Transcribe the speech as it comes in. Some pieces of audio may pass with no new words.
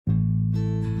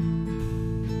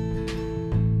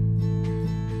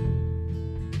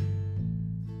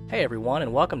Hey everyone,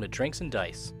 and welcome to Drinks and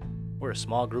Dice. We're a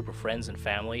small group of friends and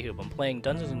family who've been playing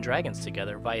Dungeons and Dragons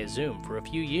together via Zoom for a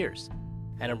few years,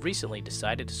 and have recently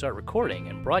decided to start recording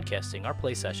and broadcasting our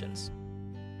play sessions.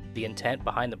 The intent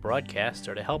behind the broadcasts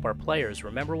are to help our players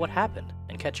remember what happened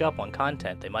and catch up on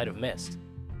content they might have missed,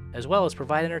 as well as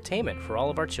provide entertainment for all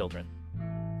of our children.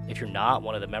 If you're not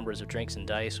one of the members of Drinks and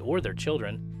Dice or their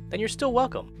children, then you're still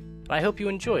welcome, and I hope you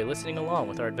enjoy listening along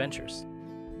with our adventures.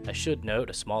 I should note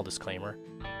a small disclaimer.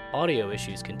 Audio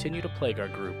issues continue to plague our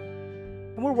group,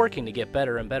 and we're working to get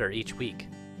better and better each week.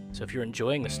 So if you're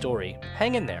enjoying the story,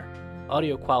 hang in there.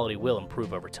 Audio quality will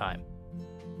improve over time.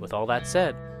 With all that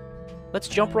said, let's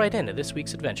jump right into this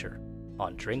week's adventure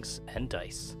on Drinks and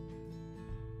Dice.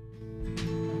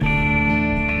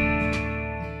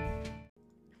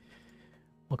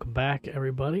 Welcome back,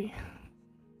 everybody.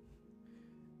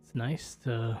 It's nice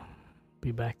to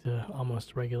be back to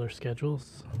almost regular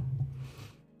schedules.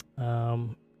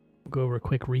 Go over a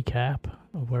quick recap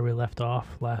of where we left off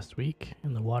last week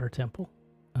in the Water Temple,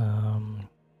 and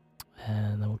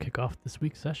then we'll kick off this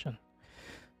week's session.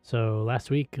 So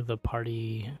last week the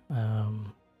party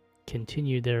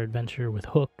continued their adventure with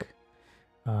Hook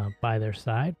by their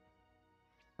side,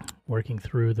 working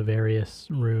through the various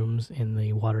rooms in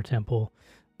the Water Temple.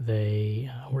 They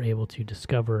were able to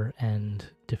discover and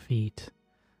defeat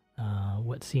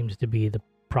what seems to be the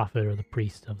prophet or the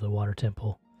priest of the Water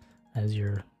Temple. As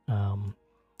you're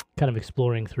kind of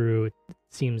exploring through, it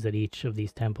seems that each of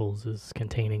these temples is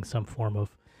containing some form of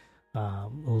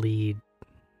lead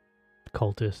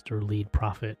cultist or lead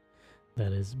prophet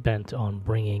that is bent on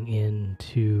bringing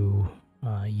into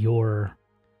your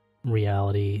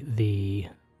reality the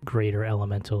greater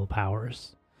elemental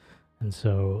powers. And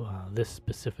so this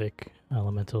specific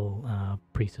elemental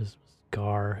priestess was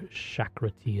Gar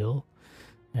Shakratil,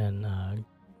 and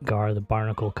Gar, the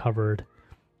barnacle-covered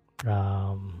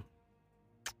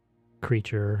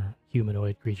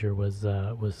humanoid creature, was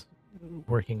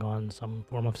working on some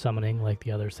form of summoning, like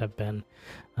the others have been,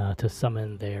 to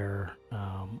summon their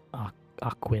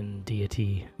Aquin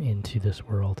deity into this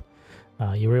world.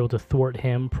 You were able to thwart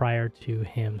him prior to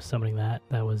him summoning that.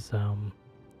 That was I'm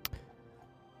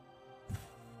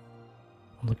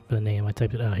looking for the name. I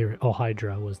typed it out here.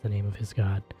 Hydra was the name of his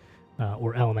god,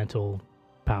 or elemental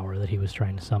power that he was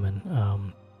trying to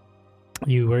summon.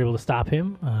 You were able to stop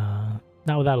him,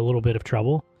 not without a little bit of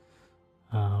trouble.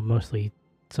 Mostly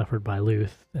suffered by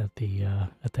Luth at the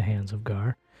hands of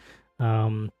Gar.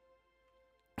 So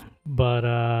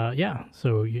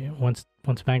once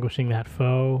vanquishing that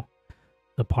foe,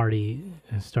 the party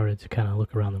started to kind of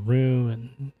look around the room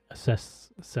and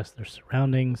assess their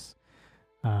surroundings.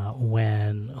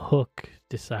 When Hook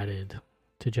decided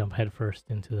to jump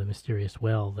headfirst into the mysterious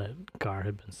well that Gar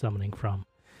had been summoning from,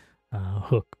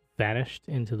 Hook vanished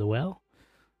into the well,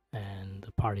 and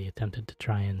the party attempted to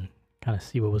try and kind of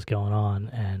see what was going on,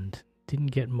 and didn't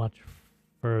get much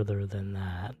further than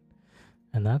that.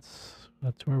 And that's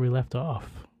where we left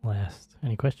off last.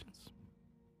 Any questions?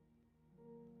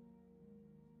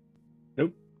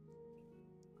 Nope.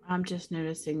 I'm just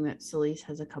noticing that Celise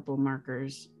has a couple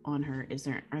markers on her. Are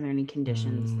there any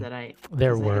conditions that I?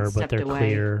 There were, but they're away?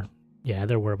 Clear. Yeah,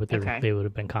 there were, but Okay. They would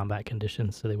have been combat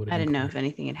conditions, so they would have. I didn't know clear. if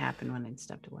anything had happened when I'd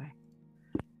stepped away.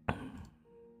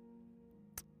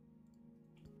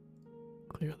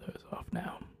 Clear those off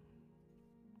now.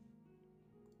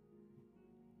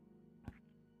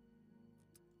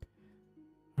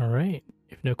 All right.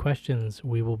 If no questions,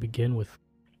 we will begin with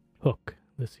Hook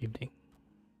this evening.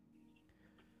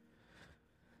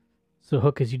 So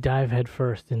Hook, as you dive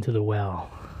headfirst into the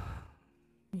well,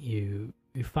 you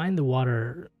find the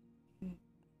water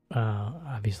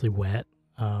obviously wet,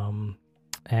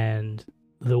 and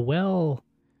the well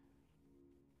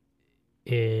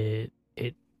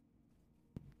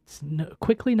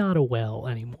quickly not a well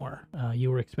anymore.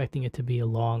 You were expecting it to be a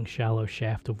long, shallow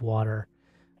shaft of water,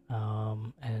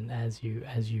 and as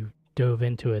you dove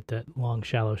into it, that long,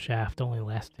 shallow shaft only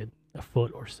lasted a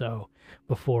foot or so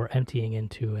before emptying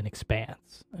into an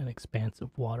expanse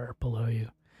of water below you.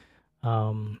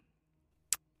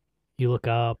 You look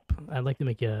up. I'd like to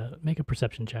make a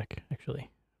perception check, actually,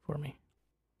 for me.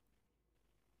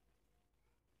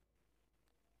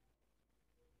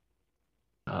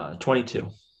 Uh, 22.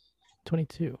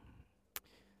 22.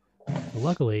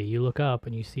 Luckily, you look up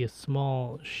and you see a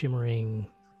small shimmering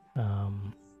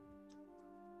kind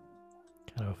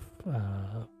of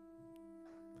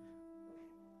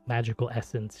magical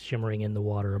essence shimmering in the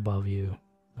water above you,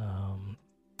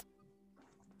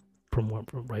 from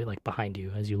right, like behind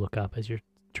you. As you look up, as you're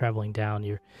traveling down,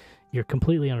 you're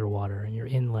completely underwater, and you're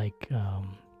in like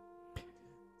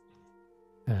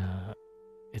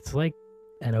It's like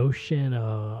an ocean,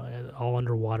 all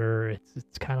underwater.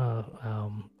 It's kind of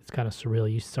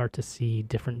surreal. You start to see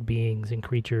different beings and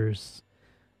creatures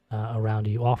around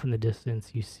you. Off in the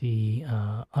distance, you see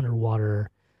underwater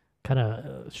kind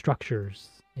of structures,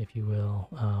 if you will,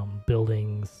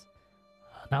 buildings.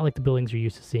 Not like the buildings you're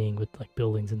used to seeing, with like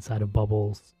buildings inside of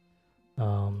bubbles.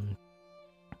 Um,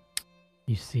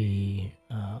 you see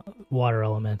water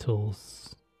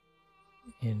elementals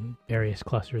in various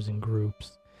clusters and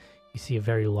groups. You see a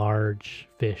very large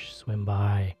fish swim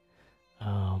by.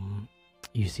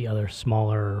 You see other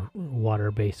smaller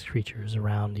water-based creatures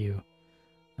around you.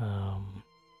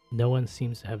 No one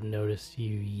seems to have noticed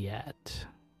you yet.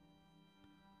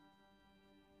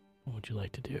 What would you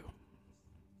like to do?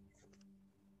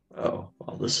 Oh,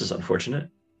 well, this is unfortunate.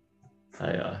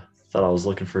 I thought I was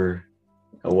looking for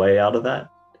a way out of that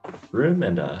room,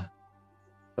 and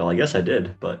well, I guess I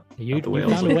did, but You not the way I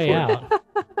was found a looking way for.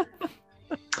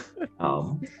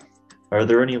 out. Are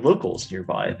there any locals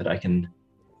nearby that I can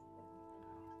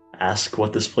ask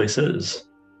what this place is?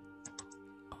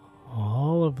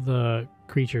 All of the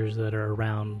creatures that are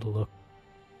around look,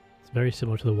 it's very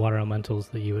similar to the water elementals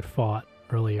that you had fought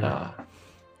earlier.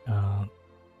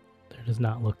 There does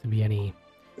not look to be any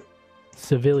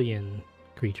civilian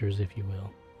creatures, if you will.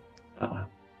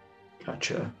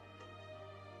 Gotcha.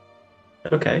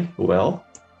 Okay, well,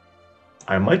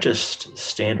 I might just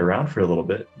stand around for a little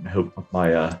bit and hope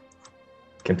my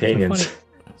companions.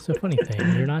 So funny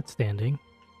thing, you're not standing.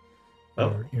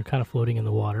 Oh. You're kind of floating in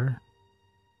the water.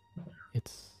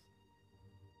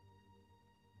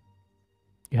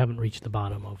 You haven't reached the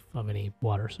bottom of any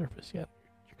water surface yet.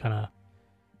 You're kind of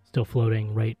still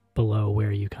floating right below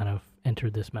where you kind of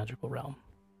entered this magical realm.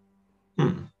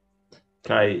 Can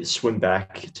I swim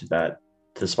back to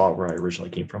the spot where I originally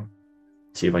came from?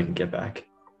 See if I can get back.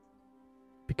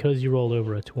 Because you rolled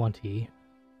over a 20,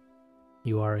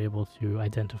 you are able to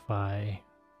identify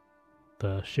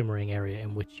the shimmering area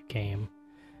in which you came.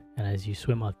 And as you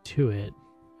swim up to it,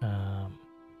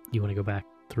 you want to go back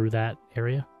through that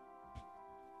area?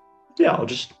 Yeah, I'll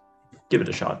just give it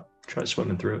a shot. Try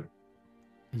swimming through it.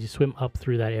 As you swim up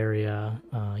through that area,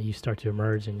 you start to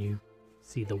emerge and you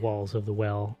see the walls of the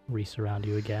well re-surround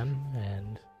you again,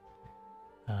 and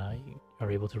you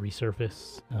are able to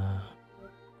resurface.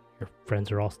 Your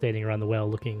friends are all standing around the well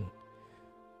looking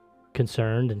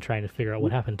concerned and trying to figure out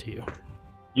what happened to you.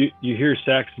 You hear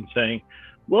Saxon saying,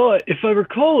 well, if I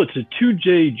recall, it's a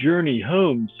 2-day journey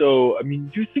home, so, I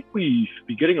mean, do you think we should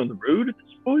be getting on the road at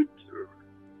this point? Or...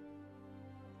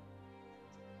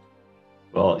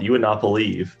 Well, you would not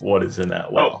believe what is in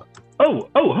that well.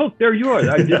 Oh, there you are.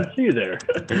 I didn't see you there.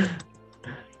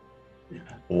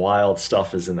 Wild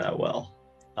stuff is in that well.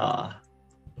 I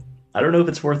don't know if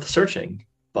it's worth searching,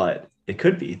 but it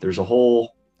could be. There's a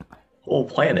whole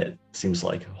planet, seems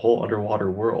like, a whole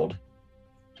underwater world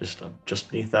just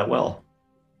beneath that well.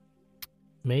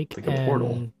 Make like a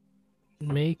portal.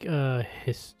 Make a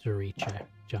history check,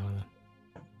 Jonathan.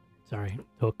 Sorry,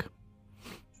 Hook.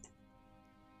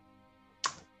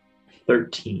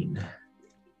 13.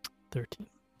 13.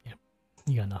 Yeah,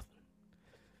 you got nothing.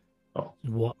 Oh,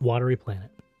 watery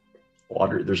planet.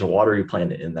 There's a watery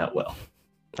planet in that well.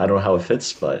 I don't know how it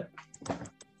fits, but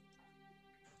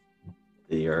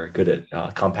they are good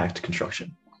at compact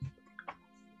construction.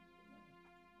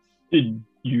 Did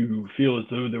you feel as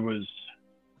though there was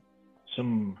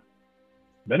some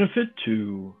benefit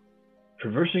to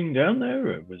traversing down there?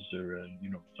 Or was there,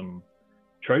 some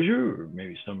treasure or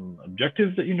maybe some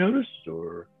objective that you noticed?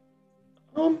 Or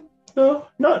no,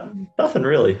 nothing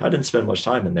really. I didn't spend much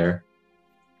time in there.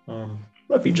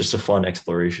 Might be just a fun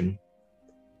exploration.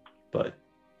 But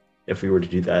if we were to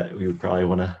do that, we would probably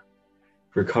want to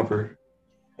recover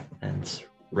and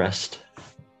rest.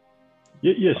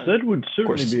 Yes, that would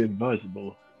certainly be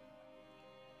advisable.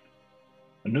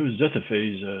 I know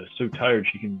Zethafe is so tired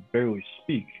she can barely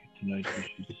speak tonight.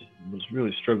 She was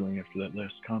really struggling after that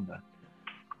last combat.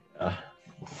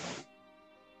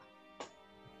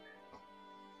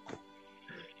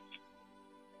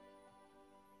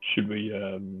 Should we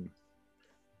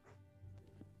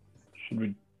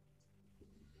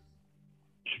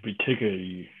take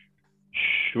a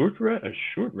short rest? A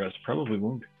short rest probably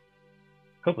won't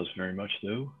help us very much,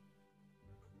 though.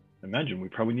 I imagine we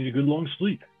probably need a good long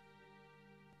sleep.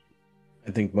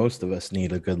 I think most of us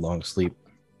need a good long sleep.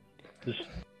 This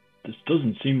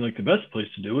doesn't seem like the best place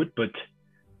to do it, but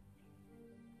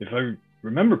if I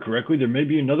remember correctly, there may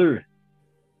be another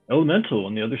elemental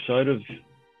on the other side of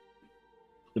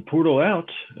the portal out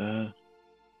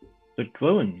that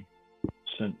Glowin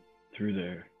sent through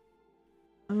there.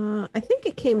 I think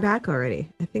it came back already.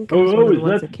 I think it was one of the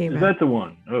ones that came is back. that the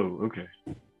one? Oh, okay.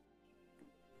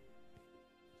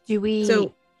 Do we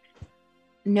So-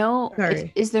 know?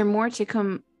 Sorry. Is there more to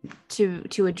come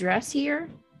to address here,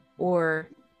 or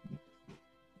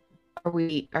are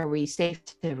we safe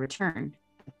to return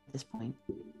at this point?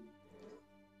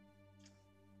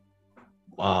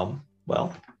 Well,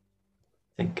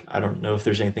 I don't know if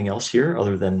there's anything else here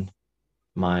other than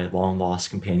my long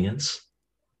lost companions,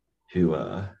 who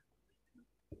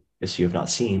guess you have not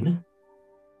seen.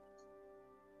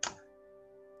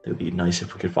 It would be nice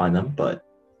if we could find them, but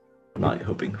I'm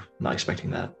not expecting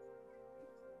that.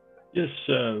 Yes,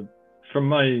 from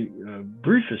my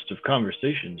briefest of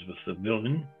conversations with the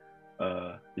villain,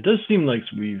 it does seem like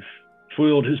we've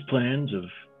foiled his plans of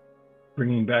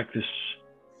bringing back this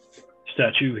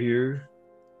statue here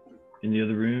in the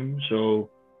other room. So,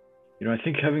 I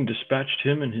think having dispatched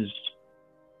him and his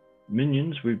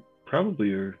minions, we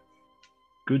probably are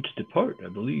good to depart, I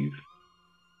believe.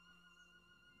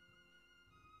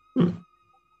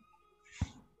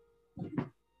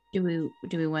 Do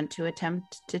we want to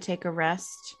attempt to take a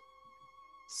rest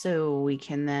so we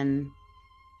can then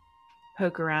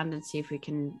poke around and see if we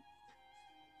can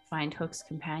find Hook's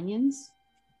companions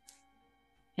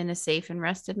in a safe and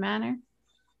rested manner?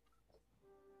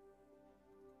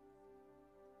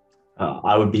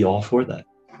 I would be all for that.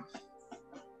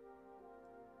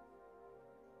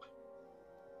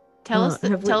 Tell us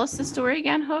have we- tell us the story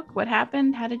again, Hook. What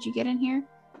happened? How did you get in here?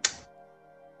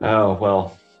 Oh,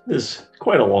 well, this is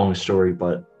quite a long story,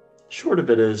 but short of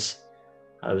it is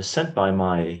I was sent by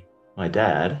my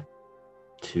dad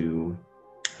to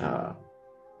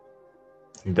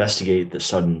investigate the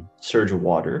sudden surge of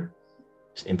water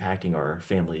impacting our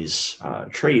family's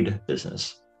trade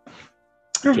business.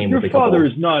 Your father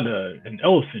is not an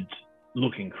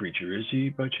elephant-looking creature, is he,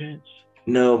 by chance?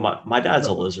 No, my dad's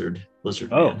a lizard Oh,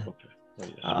 man. okay.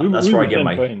 Oh, yes. That's we where I were get sent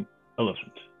my by an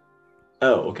elephant.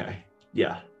 Oh, okay.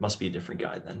 Yeah, must be a different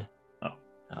guy then.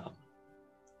 Oh.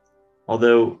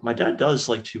 Although my dad does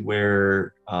like to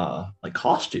wear like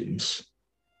costumes.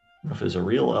 I don't know if it was a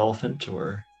real elephant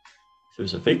or if it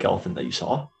was a fake elephant that you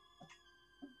saw.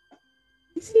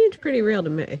 He seemed pretty real to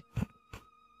me.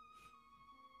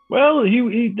 Well,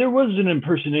 he there was an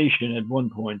impersonation at one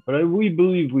point, but we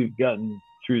believe we've gotten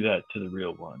through that to the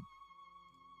real one.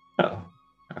 Oh, all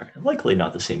right. Likely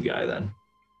not the same guy then.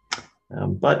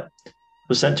 But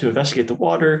was sent to investigate the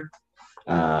water,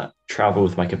 travel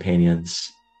with my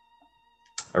companions,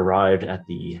 arrived at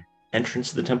the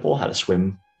entrance of the temple, had to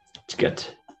swim to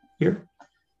get here,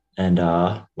 and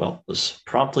was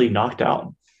promptly knocked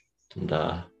out. And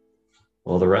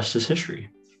the rest is history.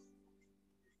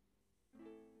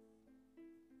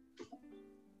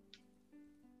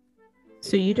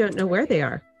 So you don't know where they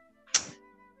are?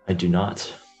 I do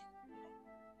not.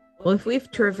 Well, if we've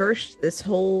traversed this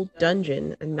whole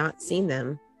dungeon and not seen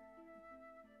them,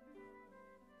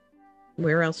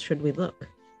 where else should we look?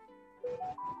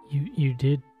 You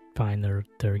did find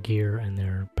their gear and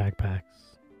their backpacks.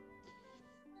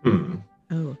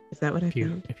 Oh, is that what I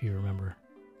found? If you remember.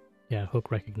 Yeah,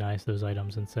 Hook recognized those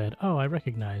items and said, "Oh, I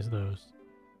recognize those."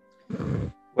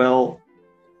 Well,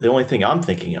 the only thing I'm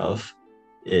thinking of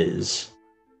is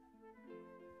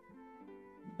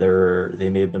they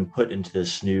may have been put into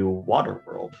this new water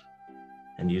world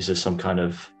and used as some kind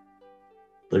of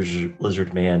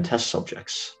lizard man test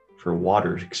subjects for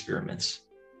water experiments.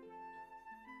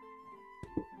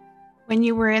 When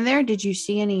you were in there, did you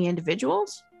see any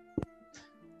individuals?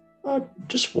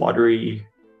 Just watery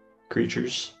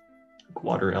creatures, like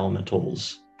water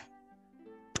elementals.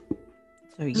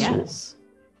 So yes.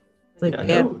 Like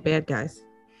Yeah, bad guys.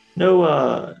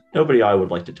 No, nobody I would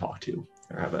like to talk to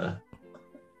or have a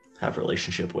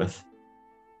relationship with.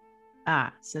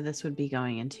 So this would be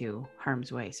going into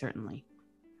harm's way, certainly.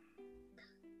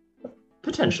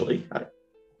 Potentially.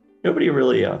 Nobody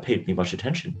really paid me much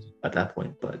attention at that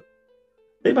point, but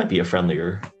they might be a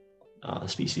friendlier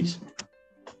species.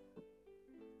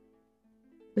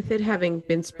 With it having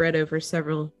been spread over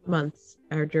several months,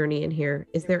 our journey in here,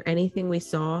 is there anything we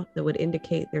saw that would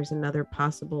indicate there's another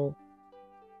possible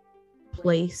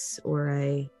place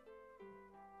or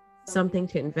something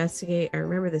to investigate? I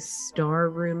remember the star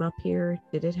room up here.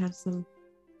 Did it have some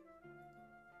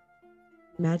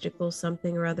magical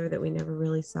something or other that we never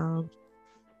really solved?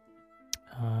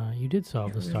 You did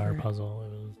solve Can't the star remember. puzzle. It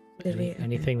was Did we? Okay.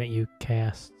 anything that you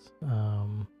cast,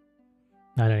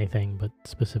 not anything, but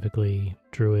specifically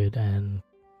druid and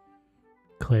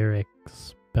cleric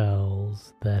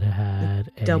spells that had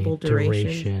a double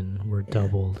duration. were Yeah.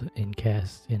 doubled in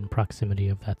proximity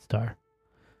of that star.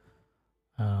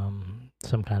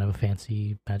 some kind of a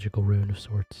fancy magical rune of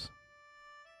sorts.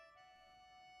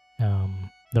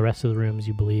 The rest of the rooms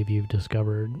you believe you've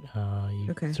discovered. You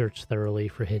Okay. searched thoroughly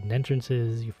for hidden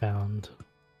entrances. You found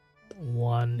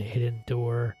one hidden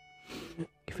door.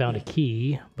 You found a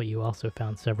key, but you also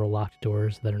found several locked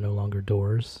doors that are no longer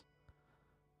doors.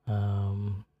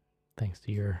 Thanks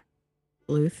to your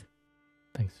Luth.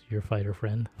 fighter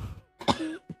friend.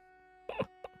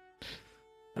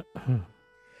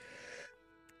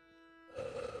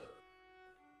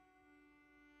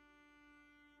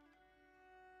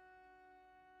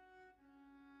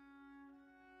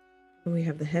 We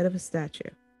have the head of a statue.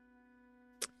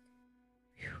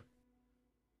 Phew.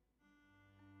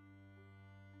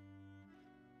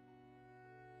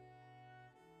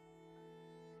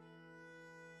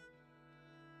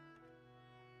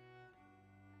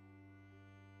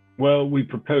 Well, we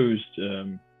proposed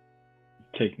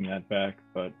taking that back,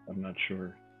 but I'm not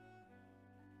sure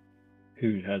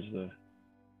who has the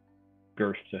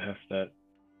girth to heft that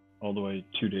all the way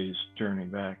 2 days journey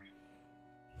back.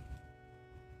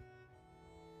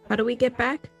 How do we get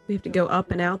back? We have to go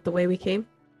up and out the way we came?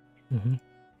 Mm-hmm.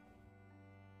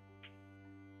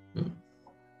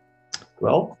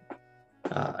 Well,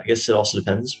 I guess it also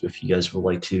depends if you guys would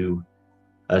like to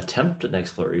attempt an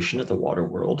exploration of the water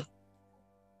world,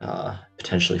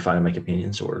 potentially find my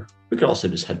companions, or we could also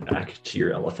just head back to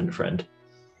your elephant friend.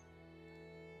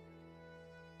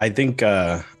 I think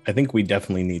we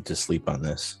definitely need to sleep on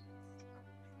this.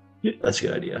 That's a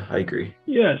good idea. I agree.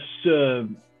 Yes,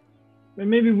 and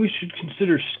maybe we should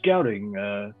consider scouting,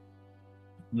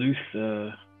 Luth,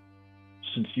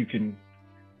 since you can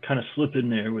kind of slip in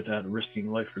there without risking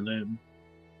life or limb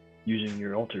using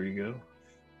your alter ego.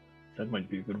 That might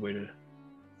be a good way to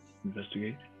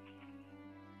investigate.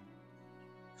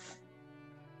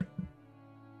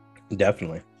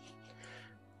 Definitely.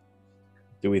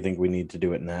 Do we think we need to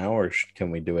do it now, or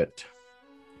can we do it?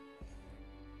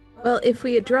 Well, if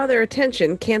we draw their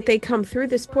attention, can't they come through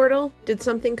this portal? Did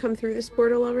something come through this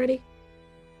portal already?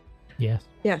 Yes.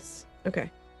 Yes.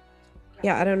 Okay.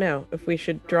 Yeah, I don't know if we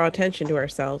should draw attention to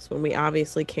ourselves when we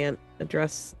obviously can't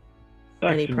address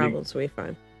any problems we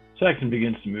find. Saxon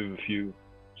begins to move a few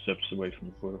steps away from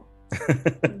the portal.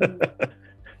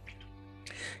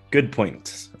 Good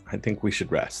point. I think we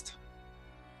should rest.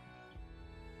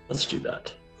 Let's do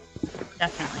that.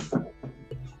 Definitely.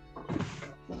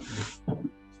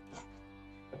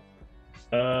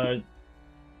 I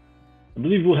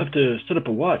believe we'll have to set up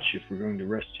a watch if we're going to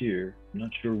rest here. I'm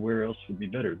not sure where else would be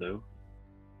better, though.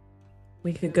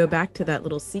 We could go back to that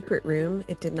little secret room.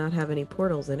 It did not have any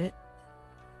portals in it.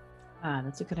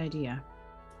 That's a good idea.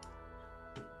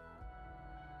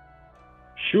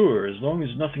 Sure, as long as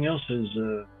nothing else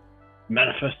has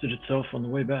manifested itself on the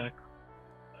way back,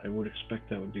 I would expect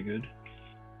that would be good.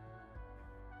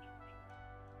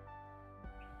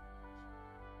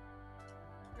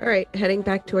 All right, heading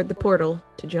back toward the portal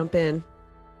to jump in.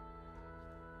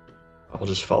 I'll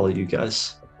just follow you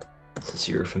guys since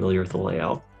you're familiar with the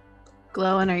layout.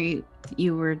 Glowin,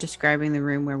 you were describing the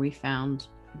room where we found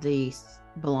the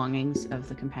belongings of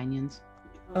the companions?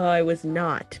 I was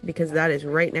not, because that is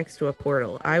right next to a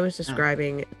portal. I was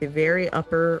describing the very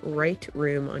upper right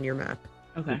room on your map.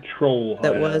 Okay. The troll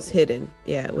That hideout. was hidden.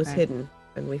 Yeah, it was Okay. hidden,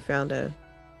 and we found a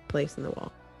place in the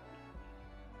wall.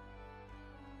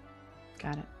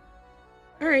 Got it.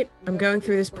 All right, I'm going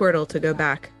through this portal to go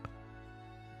back.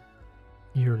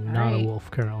 You're not Alright. a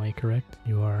wolf currently, correct?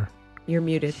 You are. You're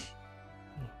muted.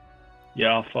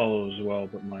 Yeah, I'll follow as well,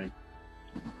 but my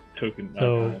token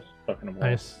So, icon is stuck in a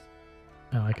wall.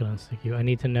 I can unstick you. I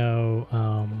need to know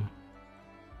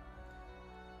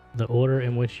the order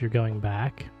in which you're going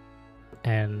back,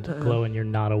 and Uh-oh. Glowin, you're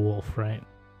not a wolf, right?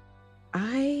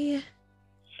 Can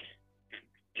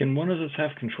one of us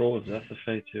have control of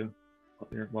Zephyr too,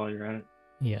 while you're at it?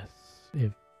 Yes.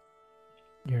 If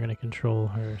you're going to control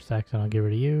her, Saxon, I'll give her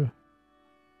to you.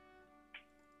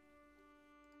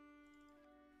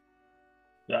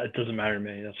 It doesn't matter to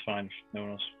me. That's fine. If no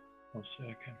one else wants to,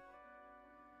 I can.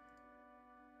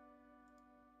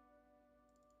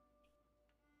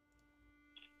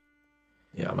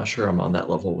 Yeah, I'm not sure I'm on that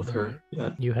level with her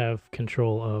yet. You have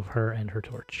control of her and her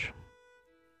torch.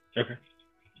 Okay.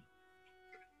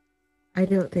 I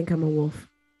don't think I'm a wolf.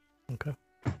 Okay.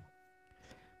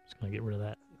 Just going to get rid of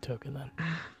that token then.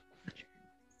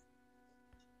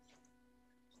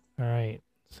 All right.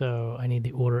 So I need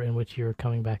the order in which you're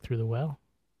coming back through the well.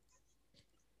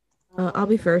 I'll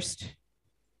be first.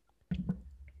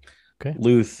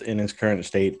 Luth, in his current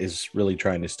state, is really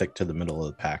trying to stick to the middle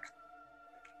of the pack.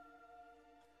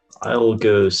 I'll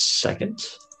go second.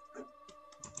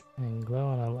 And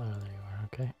Glowin, there you are.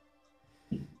 Okay.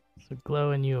 So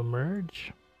Glow and you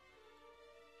emerge.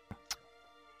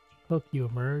 Hook, you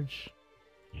emerge,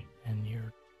 and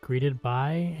you're greeted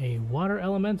by a water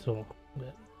elemental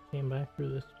that came back through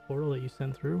this portal that you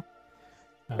sent through.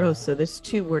 Oh, so this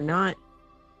two were not.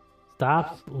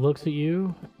 Stops, looks at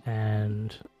you,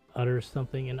 and utters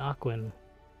something in Aquan.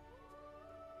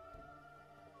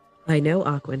 I know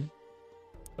Aquan.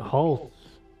 Halt!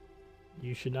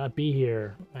 You should not be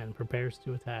here, and prepares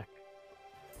to attack.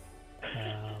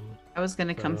 I was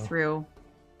gonna come So- through.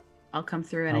 I'll come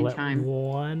through I'll let anytime.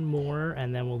 one more,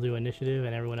 and then we'll do initiative,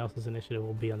 and everyone else's initiative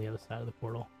will be on the other side of the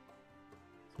portal.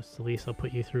 So, Celise, I'll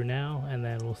put you through now, and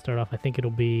then we'll start off. I think it'll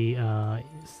be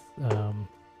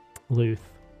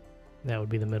Luth. That would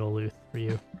be the middle Luth for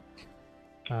you.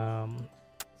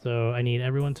 So I need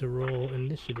everyone to roll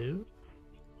initiative.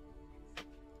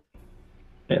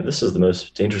 Man, this is the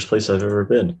most dangerous place I've ever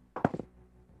been.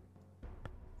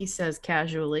 He says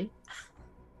casually.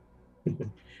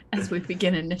 As we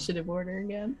begin initiative order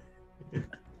again.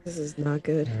 This is not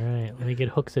good. All right, let me get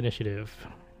Hook's initiative.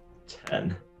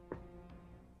 10.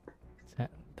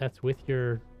 That's with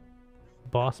your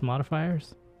boss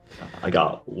modifiers? I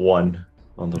got 1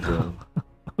 on the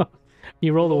roll.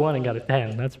 You rolled a 1 and got a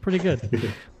 10. That's pretty good.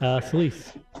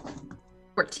 Celise.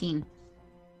 14.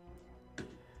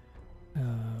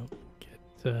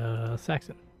 Get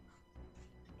Saxon.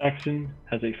 Saxon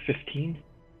has a 15.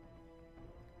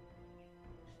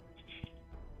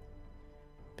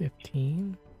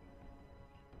 15.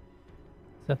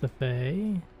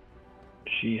 Sethafe.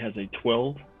 She has a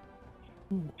 12.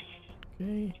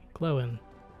 Okay. Glowin.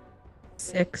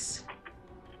 6.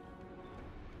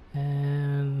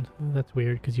 And that's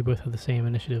weird because you both have the same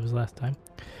initiative as last time.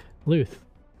 Luth.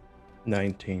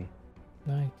 19.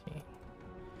 19.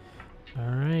 All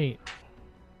right.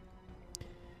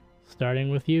 Starting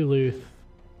with you, Luth.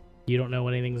 You don't know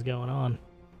when anything's going on.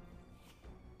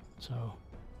 So,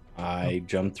 I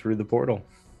jumped through the portal.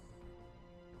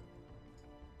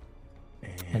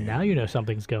 and now you know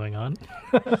something's going on.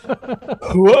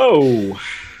 Whoa!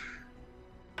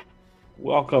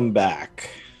 Welcome back.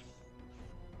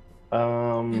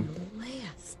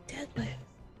 Last deadlift.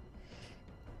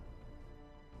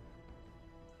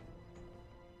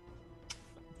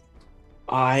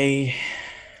 I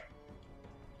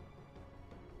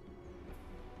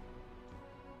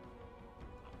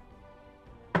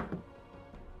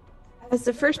As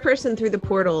the first person through the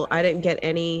portal, I didn't get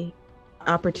any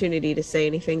opportunity to say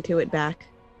anything to it back.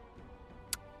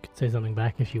 You could say something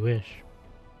back if you wish.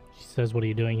 She says, "What are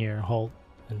you doing here?" Halt,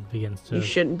 and begins to. You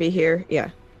shouldn't be here. Yeah.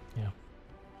 Yeah.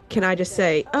 Can I just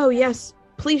say, oh, yes,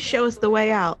 please show us the way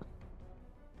out?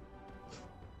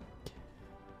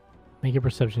 Make a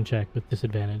perception check with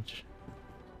disadvantage.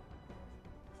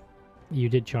 You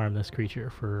did charm this creature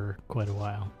for quite a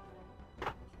while.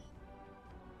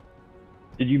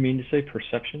 Did you mean to say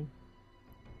perception?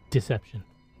 Deception.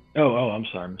 Oh, I'm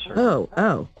sorry.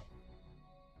 Oh.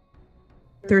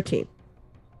 13.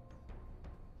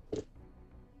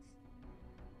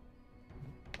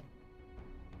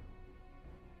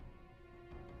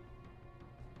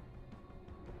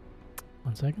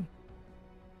 One second.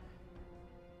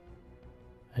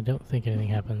 I don't think anything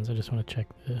happens. I just want to check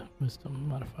the wisdom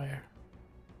modifier.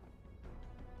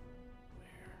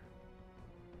 Where?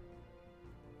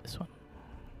 This one.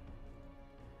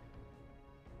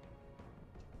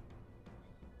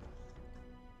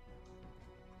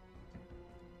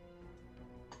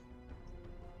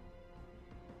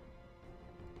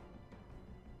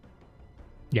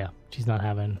 Yeah, she's not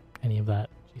having any of that.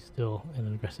 She's still in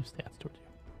an aggressive stance towards you.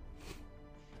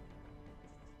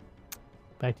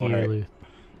 Back to you, Alright. Luth.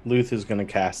 Luth is going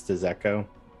to cast his echo.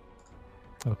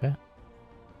 Okay.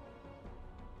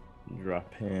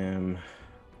 Drop him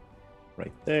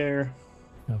right there.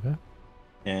 Okay.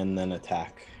 And then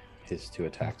attack his 2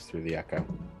 attacks through the echo.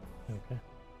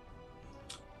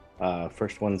 Okay.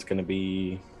 First one's going to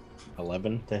be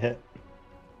 11 to hit.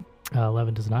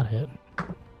 11 does not hit.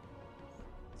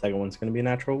 Second one's going to be a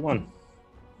natural 1.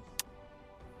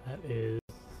 That is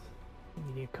a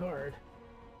new card.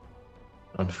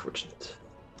 Unfortunate.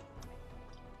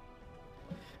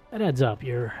 That adds up.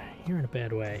 You're in a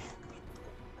bad way.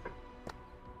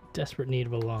 Desperate need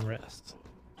of a long rest.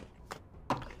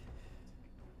 All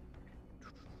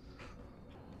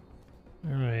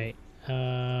right.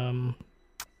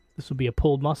 This will be a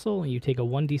pulled muscle, and you take a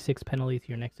 1d6 penalty to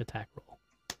your next attack roll.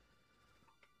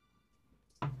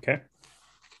 Okay.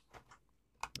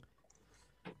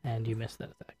 And you missed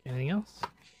that attack. Anything else?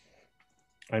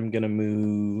 I'm going to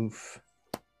move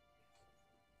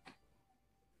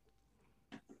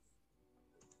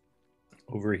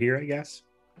over here, I guess.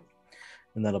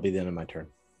 And that'll be the end of my turn.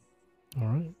 All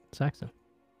right, Saxon,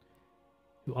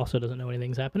 who also doesn't know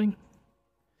anything's happening.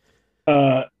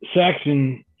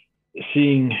 Saxon,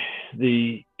 seeing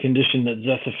the condition that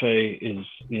Zethafe is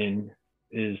in,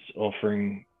 is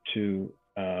offering to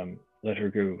let her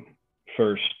go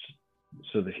first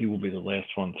so that he will be the last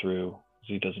one through.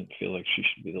 He doesn't feel like she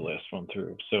should be the last one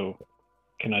through. So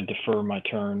can I defer my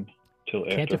turn till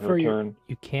Can't after defer her your. turn?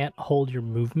 You can't hold your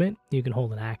movement. You can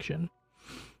hold an action.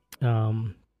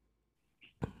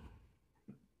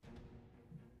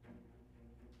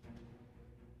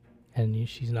 And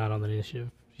she's not on the initiative.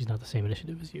 She's not the same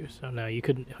initiative as you. So no, you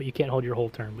couldn't. You can't hold your whole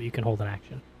turn, but you can hold an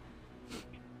action.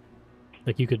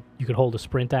 Like you could hold a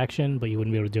sprint action, but you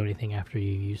wouldn't be able to do anything after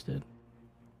you used it.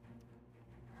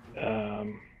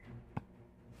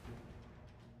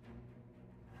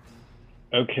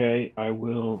 Okay, I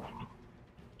will.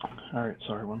 All right,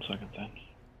 sorry, 1 second then.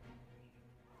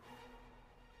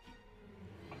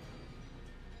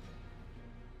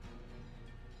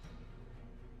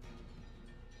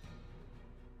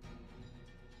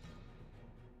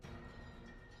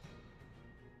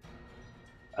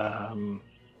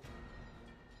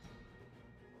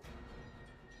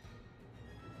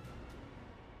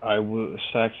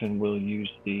 Saxon will use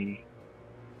the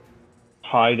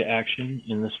hide action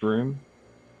in this room,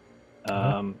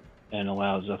 and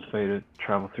allow Zethafe to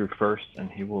travel through first, and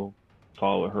he will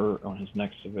follow her on his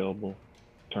next available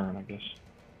turn, I guess.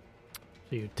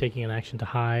 So you're taking an action to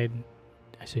hide.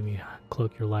 I assume you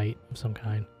cloak your light of some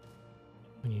kind.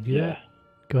 When you do that,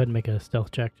 go ahead and make a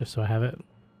stealth check just so I have it.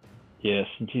 Yeah,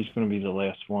 since he's going to be the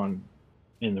last one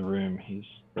in the room,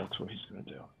 that's what he's going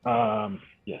to do.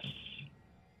 Yes.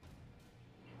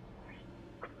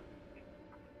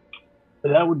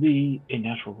 That would be a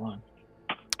natural one.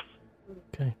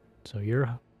 Okay, so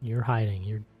you're hiding.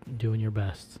 You're doing your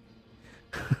best.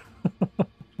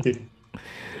 As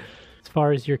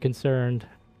far as you're concerned,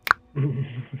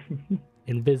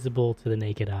 invisible to the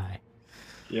naked eye.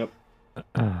 Yep.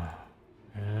 All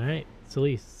right,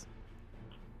 Celise.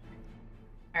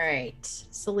 All right.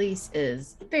 Celise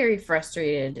is very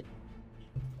frustrated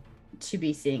to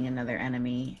be seeing another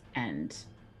enemy and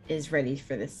is ready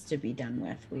for this to be done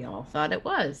with. We all thought it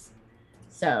was.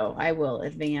 So I will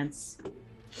advance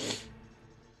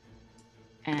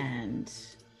and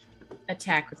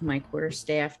attack with my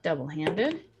quarterstaff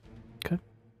double-handed. Okay.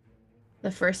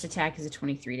 The first attack is a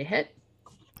 23 to hit.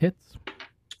 Hits.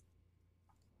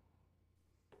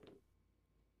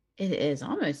 It is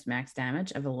almost max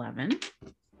damage of 11.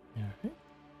 All right.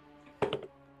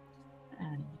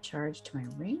 Adding a charge to my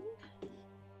ring.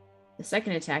 The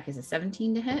second attack is a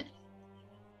 17 to hit.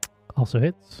 Also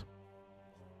hits.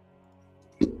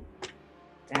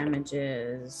 Damage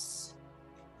is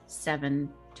 7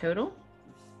 total.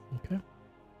 Okay.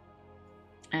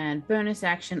 And bonus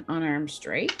action unarmed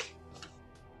strike.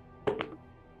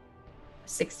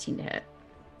 16 to hit.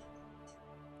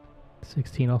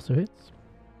 16 also hits.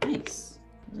 Nice.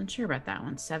 Wasn't sure about that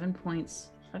one. 7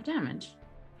 points of damage.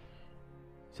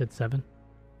 You said 7?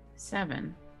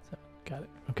 7. Got it.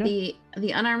 Okay.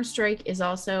 The unarmed strike is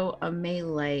also a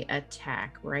melee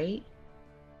attack, right?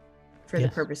 For the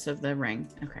Yes. purpose of the ring.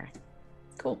 Okay.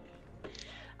 Cool.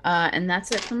 And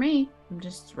that's it for me. I'm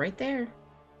just right there.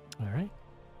 All right.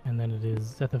 And then it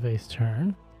is Zethafe's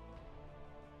turn.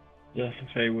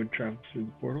 Zethafe would travel through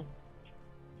the portal.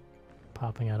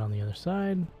 Popping out on the other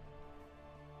side.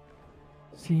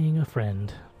 Seeing a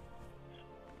friend.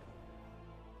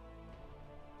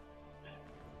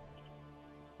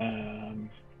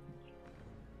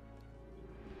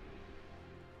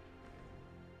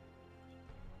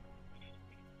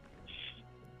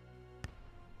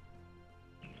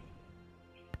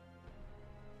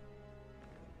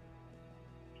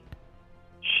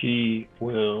 She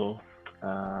will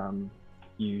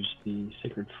use the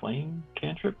Sacred Flame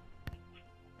cantrip.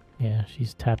 Yeah,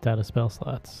 she's tapped out of spell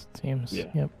slots, it seems. Yeah.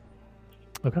 Yep.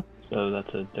 Okay. So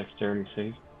that's a dexterity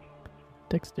save.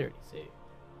 Dexterity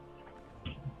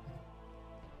save.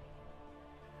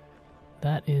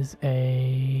 That is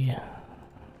a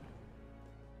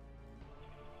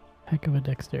heck of a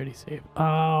dexterity save.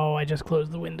 Oh, I just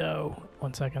closed the window.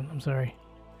 1 second. I'm sorry.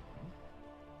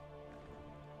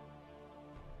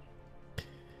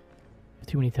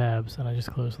 Too many tabs, and I just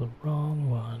closed the wrong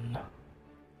one.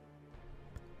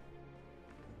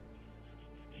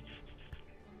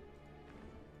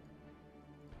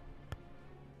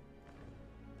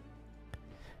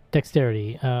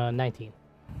 Dexterity, 19.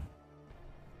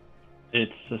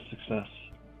 It's a success.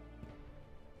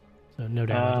 So no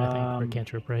damage, I think, for Um,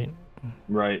 cantrip, right?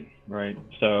 Right.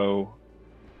 So,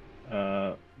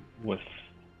 with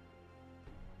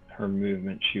her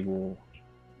movement, she will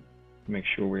make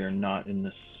sure we are not in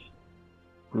this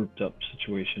grouped up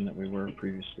situation that we were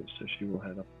previously. So she will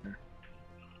head up there.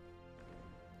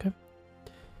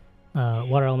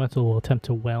 Water Elemental will attempt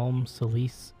to whelm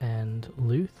Celise and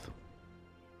Luth.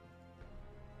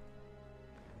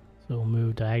 So we'll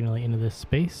move diagonally into this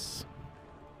space.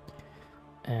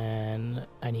 And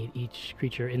I need each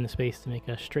creature in the space to make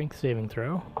a strength saving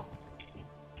throw.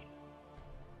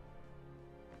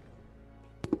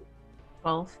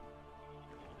 12.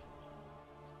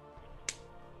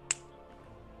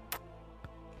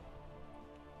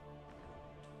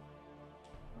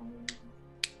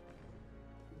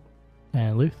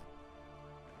 And Luth?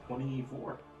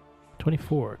 24.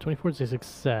 24. 24 is a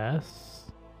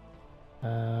success.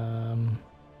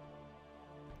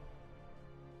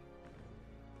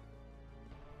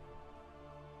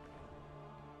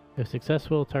 If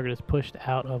successful, target is pushed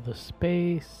out of the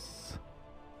space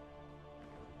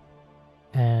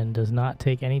and does not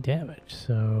take any damage.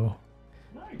 So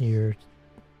your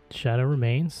shadow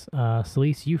remains.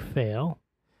 Celise, you fail.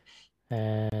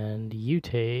 And you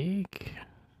take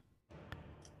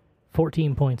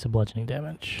 14 points of bludgeoning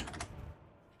damage.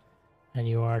 And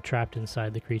you are trapped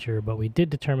inside the creature, but we did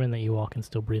determine that you all can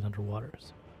still breathe underwater.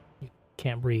 So you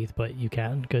can't breathe, but you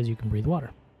can because you can breathe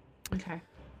water. Okay.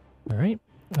 All right.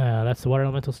 That's the water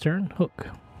elemental's turn. Hook.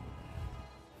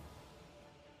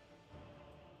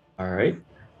 All right.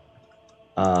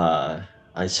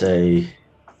 I say,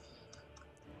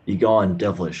 "Be gone,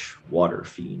 devilish water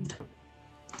fiend."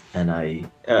 And I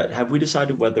have we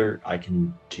decided whether I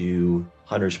can do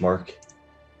Hunter's Mark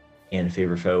and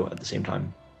Favor Foe at the same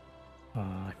time?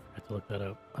 I forgot to look that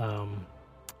up.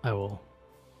 I will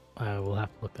have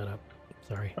to look that up.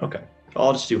 Sorry. Okay,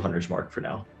 I'll just do Hunter's Mark for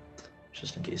now,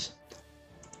 just in case.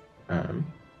 I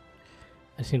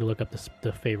just need to look up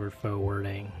the favored foe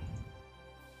wording.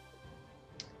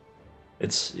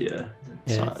 It's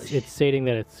It's stating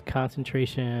that it's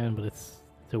concentration, but it's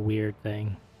a weird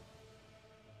thing.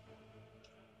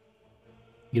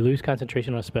 You lose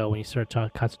concentration on a spell when you start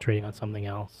concentrating on something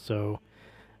else. So,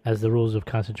 as the rules of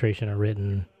concentration are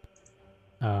written,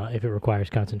 if it requires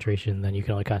concentration, then you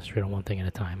can only concentrate on one thing at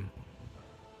a time.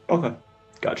 Okay,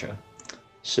 gotcha.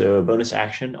 So bonus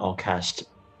action, I'll cast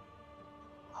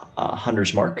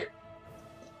Hunter's Mark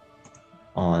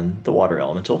on the water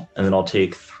elemental, and then I'll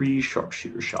take 3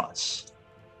 sharpshooter shots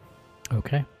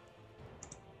Okay.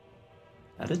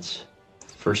 at it.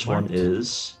 First Marked. one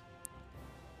is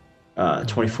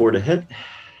 24 to hit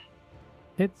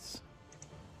Hits.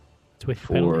 It's with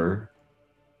penalty. for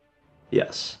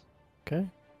yes Okay.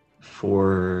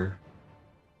 for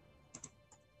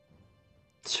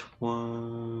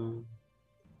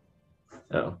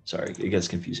Oh, sorry, it gets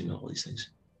confusing with all these things.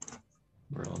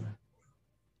 We're on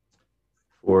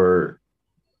for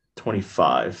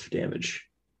 25 damage.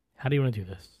 How do you want to do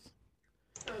this?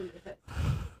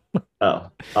 Oh,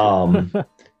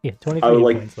 Yeah, 23 I would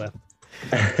like- points left.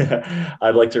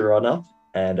 I'd like to run up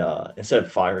and instead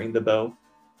of firing the bow,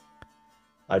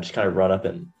 I just kind of run up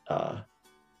and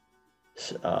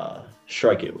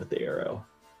strike it with the arrow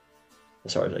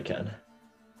as hard as I can.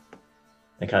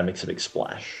 And kind of makes a big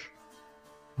splash.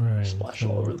 All right. Splash so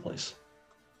all over the place.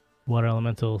 Water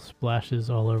elemental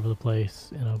splashes all over the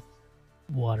place in a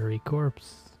watery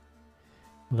corpse,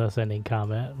 thus ending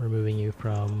combat, removing you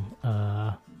from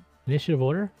initiative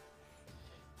order.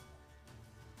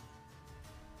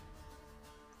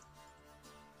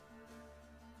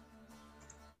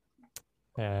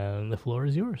 And the floor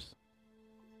is yours.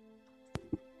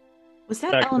 Was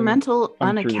that Saxon elemental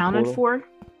come through the unaccounted portal? for?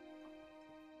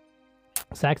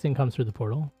 Saxon comes through the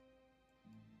portal.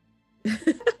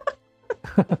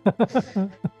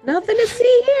 Nothing to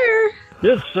see here.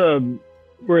 Yes,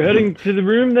 we're heading to the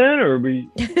room then, or are we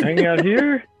hanging out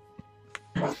here?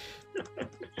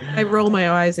 I roll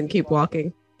my eyes and keep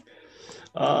walking.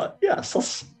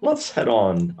 Yes, let's head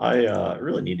on. I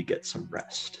really need to get some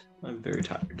rest. I'm very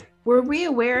tired. Were we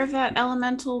aware of that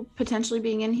elemental potentially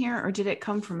being in here, or did it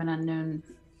come from an unknown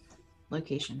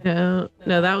location? No,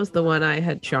 that was the one I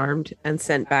had charmed and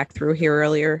sent back through here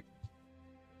earlier.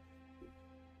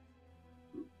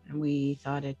 And we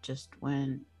thought it just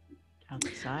went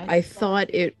outside. I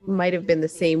thought it might have been the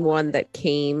same one that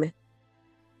came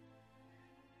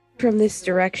from this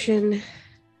direction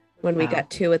when we Oh. got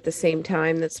 2 at the same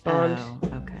time that spawned, Oh,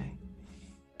 okay.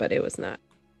 but it was not.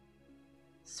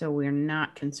 So we're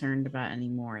not concerned about any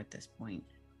more at this point.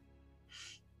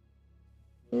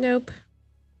 Nope.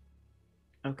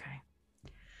 Okay.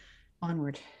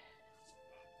 Onward.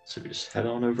 So we just head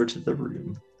on over to the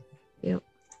room.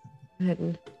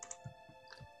 Heading.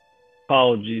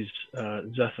 Apologies,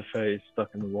 Zethaphe is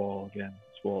stuck in the wall again.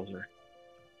 His walls are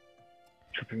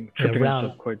tripping round-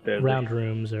 us up quite badly. Round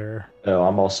rooms are. Oh,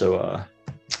 I'm also.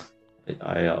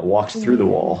 I walked through the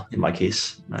wall in my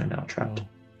case. And I'm now trapped.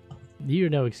 You're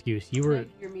no excuse. You were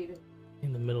You're muted.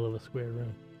 in the middle of a square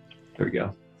room. There we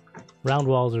go. Round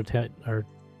walls are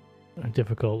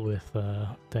difficult with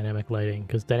dynamic lighting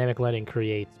because dynamic lighting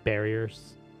creates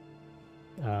barriers.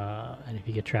 And if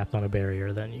you get trapped on a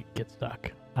barrier, then you get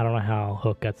stuck. I don't know how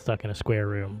Hook got stuck in a square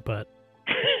room, but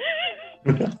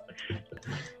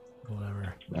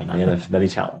whatever. Man of many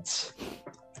talents.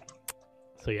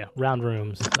 So yeah, round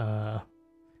rooms,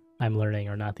 I'm learning,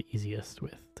 are not the easiest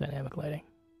with dynamic lighting.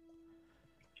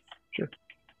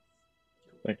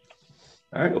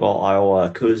 All right. Well, I'll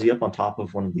cozy up on top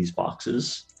of one of these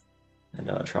boxes and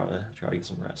try to get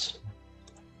some rest.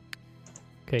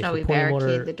 Okay, Shall so we point of barricade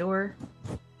order. the door?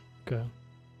 Go.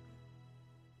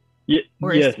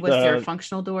 Or Yes, was there a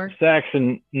functional door?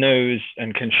 Saxon knows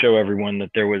and can show everyone that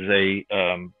there was a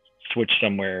switch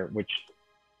somewhere, which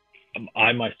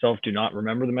I myself do not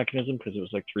remember the mechanism because it was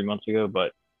like 3 months ago,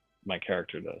 but my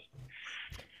character does.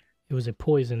 It was a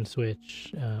poison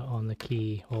switch on the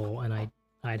keyhole, and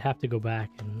I'd have to go back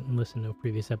and listen to a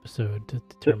previous episode to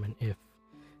determine if.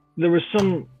 There was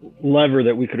some lever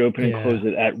that we could open Yeah. and close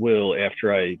it at will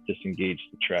after I disengaged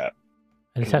the trap.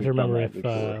 I just Yeah, have to we've done remember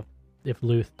that if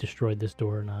Luth destroyed this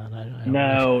door or not. I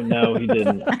don't No, he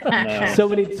didn't. No. So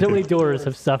many doors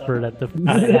have suffered at the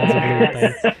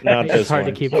hands of Luth. Not It's this hard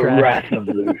one. to keep The track. wrath of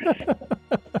Luth.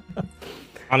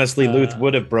 Honestly, Luth Uh,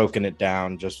 would have broken it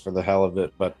down just for the hell of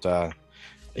it, but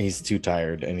he's too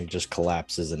tired and he just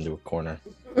collapses into a corner.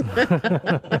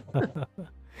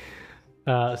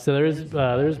 So there's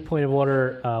a point of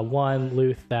order. One,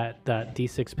 Luth, that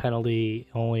D6 penalty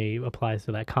only applies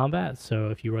to that combat. So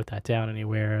if you wrote that down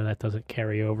anywhere, that doesn't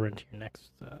carry over into your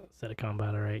next set of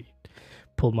combat. All right,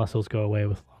 pulled muscles go away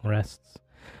with long rests.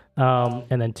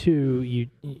 And then two,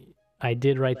 I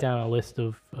did write down a list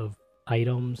of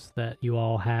items that you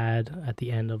all had at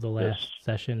the end of the last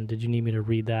session. Did you need me to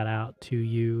read that out to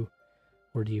you,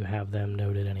 or do you have them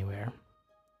noted anywhere?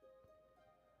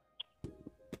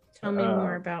 Tell me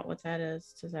more about what that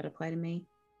is. Does that apply to me?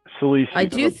 Celeste, I you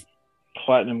do. have a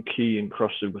platinum key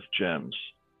encrusted with gems.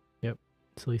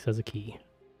 Celeste has a key.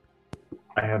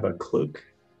 I have a cloak.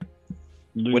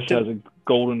 Luce What has a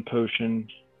golden potion.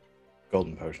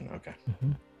 Golden potion, okay.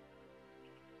 Mm-hmm.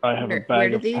 I have Where- a where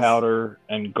bag did of these- powder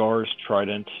and Gar's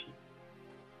trident.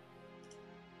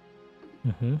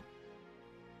 Mm-hmm.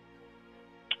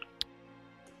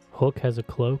 Hook has a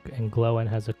cloak, and Glowen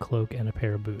has a cloak and a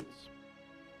pair of boots,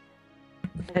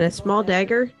 And a small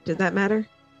dagger. Does that matter?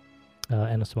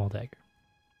 and a small dagger.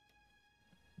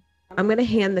 I'm gonna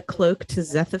hand the cloak to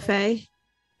Zethafe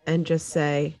and just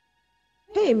say,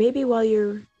 "Hey, maybe while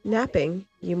you're napping,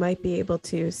 you might be able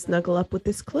to snuggle up with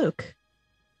this cloak."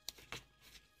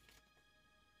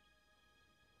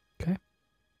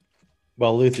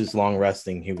 While Luth is long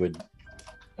resting, he would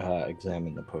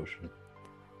examine the potion.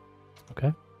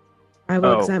 Okay. I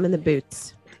will Oh. examine the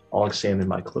boots. I'll examine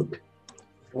my cloak.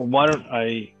 Well, why don't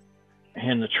I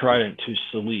hand the trident to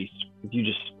Celeste? If you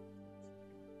just,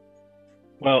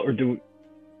 well, or do,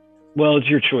 well, it's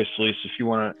your choice, Celeste. If you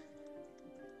want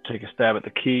to take a stab at the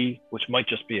key, which might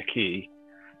just be a key,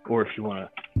 or if you want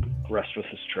to rest with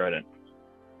this trident.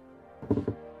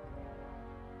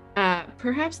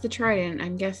 Perhaps the trident.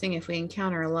 I'm guessing if we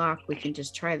encounter a lock, we can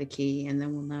just try the key, and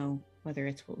then we'll know whether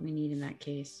it's what we need in that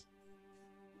case.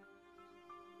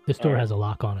 This door Alright. has a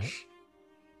lock on it.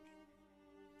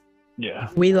 Yeah.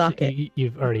 We lock it.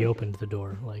 You've already opened the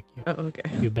door. Like Oh, okay.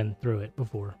 you've been through it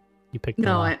before. You picked the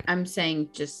No, lock. I'm saying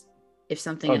just if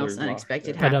something Other else lock,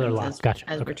 unexpected yeah. happens Another lock, as, gotcha.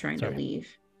 as we're Okay, trying sorry. to leave.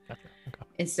 Gotcha. Okay.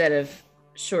 Instead of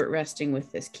short resting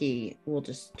with this key, we'll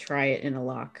just try it in a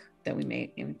lock that we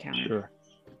may encounter. Sure.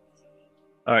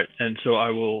 All right, and so I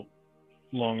will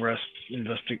long rest,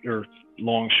 investigate, or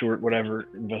long, short, whatever,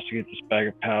 investigate this bag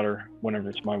of powder whenever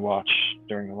it's my watch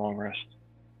during the long rest.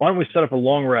 Why don't we set up a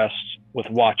long rest with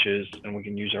watches, and we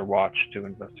can use our watch to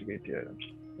investigate the items?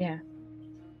 Yeah,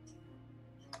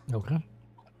 Okay.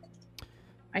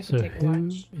 I can So take a who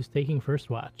watch. is taking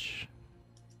first watch?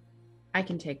 I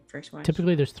can take first watch.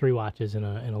 Typically, there's 3 watches in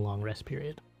a long rest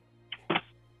period.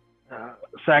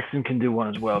 Saxon can do one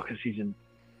as well because he's in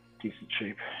decent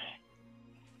shape.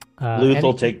 Luth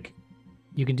will take.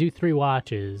 You can do 3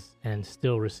 watches and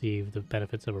still receive the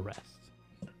benefits of a rest.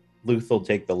 Luth will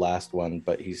take the last one,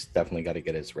 but he's definitely got to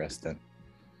get his rest in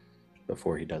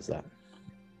before he does that.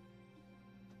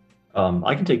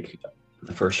 I can take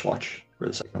the first watch or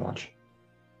the second watch.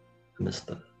 I missed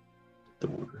the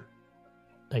order.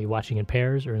 Are you watching in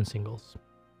pairs or in singles?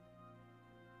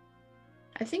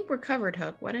 I think we're covered,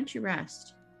 Hook. Why don't you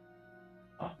rest?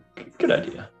 Oh, good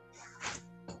idea.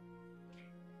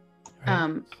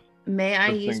 Right. May I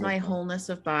Good use single my point. wholeness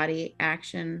of body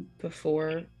action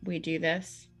before we do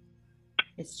this?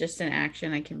 It's just an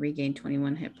action. I can regain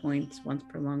 21 hit points once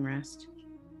per long rest.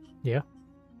 Yeah.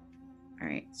 All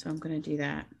right, so I'm going to do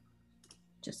that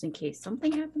just in case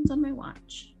something happens on my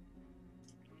watch.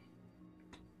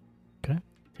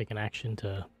 Take an action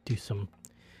to do some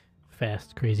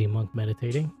fast, crazy monk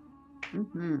meditating.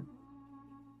 Mm-hmm.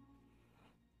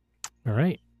 All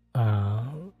right.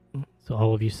 So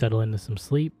all of you settle into some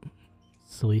sleep.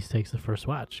 Celeste takes the first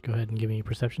watch. Go ahead and give me a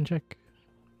perception check.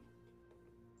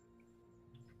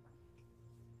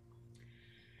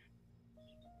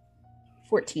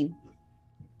 14.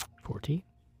 14.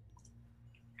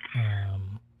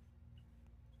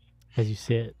 As you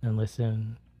sit and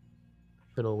listen,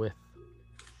 fiddle with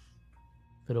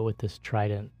this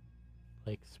trident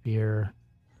like spear,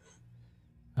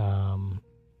 you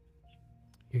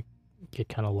get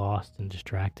kind of lost and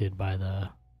distracted by it's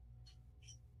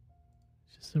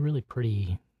just a really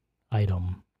pretty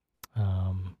item.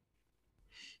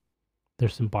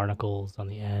 There's some barnacles on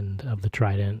the end of the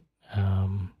trident. Let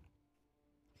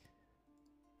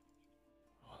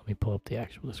me pull up the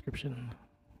actual description.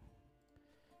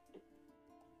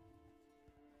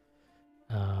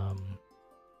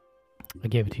 I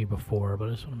gave it to you before, but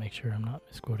I just want to make sure I'm not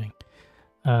misquoting.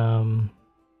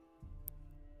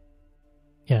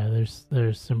 Yeah,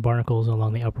 there's some barnacles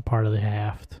along the upper part of the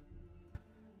haft.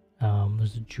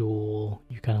 There's a jewel.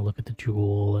 You kind of look at the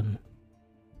jewel, and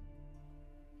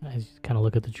as you kind of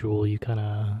look at the jewel, you kind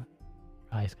of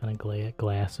eyes kind of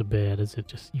glass a bit as it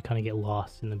just you kind of get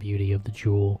lost in the beauty of the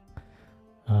jewel.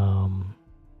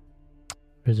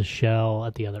 There's a shell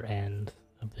at the other end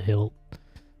of the hilt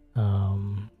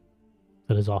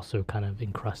that is also kind of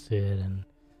encrusted and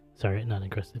not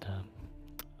encrusted,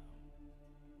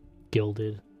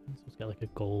 gilded. So it's got like a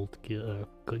gold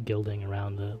gilding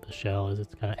around the shell as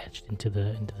it's kind of etched into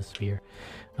the sphere.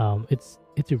 It's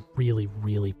a really,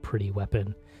 really pretty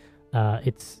weapon.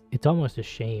 It's almost a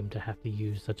shame to have to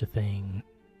use such a thing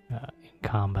in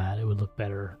combat. It would look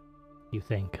better, you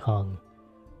think, hung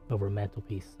over a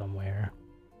mantelpiece somewhere.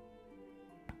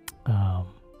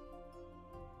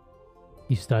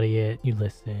 You study it, you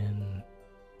listen,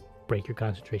 break your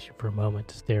concentration for a moment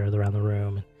to stare around the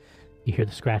room, and you hear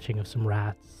the scratching of some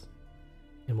rats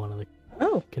in one of the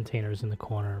containers in the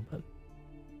corner, but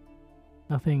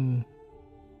nothing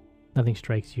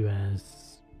strikes you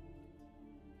as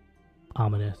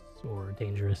ominous or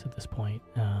dangerous at this point.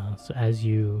 So as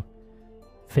you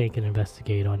think and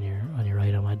investigate on your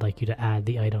item, I'd like you to add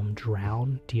the item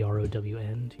Drown,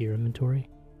 D-R-O-W-N, to your inventory.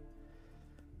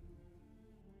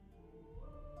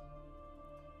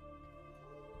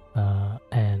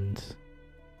 And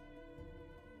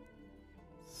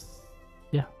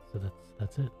yeah, so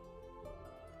that's it.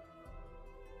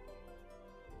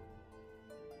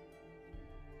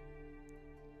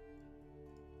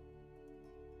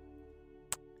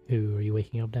 Who are you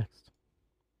waking up next?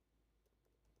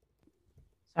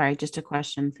 Sorry, just a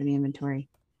question for the inventory.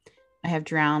 I have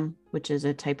Drown, which is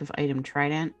a type of item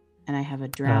trident, and I have a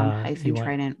Drown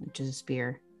trident, which is a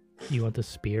spear. You want the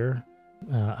spear?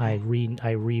 I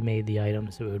remade the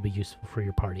item so it would be useful for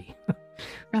your party.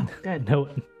 Oh, good. No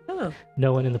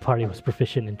one in the party was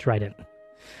proficient in trident.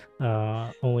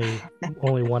 Only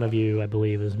one of you, I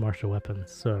believe, is martial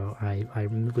weapons. So I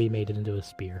remade it into a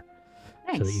spear,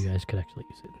 Nice. so that you guys could actually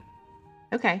use it.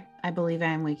 Okay, I believe I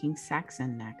am waking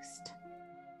Saxon next.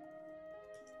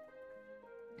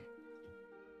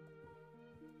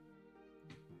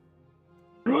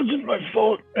 It wasn't my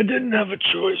fault. I didn't have a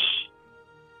choice.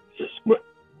 What?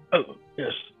 Oh,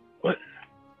 yes. What?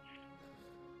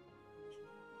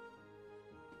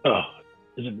 Oh,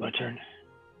 is it my turn?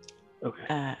 Okay.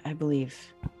 I believe.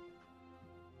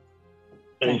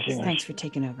 Anything Thanks for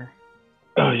taking over.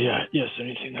 Oh, yeah. Yes,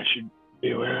 anything I should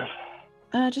be aware of?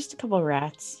 Just a couple of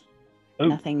rats. Oh,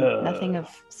 Nothing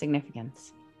of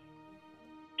significance.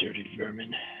 Dirty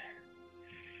vermin.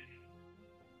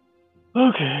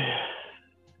 Okay.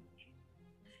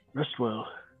 Rest well.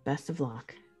 Best of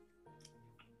luck.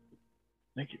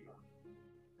 Thank you.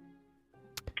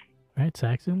 All right,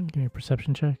 Saxon, give me a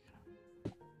perception check.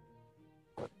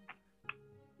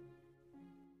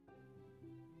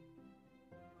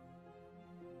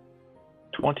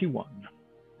 21.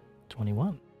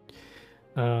 21.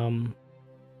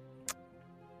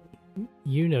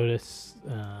 You notice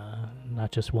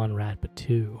not just one rat but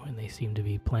two, and they seem to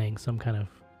be playing some kind of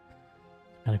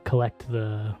collect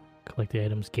the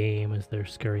items game as they're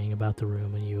scurrying about the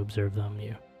room, and you observe them.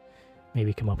 You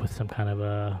maybe come up with some kind of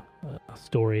a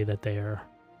story that they're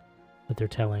that they're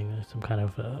telling, some kind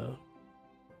of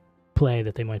play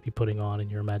that they might be putting on in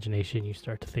your imagination. You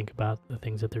start to think about the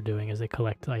things that they're doing as they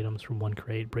collect items from one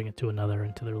crate, bring it to another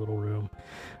into their little room.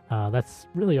 That's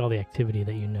really all the activity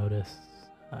that you notice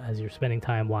as you're spending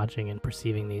time watching and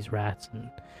perceiving these rats and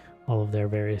all of their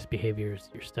various behaviors.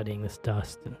 You're studying this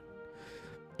dust, and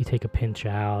you take a pinch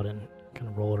out and kind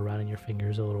of roll it around in your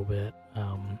fingers a little bit.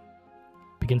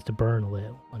 Begins to burn a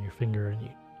little on your finger, and you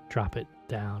drop it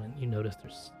down, and you notice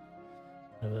there's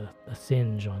kind of a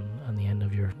singe on the end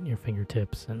of your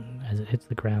fingertips, and as it hits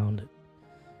the ground,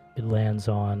 it lands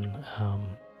on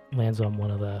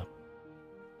one of the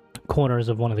corners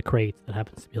of one of the crates that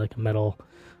happens to be like a metal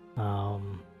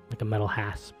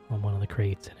hasp on one of the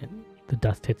crates, and the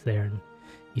dust hits there, and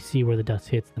you see where the dust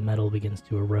hits, the metal begins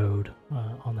to erode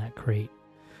on that crate.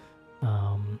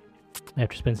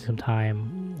 After spending some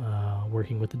time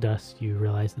working with the dust, you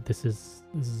realize that this is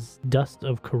dust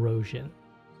of corrosion.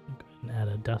 So go ahead and add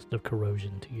a dust of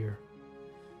corrosion to your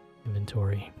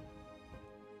inventory.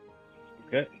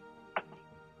 Okay.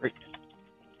 Great.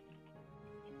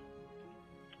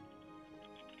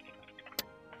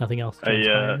 Nothing else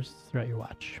transpires throughout your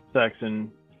watch.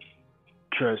 Saxon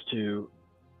tries to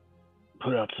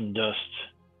put out some dust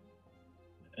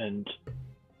and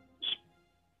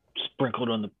sprinkle it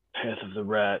on the path of the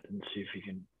rat and see if he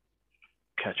can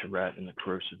catch a rat in the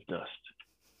corrosive dust.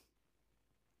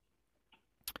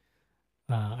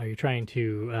 Are you trying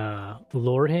to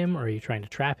lure him, or are you trying to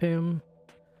trap him?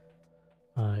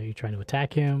 Are you trying to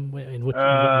attack him? In what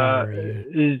manner are you?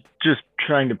 Is just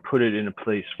trying to put it in a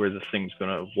place where the thing's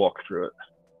gonna walk through it.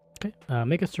 Okay.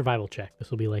 Make a survival check.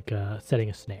 This will be like setting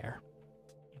a snare.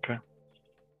 Okay.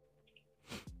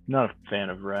 Not a fan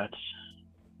of rats.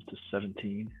 It's a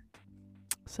 17.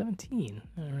 17.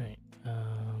 All right.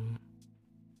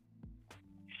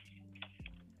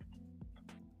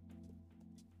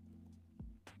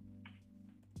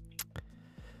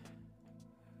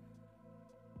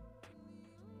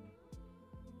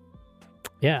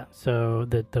 Yeah, so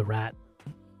the rat,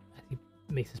 as he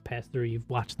makes his pass through, you've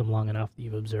watched them long enough that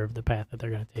you've observed the path that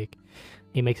they're going to take.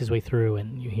 He makes his way through,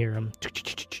 and you hear him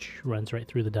runs right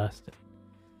through the dust.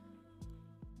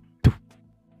 The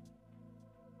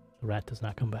rat does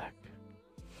not come back.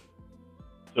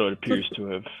 So it appears to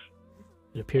have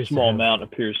It appears small to have, amount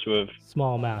appears to have.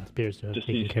 Small amount appears to have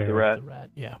taken deceased care the of rat. the rat.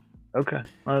 Yeah. Okay.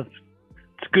 Well, it's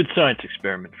a good science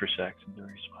experiment for Saxon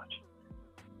doing so much.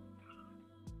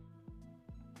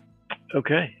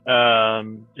 Okay.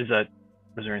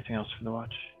 Was there anything else for the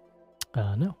watch?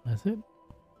 No, that's it.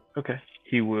 Okay.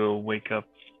 He will wake up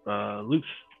Luth.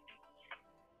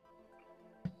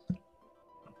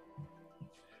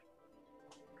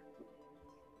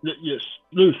 Yes,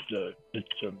 Luth.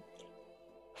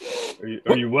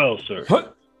 Are you well, sir?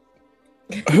 What?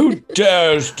 Who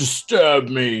dares disturb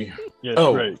me? Yes,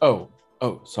 Oh, right.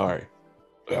 oh, sorry.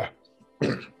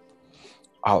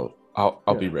 I'll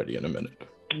be ready in a minute.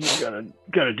 You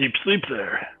got a deep sleep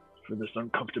there for this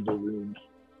uncomfortable room.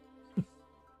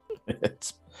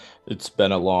 It's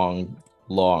been a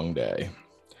long day.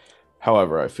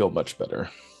 However, I feel much better.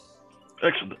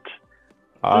 Excellent.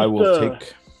 I Just, will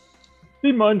take.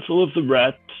 Be mindful of the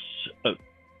rats.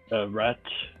 Rat.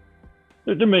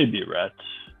 There may be a rat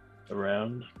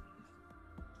around.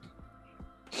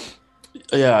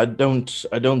 Yeah, I don't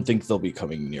think they'll be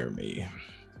coming near me.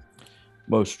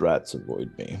 Most rats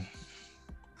avoid me.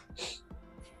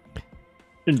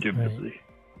 Indubitably.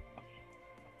 Right.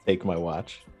 Take my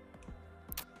watch.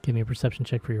 Give me a perception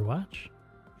check for your watch.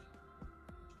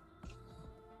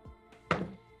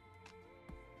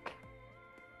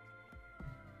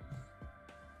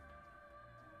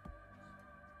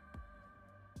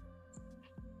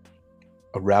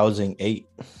 A rousing 8.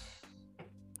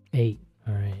 8.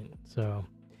 All right. So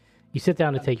you sit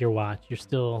down to take your watch. You're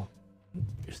still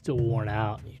worn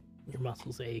out. Your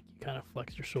muscles ache. You kind of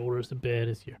flex your shoulders a bit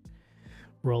as you're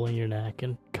rolling your neck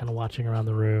and kind of watching around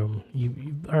the room.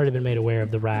 You've already been made aware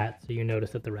of the rat, so you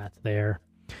notice that the rat's there.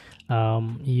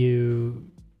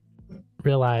 You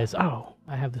realize, oh,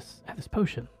 I have this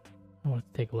potion I want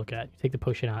to take a look at. You take the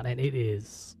potion out, and it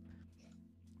is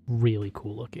really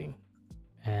cool looking.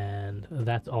 And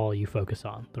that's all you focus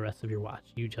on the rest of your watch.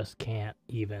 You just can't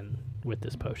even with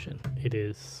this potion.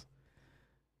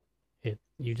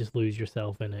 You just lose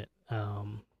yourself in it.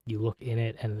 You look in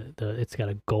it, and it's got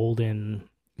a golden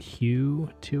hue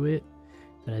to it.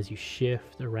 And as you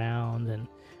shift around, and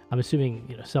I'm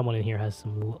assuming someone in here has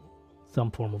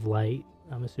some form of light.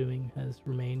 I'm assuming has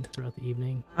remained throughout the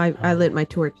evening. I lit my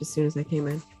torch as soon as I came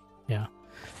in. Yeah.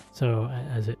 So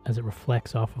as it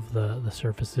reflects off of the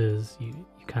surfaces, you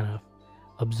kind of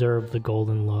observe the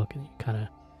golden look, and you kind of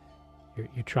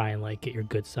you try and like get your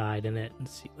good side in it and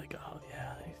see like, oh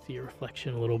yeah, I see your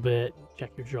reflection a little bit.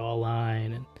 Check your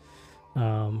jawline,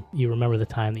 and you remember the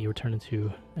time that you were turned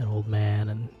into an old man,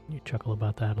 and you chuckle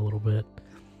about that a little bit.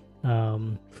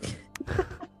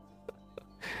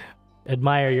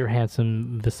 Admire your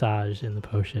handsome visage in the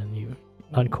potion. You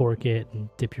uncork it and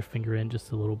dip your finger in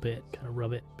just a little bit, kind of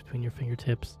rub it between your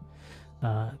fingertips.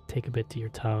 Take a bit to your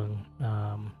tongue.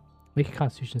 Make a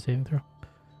Constitution saving throw.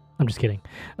 I'm just kidding.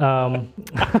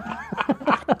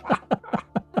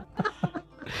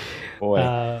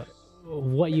 Boy.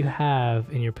 What you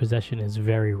have in your possession is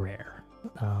very rare.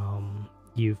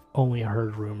 You've only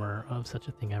heard rumor of such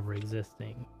a thing ever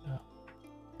existing.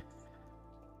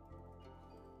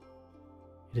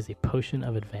 It is a potion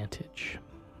of advantage.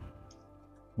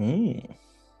 You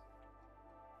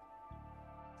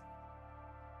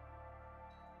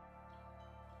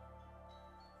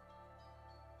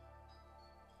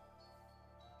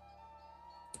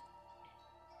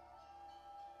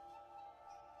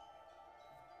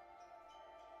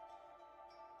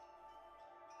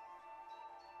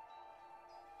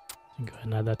can go ahead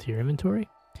and add that to your inventory.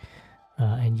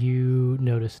 And you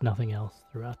notice nothing else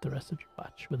throughout the rest of your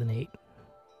watch with an 8.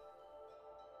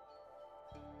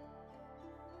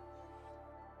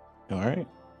 All right.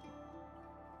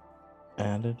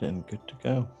 Added and good to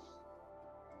go.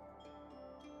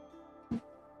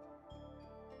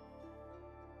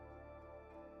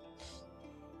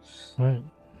 All right.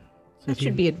 So That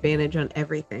should be advantage on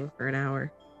everything for an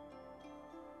hour.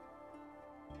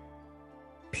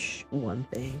 Psh, one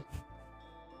thing.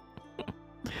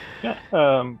 Yeah.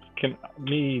 Can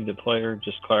me, the player,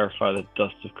 just clarify the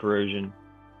dust of corrosion?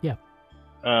 Yeah.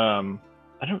 I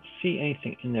don't see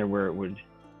anything in there where it would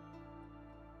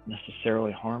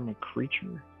necessarily harm a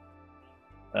creature.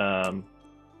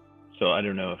 So I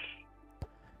don't know if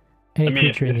any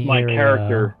creature in if the my area,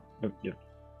 character.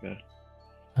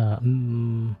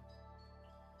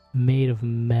 made of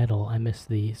metal. I missed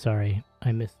the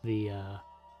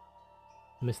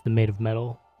made of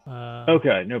metal.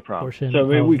 Okay, no problem. Portion So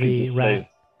maybe of we could the just rat. say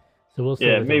So we'll say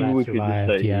Yeah, that the maybe rat we could just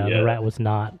survived. say, Yeah, the rat was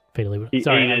not fatally. he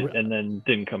Sorry, ate it and then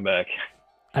didn't come back.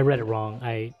 I read it wrong. Yeah,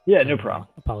 I no read it problem. wrong.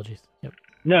 Apologies. Yep.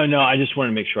 No, I just wanted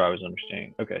to make sure I was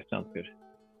understanding. Okay, sounds good.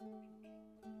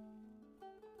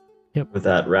 With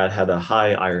that, rat had a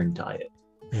high iron diet.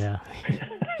 Yeah.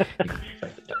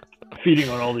 Feeding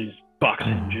on all these box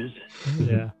hinges.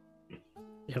 Yeah.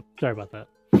 Yep. Sorry about that.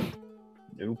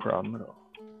 No problem at all.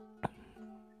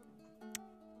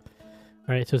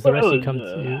 All right. So as the rest of you come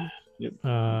Yep.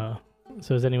 to,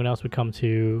 so as anyone else would come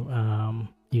to,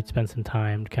 you'd spend some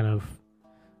time kind of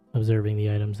observing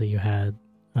the items that you had.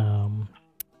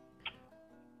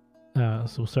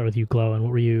 So we'll start with you, Glow. And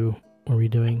what were you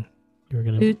doing? You were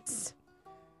gonna. Boots.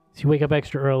 So you wake up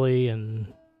extra early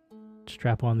and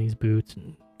strap on these boots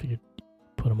and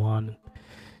put them on.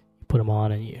 You put them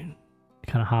on and you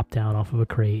kind of hop down off of a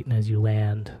crate. And as you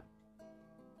land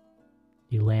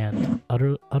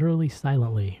utterly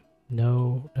silently.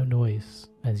 No noise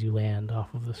as you land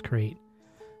off of this crate.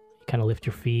 You kind of lift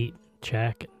your feet,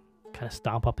 check, and kind of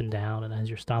stomp up and down. And as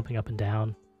you're stomping up and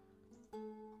down,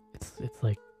 it's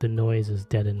like the noise is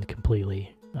deadened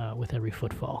completely with every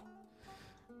footfall.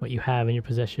 What you have in your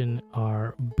possession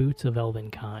are boots of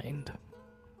elven kind,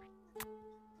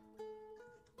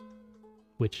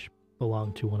 which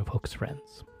belong to one of Hook's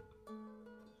friends.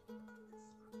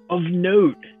 Of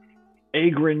note,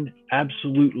 Agrin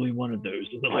absolutely one of those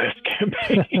in the last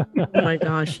campaign. Oh my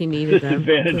gosh, he needed them.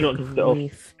 Disadvantage on Good stealth.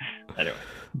 grief. Anyway.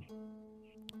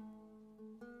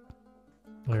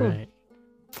 All Cool. right.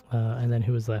 And then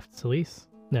who was left? Celise?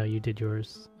 No, you did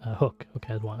yours. Hook. Hook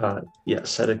had one.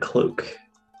 Yes, had a cloak.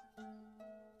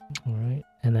 All right.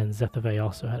 And then Zethave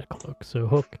also had a cloak. So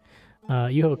Hook,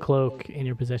 you have a cloak in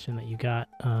your possession that you got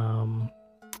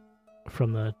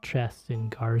from the chest in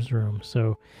Gar's room.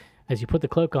 So as you put the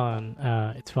cloak on,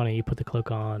 it's funny, you put the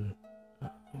cloak on,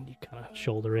 and you kind of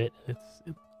shoulder it. It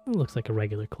looks like a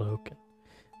regular cloak.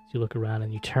 As you look around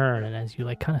and you turn, and as you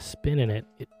like kind of spin in it,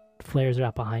 it flares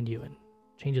out behind you and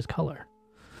changes color.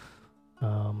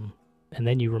 And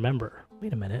then you remember,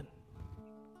 wait a minute.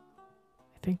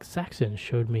 I think Saxon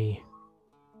showed me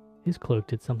his cloak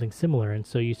did something similar. And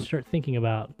so you start thinking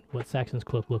about what Saxon's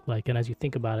cloak looked like. And as you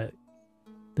think about it,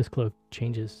 this cloak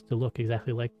changes to look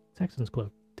exactly like Saxon's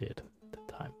cloak did at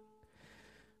the time.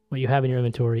 What you have in your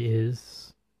inventory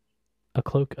is a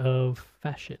cloak of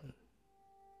fashion.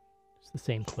 It's the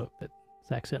same cloak that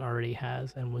Saxon already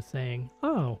has and was saying,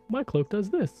 oh, my cloak does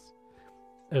this.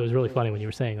 It was really funny when you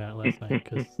were saying that last night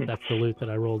because that's the loot that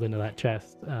I rolled into that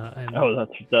chest. And Oh,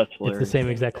 that's it's hilarious. the same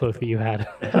exact cloak that you had.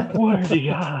 What the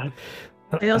god?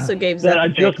 I also gave That I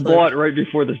Zephyr a just cloak. bought right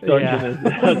before this dungeon.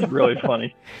 Yeah. That's really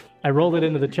funny. I rolled it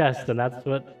into the chest, and that's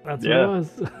what it Yeah.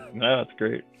 was. No, that's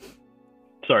great.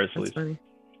 Sorry, That's Celeste. funny.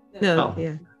 No, Oh.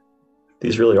 yeah.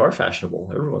 These really are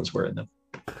fashionable. Everyone's wearing them.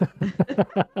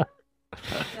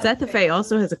 Zephyr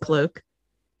also has a cloak.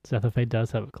 Zethofe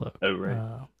does have a cloak. Oh,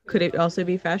 right. Could it also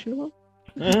be fashionable?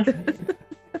 It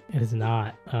is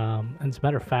not. And as a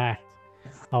matter of fact,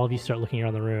 all of you start looking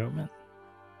around the room, and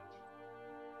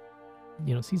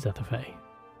you don't see Zethofe.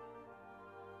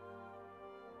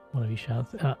 One of you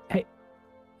shouts, "Hey,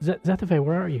 Zethofe,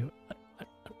 where are you?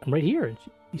 I'm right here." And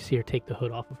you see her take the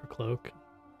hood off of her cloak.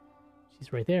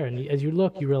 She's right there, and as you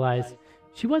look, you realize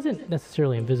she wasn't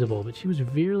necessarily invisible, but she was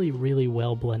really, really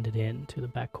well blended into the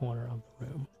back corner of the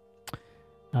room.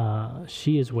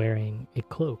 She is wearing a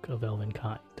cloak of elven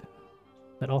kind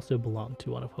that also belonged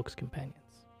to one of Hook's companions.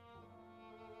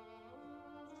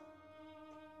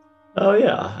 Oh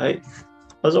yeah, I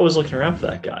was always looking around for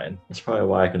that guy, and that's probably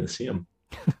why I couldn't see him.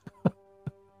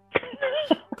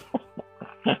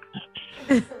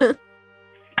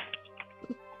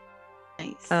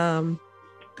 Nice.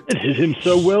 It hit him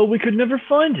so well we could never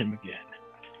find him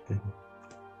again.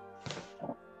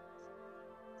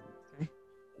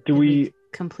 Do we?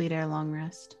 Complete our long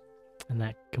rest? And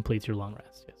that completes your long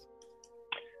rest, yes.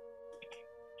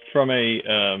 From a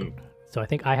So I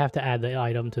think I have to add the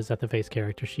item to Zethofae's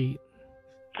character sheet.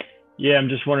 yeah, I'm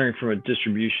just wondering from a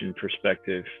distribution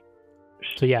perspective.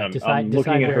 So yeah, I'm decide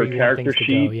looking at where her you want character things to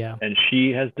sheet, go, yeah. and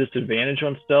she has disadvantage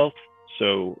on stealth,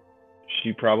 so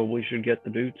she probably should get the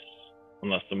boots,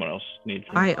 unless someone else needs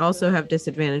them. I also have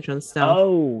disadvantage on stealth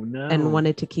Oh no! and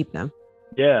wanted to keep them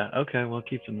Yeah. Okay. Well,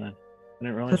 keep them then. I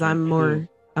didn't realize because you I'm had more two.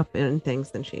 up in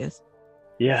things than she is.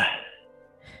 Yeah.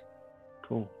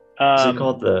 Cool. Is it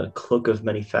called the Cloak of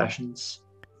Many Fashions?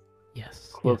 Yes.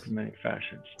 Cloak yes. of Many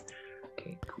Fashions.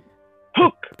 Okay, cool.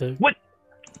 Hook! The- What?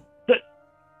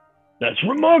 That's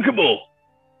remarkable!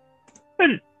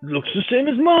 It looks the same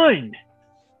as mine!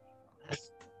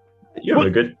 You have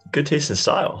a good taste in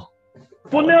style.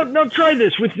 Well, now try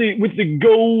this with the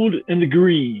gold and the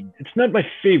green. It's not my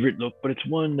favorite look, but it's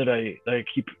one that I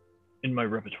keep in my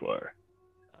repertoire.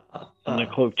 And the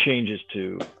cloak changes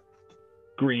to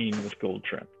green with gold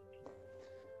trim.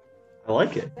 I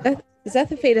like it.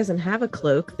 Zethofe doesn't have a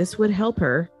cloak. This would help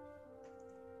her.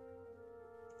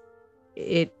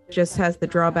 It just has the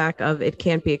drawback of it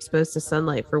can't be exposed to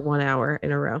sunlight for 1 hour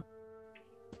in a row.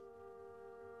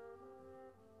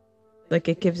 Like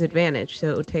it gives advantage,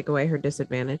 so it would take away her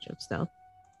disadvantage of stealth.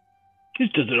 Does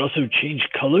it also change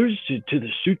colors to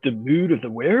suit the mood of the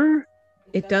wearer?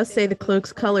 It does say the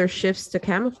cloak's color shifts to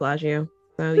camouflage you.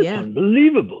 So That's yeah,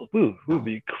 unbelievable. We'll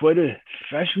be quite a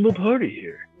fashionable party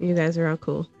here. you guys are all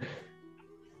cool.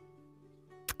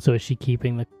 So is she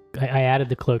keeping the... I added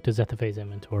the cloak to Zethofae's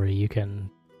inventory. You can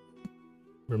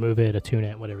remove it, attune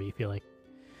it, whatever you feel like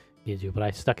you do. But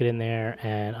I stuck it in there,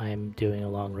 and I'm doing a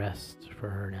long rest for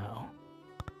her now.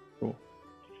 Cool.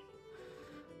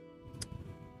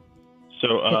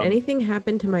 So, Did anything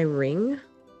happen to my ring?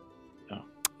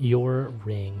 Your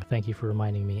ring, thank you for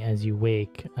reminding me, as you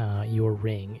wake, your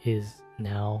ring is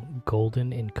now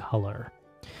golden in color.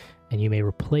 And you may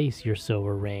replace your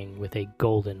silver ring with a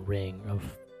golden ring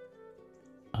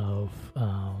of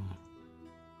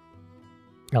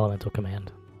elemental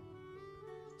command.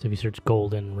 So if you search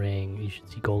golden ring, you should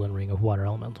see golden ring of water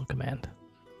elemental command.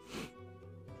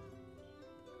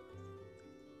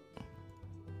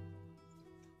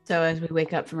 So as we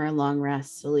wake up from our long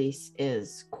rest, Elise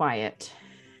is quiet,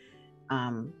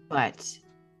 but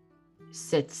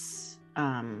sits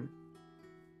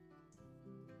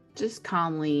just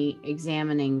calmly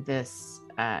examining this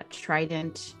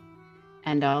trident,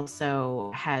 and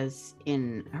also has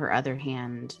in her other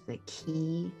hand the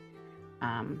key,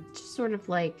 just sort of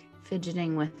like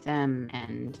fidgeting with them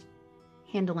and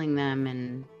handling them,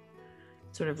 and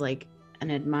sort of like an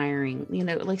admiring,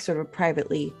 like sort of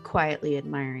privately, quietly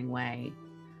admiring way.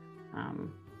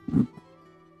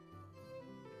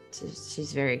 So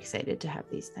she's very excited to have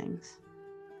these things.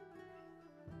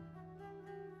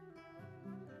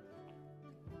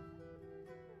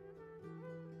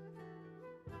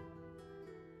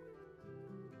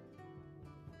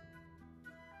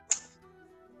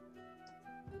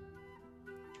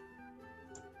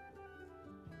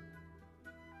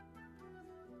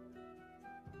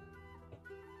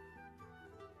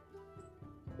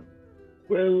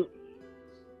 well,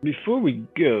 before we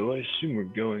go, I assume we're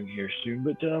going here soon,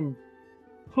 but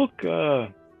Hook,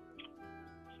 I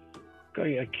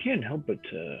can't help but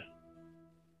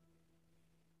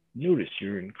notice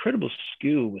your incredible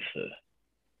skill with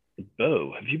the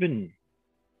bow. Have you been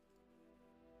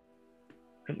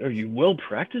Are you well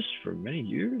practiced for many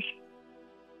years?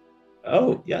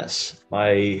 Oh yes,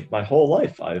 my whole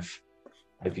life I've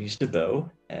used a bow,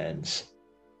 and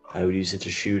I would use it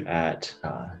to shoot at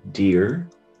deer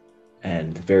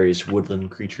and various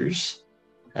woodland creatures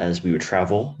as we would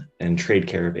travel and trade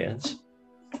caravans.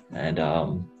 And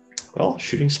well,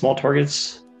 shooting small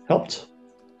targets helped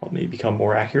me become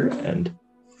more accurate, and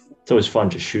it's always fun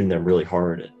just shooting them really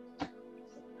hard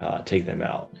and take them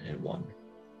out in one.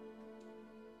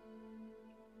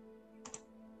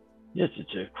 Yes,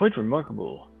 it's quite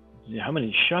remarkable how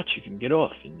many shots you can get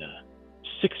off in a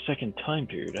 6-second time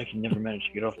period. I can never manage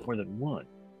to get off more than one.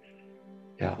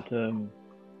 Yeah. But,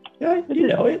 Yeah,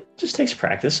 it just takes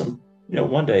practice, and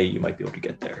one day you might be able to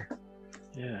get there.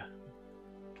 yeah.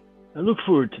 I look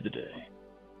forward to the day.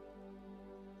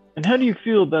 And how do you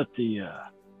feel about the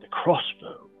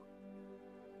crossbow?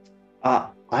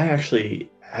 I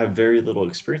actually have very little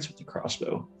experience with the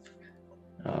crossbow.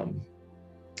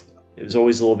 It was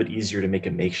always a little bit easier to make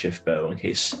a makeshift bow in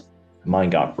case mine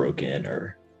got broken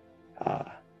or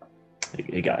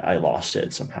I lost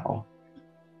it somehow.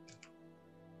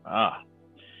 Ah.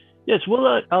 Yes,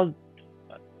 well, I'll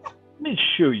let me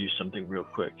show you something real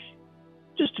quick.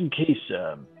 Just in case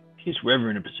we're ever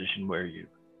in a position where you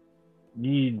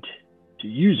need to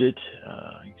use it,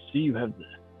 you see you have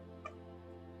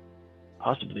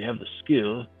possibly have the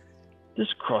skill.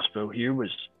 This crossbow here was,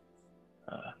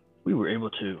 we were able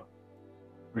to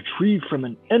retrieve from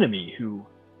an enemy who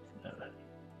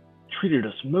treated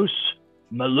us most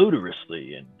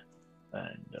malodorously and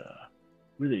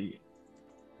really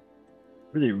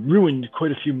ruined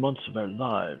quite a few months of our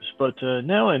lives. But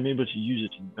now I'm able to use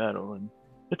it in battle, and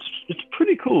it's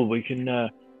pretty cool. We can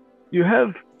you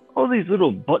have all these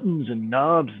little buttons and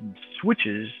knobs and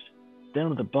switches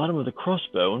down at the bottom of the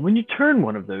crossbow, and when you turn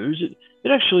one of those,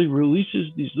 it actually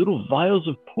releases these little vials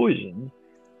of poison,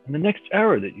 and the next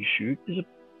arrow that you shoot is a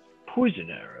poison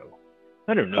arrow.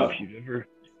 I don't know if you'd ever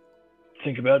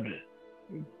think about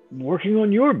working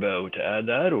on your bow to add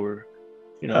that, or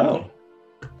if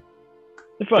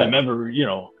I'm ever,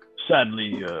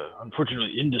 sadly,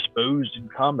 unfortunately indisposed in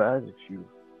combat, if you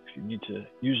need to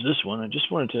use this one, I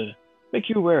just wanted to make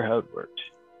you aware how it worked.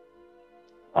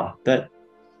 That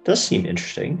does seem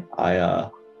interesting. I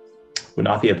would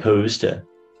not be opposed to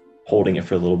holding it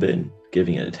for a little bit and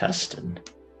giving it a test, and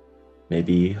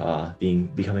maybe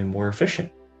becoming more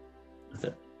efficient with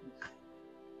it.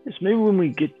 Yes, maybe when we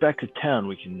get back to town,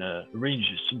 we can arrange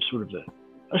some sort of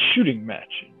a shooting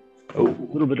match and a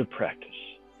little bit of practice.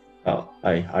 Oh,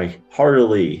 I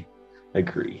heartily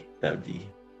agree. That would be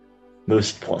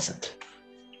most pleasant.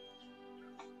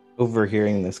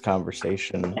 Overhearing this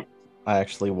conversation, I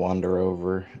actually wander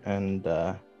over and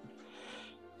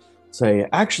say,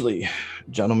 actually,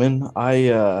 gentlemen, I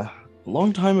a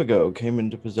long time ago came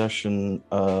into possession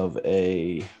of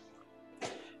a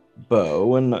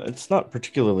bow, and it's not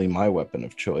particularly my weapon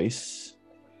of choice.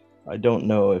 I don't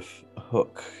know if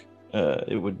hook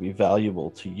it would be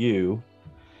valuable to you.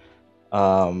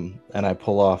 And I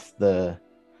pull off the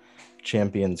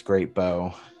champion's great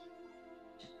bow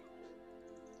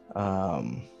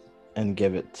and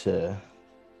give it to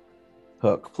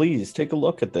Hook. Please take a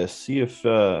look at this. See if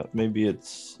maybe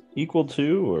it's equal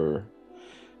to or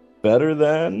better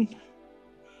than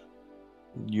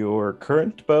your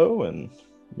current bow, and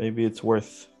maybe it's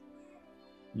worth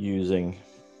using.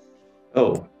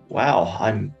 Oh wow!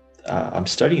 I'm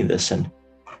studying this, and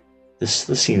this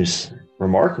seems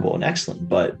remarkable and excellent,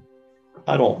 but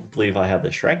I don't believe I have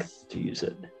the strength to use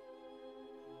it.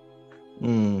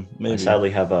 Maybe. I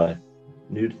sadly have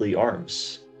noodly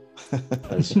arms,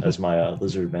 as my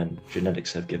lizard man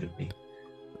genetics have given me.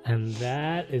 And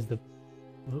that is the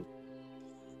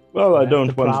Well, I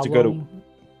don't want to go to.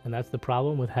 And that's the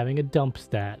problem with having a dump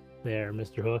stat there,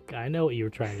 Mr. Hook. I know what you were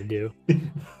trying to do.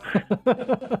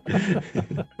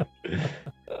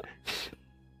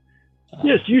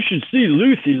 Yes, you should see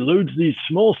Luth. He loads these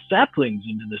small saplings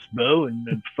into this bow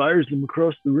and fires them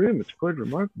across the room. It's quite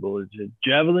remarkable. It's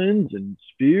javelins and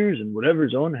spears and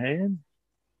whatever's on hand.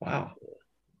 Wow.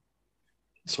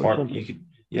 Smart. You could,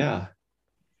 yeah.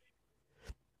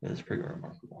 That's pretty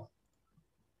remarkable.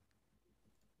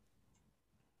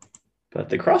 But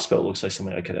the crossbow looks like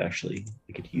something I could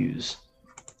use.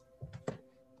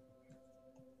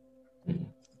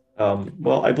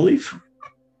 Well, I believe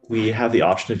we have the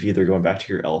option of either going back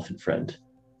to your elephant friend,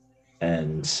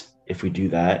 and if we do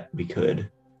that,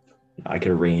 I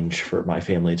could arrange for my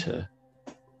family to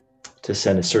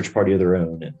send a search party of their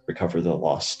own and recover my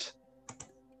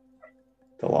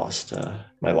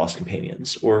lost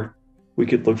companions, or we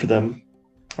could look for them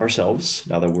ourselves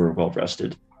now that we're well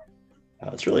rested.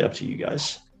 It's really up to you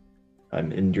guys.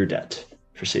 I'm in your debt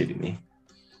for saving me.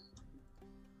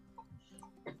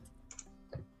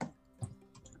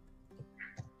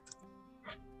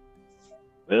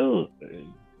 Well,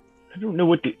 I don't know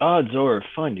what the odds are of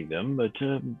finding them, but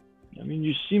I mean,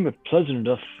 you seem a pleasant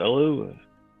enough fellow.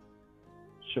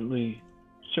 Certainly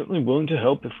willing to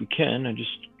help if we can. I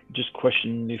just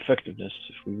question the effectiveness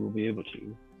if we will be able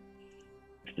to.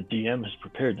 If the DM has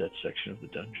prepared that section of the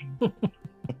dungeon.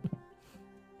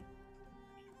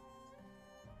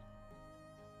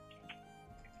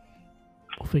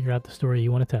 We'll figure out the story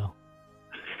you want to tell.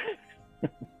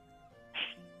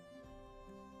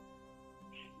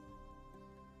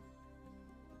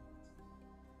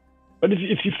 But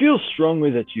if you feel strongly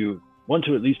that you want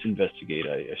to at least investigate,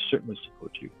 I certainly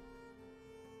support you.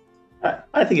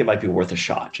 I think it might be worth a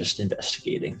shot just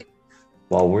investigating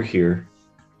while we're here.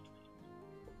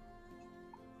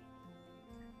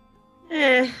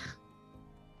 I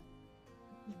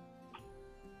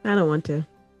don't want to.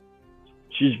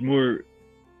 She's more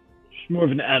of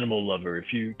an animal lover.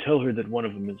 If you tell her that one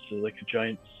of them is like a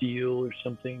giant seal or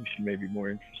something, she may be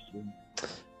more interested.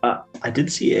 I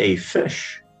did see a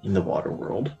fish in the water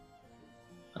world.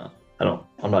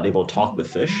 I'm not able to talk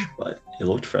with fish, but it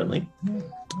looked friendly.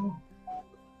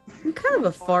 I'm kind of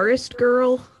a forest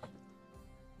girl.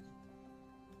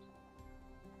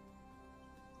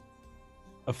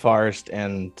 A forest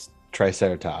and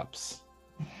Triceratops.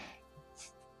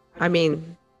 I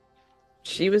mean,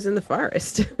 she was in the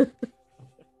forest.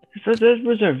 So that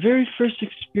was our very first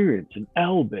experience, an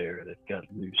owlbear that got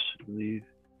loose, I believe.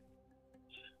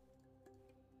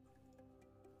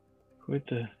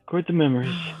 Quite the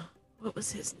memories. What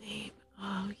was his name?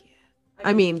 Oh, yeah.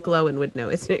 I mean, Glowin would know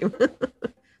his name.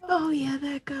 Oh, yeah,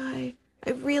 that guy.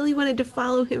 I really wanted to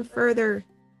follow him further.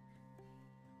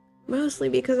 Mostly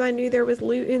because I knew there was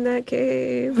loot in that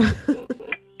cave.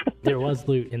 There was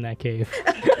loot in that cave.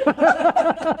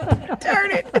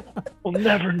 Darn it. We'll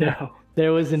never know.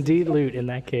 There was indeed loot in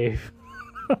that cave.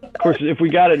 Of course, if we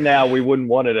got it now, we wouldn't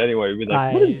want it anyway. We'd be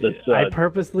like, what is this? I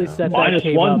purposely set that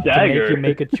cave -1 up dagger. to make you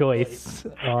make a choice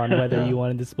on whether you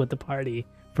wanted to split the party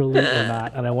for loot or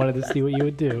not, and I wanted to see what you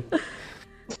would do.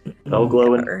 Oh,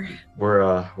 Glowin,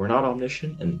 we're not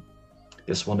omniscient, and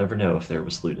guess we'll never know if there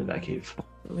was loot in that cave.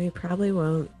 We probably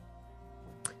won't.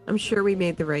 I'm sure we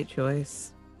made the right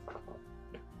choice.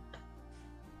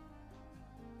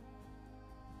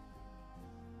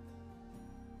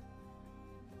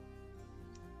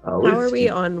 How are we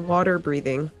on water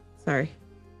breathing? Sorry.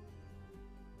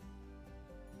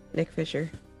 Nick Fisher.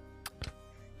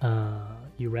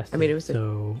 You rested. I mean, it was a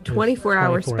so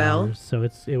 24-hour spell. hours, so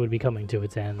it would be coming to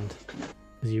its end.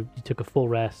 Because you took a full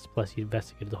rest, plus you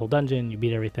investigated the whole dungeon, you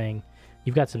beat everything.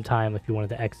 You've got some time if you wanted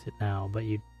to exit now, but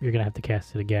you're going to have to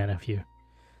cast it again if you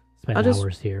spend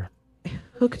hours here.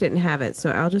 Hook didn't have it, so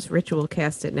I'll just ritual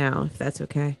cast it now, if that's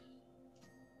okay.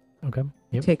 Okay.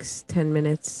 Yep. It takes 10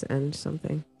 minutes and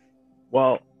something.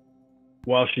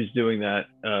 While she's doing that,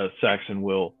 Saxon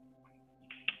will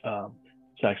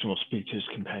speak to his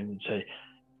companion and say,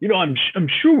 "You know, I'm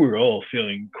sure we're all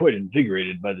feeling quite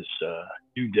invigorated by this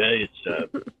new day.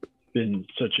 It's been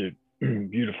such a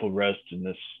beautiful rest in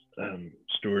this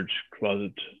storage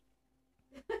closet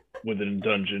within a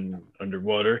dungeon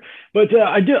underwater. But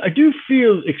I do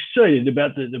feel excited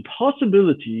about the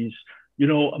possibilities. You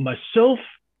know, myself,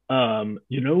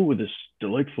 with this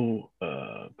delightful,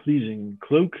 pleasing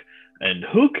cloak, and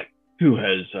Hook, who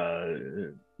has,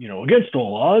 against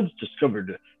all odds,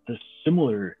 discovered this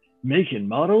similar make and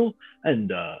model,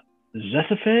 and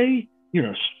Zethafe,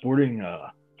 sporting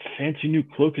a fancy new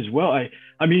cloak as well.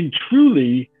 I mean,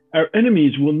 truly, our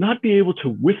enemies will not be able to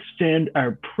withstand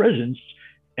our presence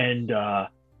and, our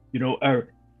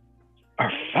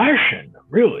fashion,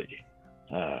 really.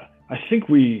 I think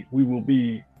we will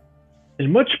be in a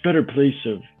much better place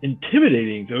of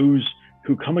intimidating those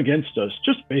who come against us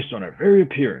just based on our very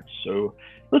appearance. So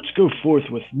let's go forth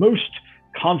with most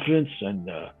confidence and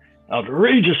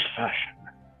outrageous fashion."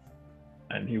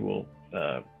 And he will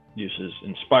use his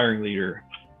inspiring leader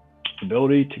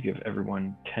ability to give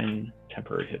everyone 10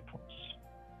 temporary hit points,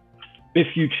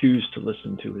 if you choose to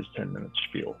listen to his 10-minute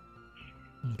spiel.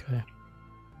 Okay.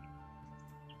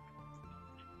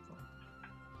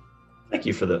 Thank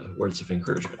you for the words of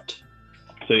encouragement.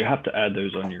 So you have to add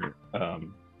those on your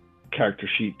character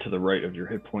sheet to the right of your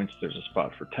hit points. There's a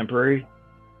spot for temporary,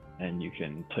 and you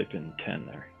can type in 10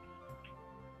 there.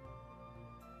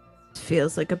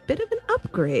 Feels like a bit of an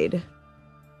upgrade.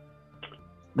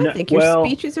 I think your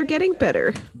speeches are getting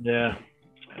better. Yeah,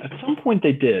 at some point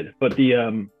they did, but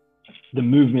the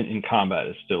movement in combat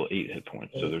is still 8 hit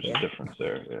points, so there's a difference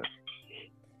there. Yeah.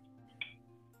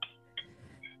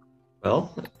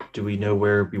 Well, do we know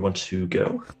where we want to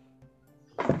go?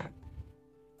 I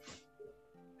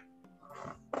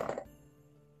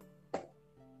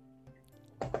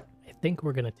think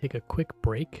we're gonna take a quick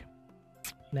break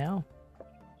now.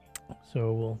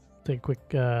 So we'll take a quick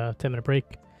 10-minute break.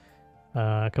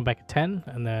 Come back at 10,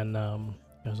 and then you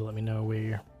guys will let me know where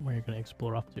you're gonna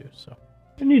explore up to. So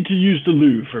I need to use the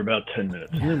loo for about 10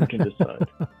 minutes, and then we can decide.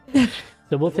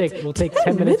 so we'll take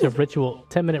 10 minutes of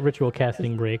 10-minute ritual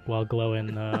casting break while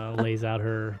Glowin lays out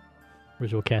her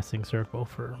ritual casting circle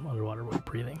for underwater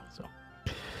breathing. So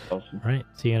Awesome. all right,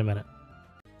 see you in a minute.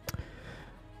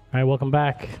 All right, welcome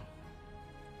back.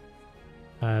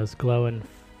 As Glowin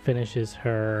finishes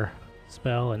her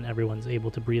spell and everyone's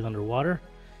able to breathe underwater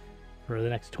for the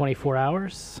next 24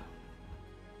 hours.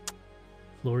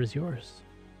 Floor is yours.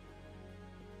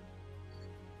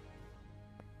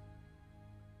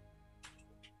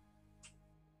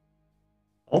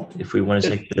 Well, if we want to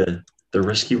take the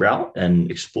risky route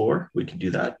and explore, we can do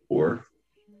that, or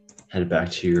head back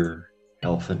to your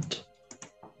elephant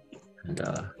and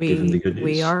give him the good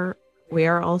news. We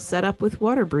are all set up with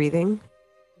water breathing.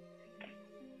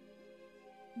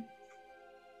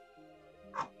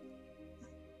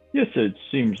 Yes, it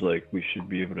seems like we should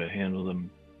be able to handle them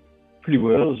pretty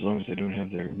well as long as they don't have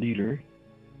their leader.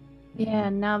 Yeah,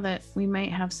 now that we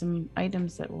might have some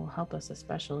items that will help us,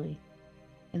 especially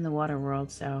in the water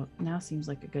world, so now seems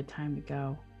like a good time to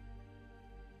go.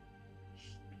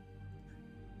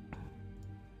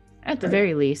 At the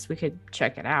very least, we could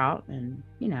check it out, and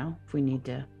if we need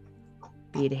to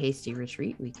be at a hasty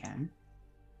retreat, we can.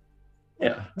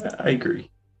 Yeah, I agree.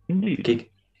 Indeed.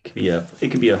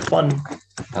 It could be a fun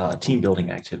team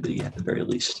building activity at the very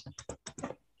least.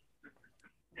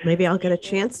 Maybe I'll get a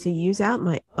chance to use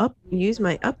my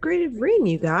upgraded ring,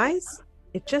 you guys.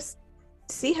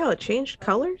 See how it changed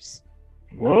colors?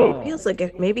 Whoa. It feels like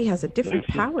it maybe has a different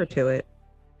power to it.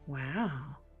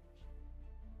 Wow.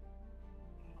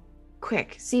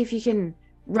 Quick, see if you can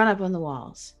run up on the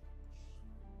walls.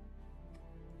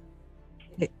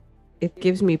 It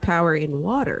gives me power in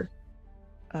water.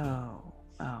 Oh.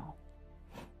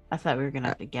 I thought we were going to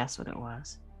have to guess what it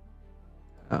was.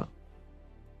 Oh.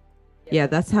 Yeah,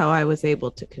 that's how I was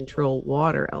able to control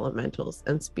water elementals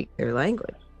and speak their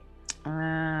language. Oh,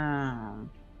 I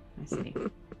see.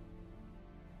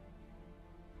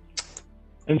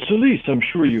 And Celise, I'm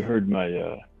sure you heard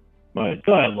my my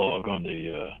dialogue on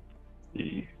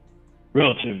the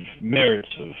relative merits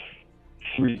of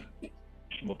 3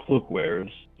 cloak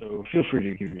wearers. So feel free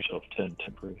to give yourself 10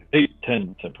 temporary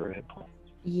hit points.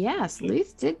 Yes,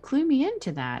 Luth did clue me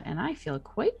into that, and I feel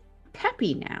quite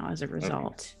peppy now as a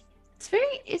result.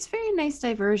 Okay. It's very nice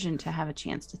diversion to have a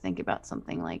chance to think about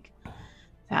something like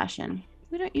fashion.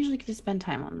 We don't usually get to spend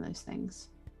time on those things.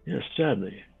 Yes,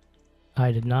 sadly.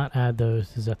 I did not add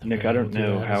those to Zethafae. Nick, I don't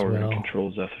know how we're well. going to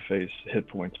control Zethafae's hit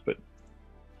points, but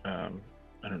I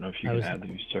don't know if you can add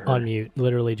these to her. On mute,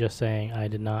 literally just saying I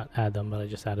did not add them, but I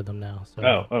just added them now.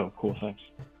 So. Oh, cool, thanks.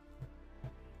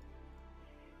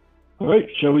 All right,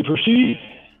 shall we proceed?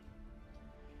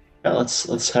 Yeah,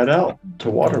 let's head out to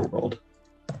Waterworld.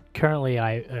 Currently,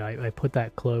 I put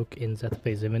that cloak in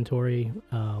Zethafae's inventory.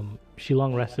 She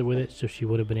long rested with it, so she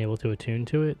would have been able to attune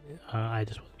to it. I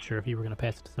just wasn't sure if you were going to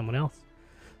pass it to someone else.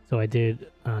 So I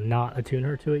did not attune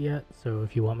her to it yet. So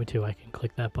if you want me to, I can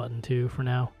click that button too for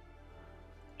now.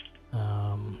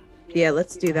 Yeah,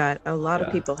 let's do that. A lot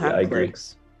of people have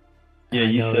cloaks. Yeah,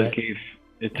 you said gave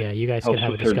it. Yeah, you guys can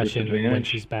have a discussion when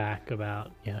she's back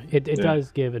about. Yeah, it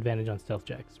does give advantage on stealth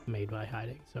checks made by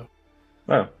hiding. So.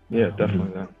 Oh yeah,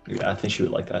 definitely that. Yeah, I think she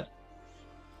would like that.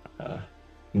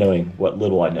 Knowing what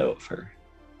little I know of her.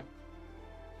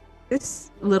 This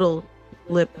little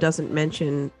lip doesn't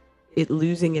mention it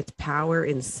losing its power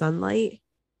in sunlight.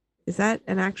 Is that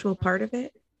an actual part of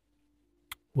it?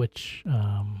 Which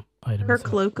item? Her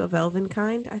cloak of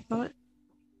Elvenkind, I thought.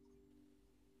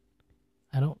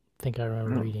 I don't think I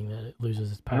remember reading that it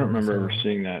loses its power. I don't remember ever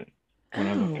seeing that when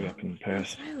I looked it up in the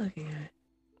past. What was I looking at?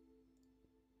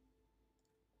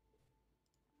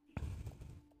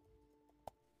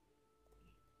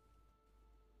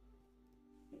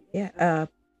 Yeah,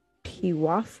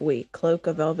 Piwafwi, cloak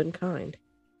of Elvenkind.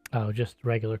 Oh, just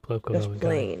regular cloak of Just Elvenkind.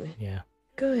 plain. Yeah.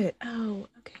 Good. Oh,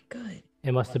 okay, good.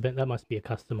 It must have been. That must be a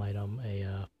custom item,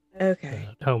 Okay.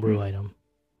 a homebrew item.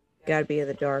 Gotta be in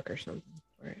the dark or something.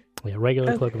 Right. Yeah,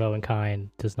 regular cloak of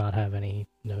Elvenkind does not have any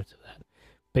notes of that.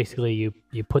 Basically,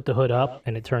 you put the hood up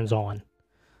and it turns on,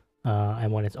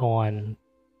 and when it's on,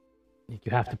 you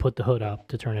have to put the hood up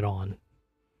to turn it on.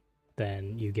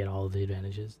 Then you get all of the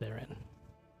advantages therein.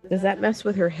 Does that mess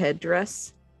with her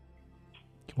headdress? You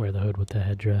can wear the hood with the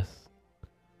headdress.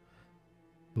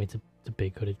 I mean, it's a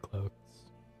big hooded cloak.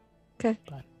 Okay.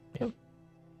 Fine. Cool.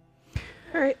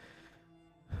 All right.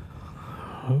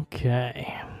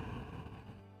 Okay.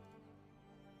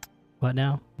 What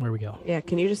now? Where we go? Yeah.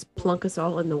 Can you just plunk us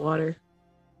all in the water?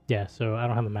 Yeah, so I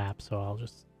don't have a map, so I'll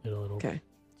just do a little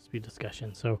speed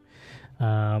discussion. So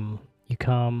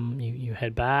you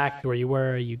head back to where you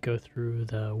were, you go through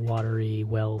the watery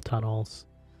well tunnels,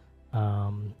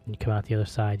 you come out the other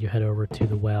side, you head over to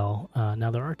the well. Now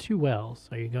there are two wells.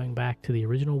 Are you going back to the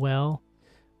original well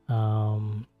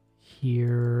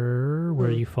here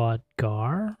where you fought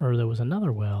Gar, or there was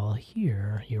another well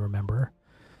here, you remember?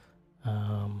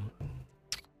 In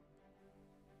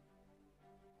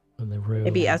the room.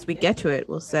 Maybe as we get to it,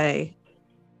 we'll say,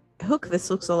 Hook,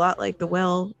 this looks a lot like the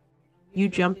well you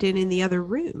jumped in the other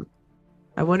room.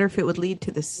 I wonder if it would lead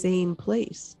to the same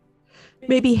place.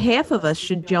 Maybe half of us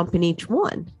should jump in each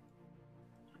one.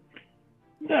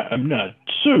 Yeah, I'm not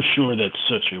so sure that's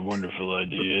such a wonderful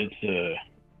idea. It's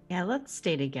Yeah, let's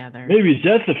stay together. maybe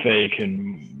Zethafe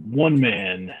can one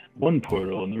man, one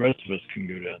portal, and the rest of us can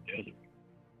go down the other.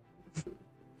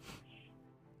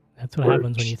 That's what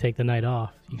happens when you take the night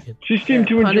off. You get She seemed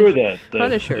to enjoy that.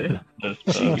 Punish her.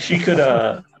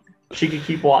 She could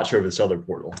keep watch over this other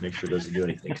portal, make sure it doesn't do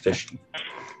anything fishy.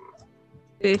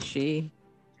 Fishy.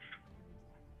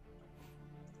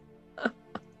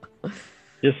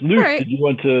 Yes, Luke. All right. Did you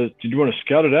want to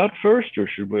scout it out first, or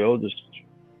should we all just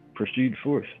proceed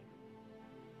forth?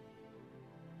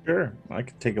 Sure, I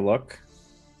could take a look.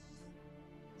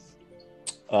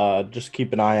 Just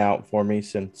keep an eye out for me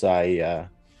since I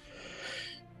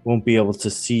won't be able to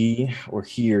see or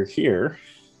hear here.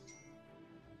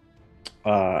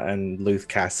 And Luth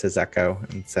casts his echo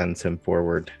and sends him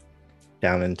forward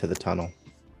down into the tunnel.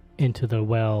 into the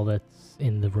well that's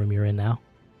in the room you're in now.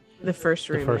 The first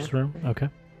room. The first yeah. room? Okay.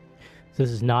 So this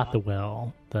is not the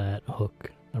well that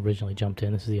Hook originally jumped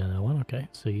in. This is the other one. Okay.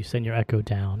 So you send your echo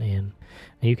down in,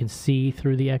 and you can see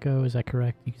through the echo. Is that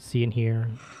correct? You can see and hear?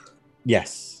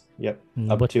 Yes. Yep.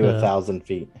 And Up what's to the- 1,000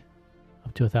 feet.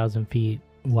 Up to 1,000 feet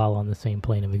while on the same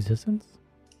plane of existence?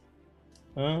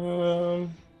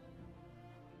 I'm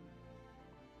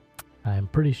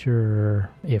pretty sure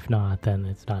if not, then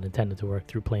it's not intended to work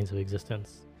through planes of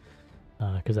existence.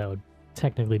 Because that would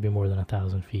technically be more than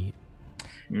 1,000 feet.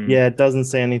 Yeah, it doesn't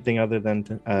say anything other than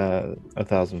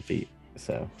 1,000 feet.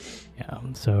 So Yeah.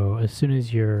 So as soon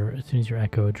as your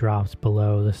echo drops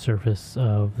below the surface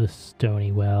of the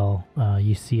stony well,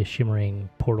 you see a shimmering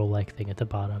portal-like thing at the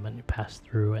bottom, and you pass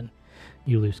through, and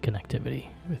you lose connectivity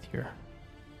with your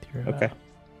Okay.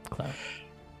 cloud.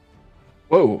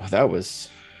 whoa, that was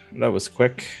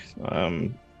quick.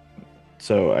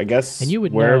 So I guess And you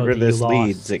would know wherever that you this lost-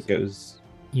 leads, it goes.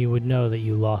 You would know that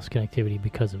you lost connectivity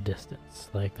because of distance.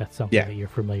 Like that's something Yeah. that you're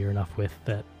familiar enough with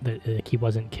that he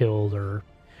wasn't killed or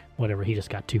whatever. He just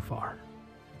got too far.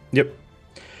 Yep.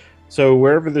 So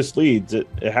wherever this leads, it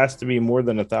has to be more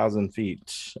than 1,000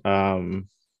 feet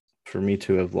for me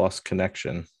to have lost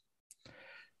connection.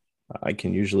 I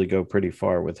can usually go pretty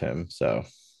far with him, so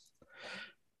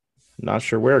not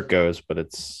sure where it goes, but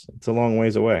it's a long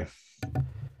ways away.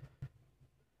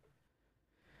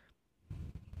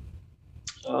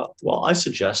 Well, I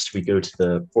suggest we go to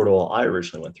the portal I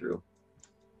originally went through,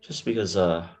 just because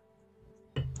I'm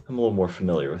a little more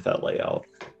familiar with that layout.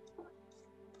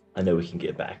 I know we can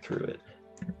get back through it.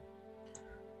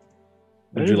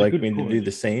 Would That you is a like good me to do point.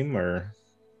 the same, or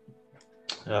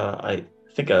I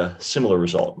think a similar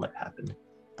result might happen.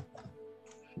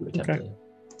 If you attempt Okay. it.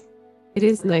 It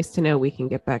is nice to know we can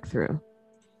get back through.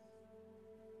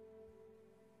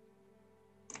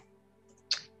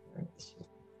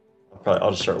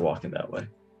 I'll just start walking that way.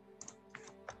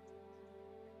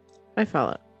 I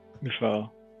follow. If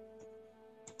I'll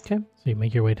Okay. So you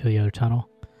make your way to the other tunnel.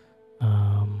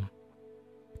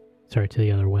 Sorry, to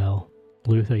the other well.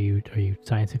 Luth, are you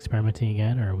science experimenting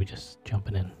again, or are we just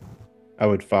jumping in? I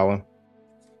would follow.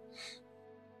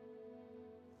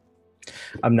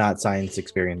 I'm not science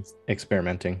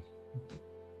experimenting.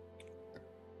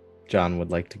 John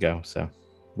would like to go, so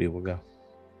we will go.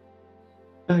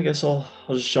 I guess I'll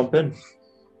just jump in.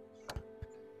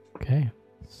 Okay.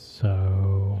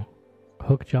 So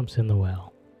Hook jumps in the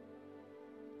well.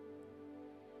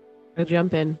 I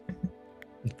jump in.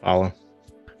 Follow.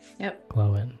 Yep.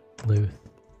 Glowin, Luth,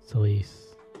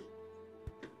 Celise,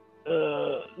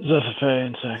 Zethafe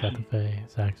and Saxon. Zethafe,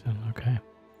 Saxon. Okay.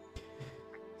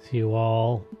 So you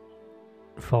all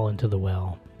fall into the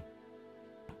well.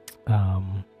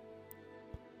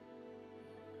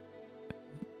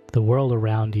 The world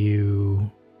around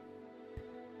you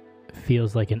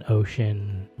feels like an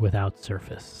ocean without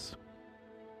surface.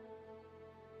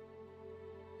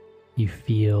 You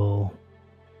feel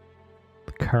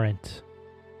the current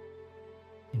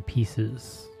in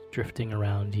pieces drifting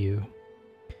around you.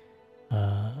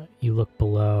 You look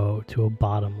below to a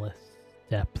bottomless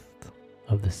depth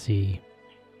of the sea.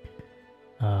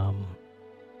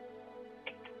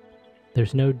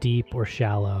 There's no deep or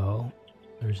shallow.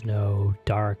 There's no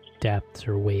dark depths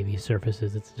or wavy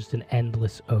surfaces. It's just an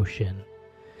endless ocean.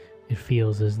 It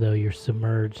feels as though you're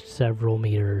submerged several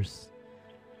meters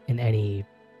in any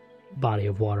body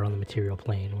of water on the material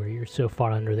plane, where you're so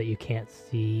far under that you can't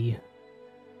see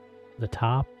the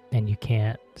top and you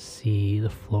can't see the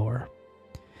floor.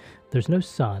 There's no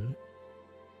sun,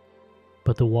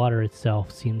 but the water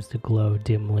itself seems to glow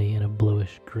dimly in a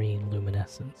bluish-green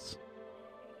luminescence.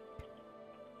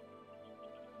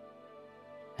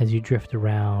 As you drift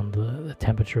around, the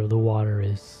temperature of the water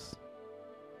is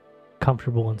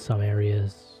comfortable in some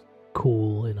areas,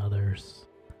 cool in others.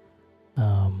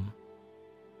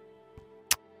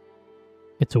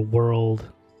 It's a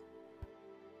world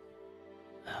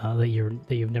that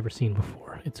you've never seen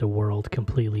before. It's a world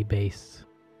completely based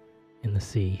in the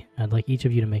sea. I'd like each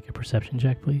of you to make a perception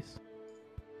check, please.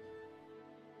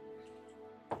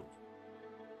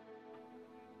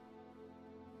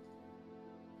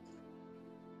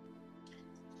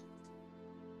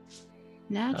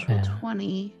 Natural Yeah.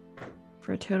 20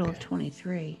 for a total of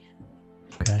 23.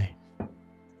 Okay.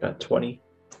 Got 20.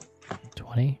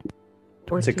 20?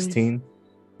 16. 16.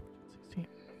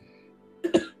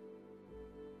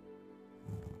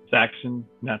 Saxon,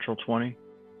 natural 20.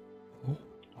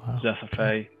 Wow.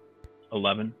 Zephyr,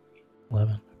 11.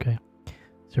 11. Okay.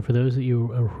 So for those of you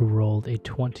who rolled a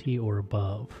 20 or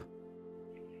above,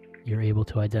 you're able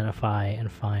to identify and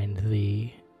find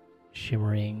the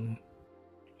shimmering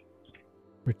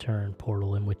return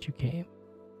portal in which you came.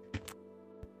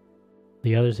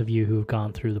 The others of you who have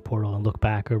gone through the portal and look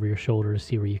back over your shoulder to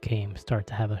see where you came start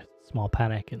to have a small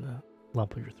panic in the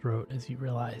lump of your throat as you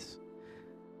realize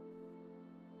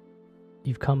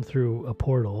you've come through a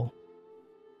portal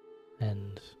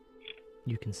and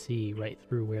you can see right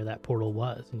through where that portal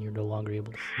was, and you're no longer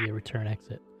able to see a return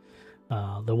exit.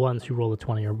 The ones who roll a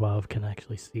 20 or above can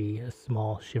actually see a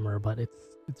small shimmer, but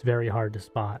it's very hard to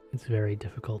spot. It's very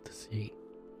difficult to see.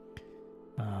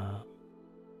 I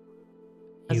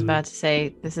was about to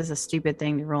say, this is a stupid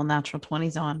thing to roll natural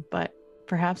 20s on, but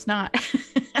perhaps not.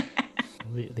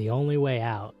 The only way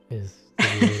out is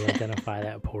to be able to identify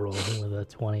that portal with a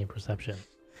 20 in perception.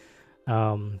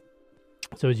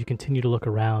 So as you continue to look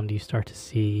around, you start to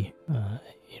see,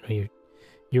 you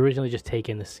originally just take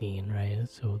in the scene, right?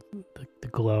 So the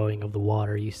glowing of the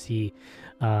water, you see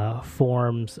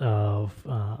forms of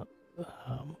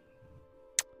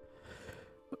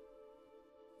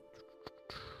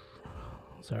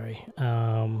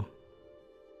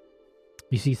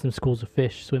you see some schools of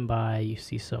fish swim by. You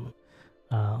see some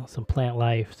plant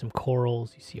life, some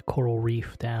corals. You see a coral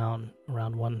reef down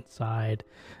around one side.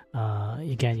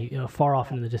 Again, far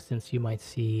off in the distance, you might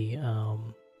see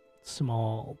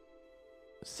small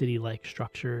city-like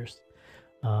structures.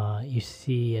 You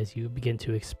see, as you begin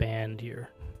to expand your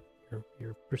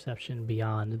perception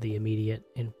beyond the immediate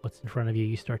in what's in front of you,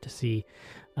 you start to see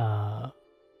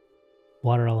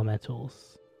water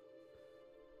elementals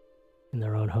in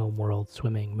their own home world,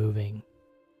 swimming, moving.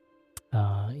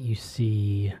 You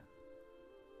see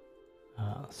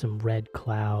some red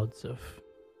clouds of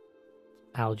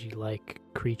algae-like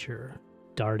creature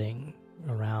darting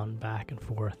around back and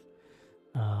forth.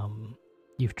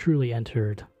 You've truly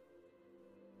entered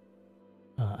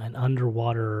an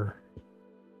underwater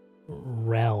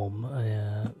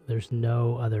realm. There's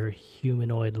no other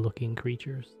humanoid-looking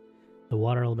creatures. The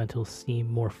water elementals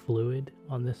seem more fluid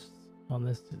on this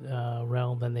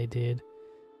realm than they did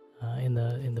in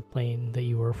the plane that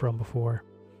you were from before,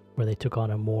 where they took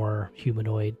on a more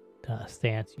humanoid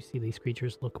stance. You see these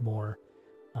creatures look more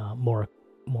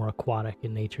aquatic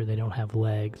in nature. They don't have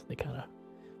legs. They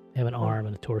have an arm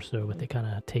and a torso, but they kind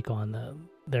of take on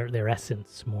their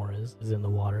essence more is in the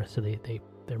water. So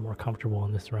they're more comfortable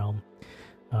in this realm.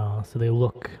 So they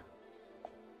look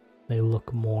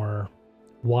more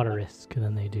water-esque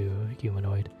than they do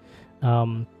humanoid.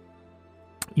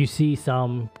 You see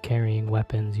some carrying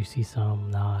weapons. You see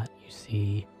some not. You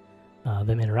see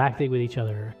them interacting with each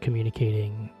other,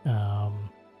 communicating.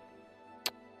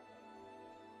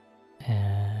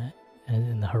 And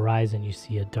in the horizon, you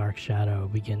see a dark shadow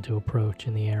begin to approach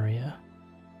in the area.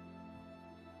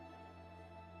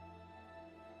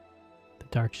 The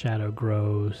dark shadow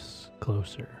grows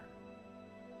closer.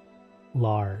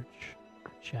 Large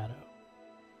shadow.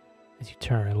 As you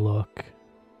turn and look,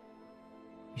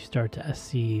 you start to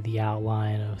see the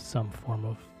outline of some form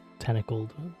of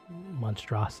tentacled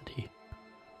monstrosity.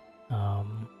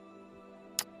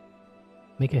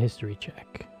 Make a history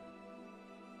check.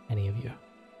 Any of you.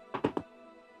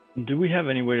 Do we have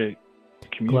any way to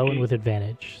communicate? Glowing with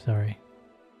advantage, sorry.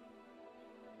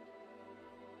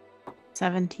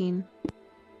 17.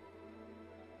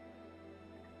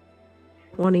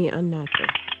 20 unnatural.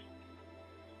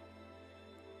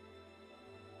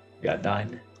 Got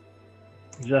 9.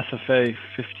 Zethaphe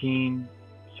 15,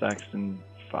 Saxon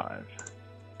 5.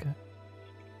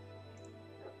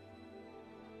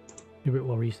 What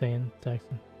were you saying,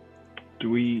 Saxon?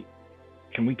 Can we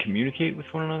communicate with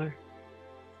one another?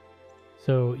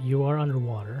 So you are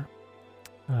underwater.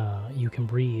 You can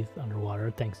breathe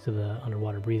underwater thanks to the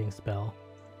underwater breathing spell.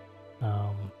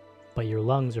 But your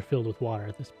lungs are filled with water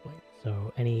at this point.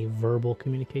 So any verbal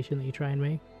communication that you try and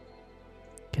make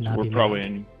cannot be We're probably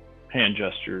made. in hand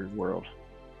gesture world.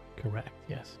 Correct,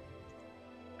 yes.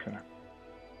 Okay.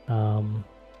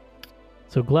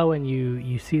 So Glowin,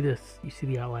 you see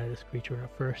the outline of this creature, and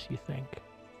at first you think,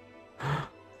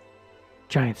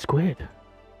 giant squid.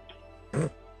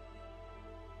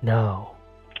 No.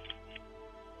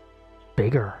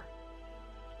 Bigger.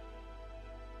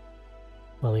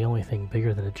 Well, the only thing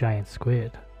bigger than a giant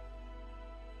squid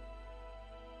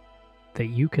that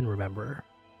you can remember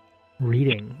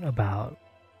reading about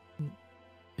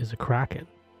is a kraken.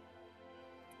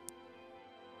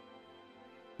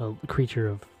 A creature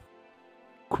of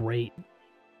great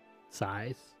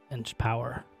size and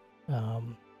power.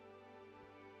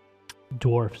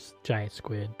 Dwarfs, giant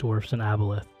squid, dwarfs and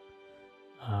aboleth.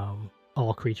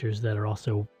 All creatures that are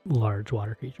also large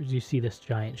water creatures. You see this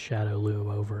giant shadow loom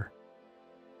over,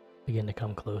 begin to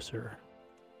come closer.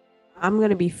 I'm going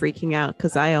to be freaking out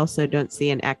because I also don't see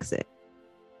an exit.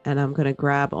 And I'm going to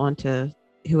grab onto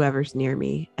whoever's near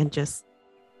me and just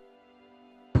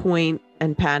point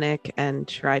and panic and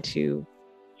try to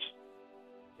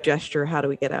gesture, how do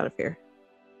we get out of here?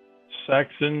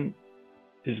 Saxon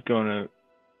is going to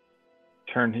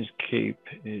turn his cape,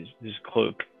 his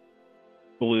cloak,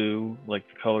 blue, like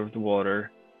the color of the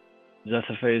water.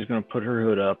 Zethaphe is going to put her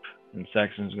hood up, and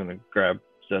Saxon's going to grab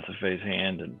Zethaphe's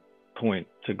hand and point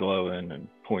to Glowin and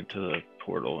point to the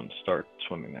portal and start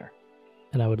swimming there.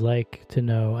 And I would like to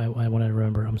know, I want to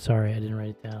remember, I'm sorry, I didn't write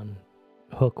it down.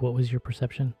 Hook, what was your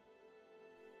perception?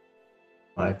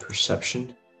 My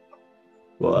perception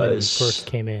When you was first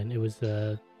came in, it was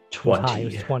 20. high. It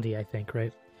was 20, I think,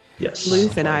 right? Yes.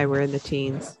 Luth and I were in the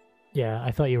teens. Yeah,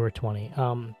 I thought you were 20.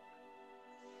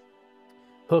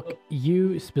 Hook,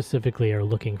 you specifically are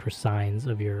looking for signs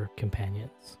of your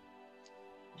companions.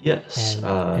 Yes.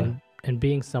 And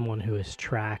being someone who is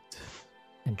tracked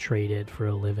and traded for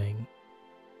a living,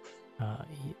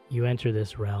 you enter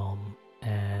this realm,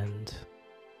 and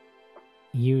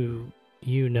you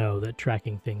know that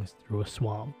tracking things through a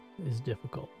swamp is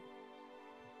difficult.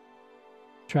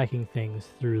 Tracking things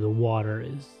through the water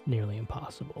is nearly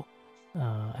impossible.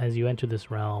 As you enter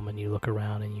this realm and you look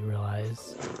around and you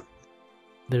realize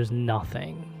there's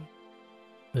nothing.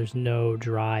 There's no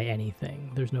dry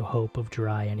anything. There's no hope of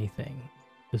dry anything.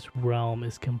 This realm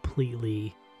is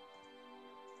completely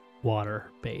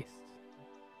water-based.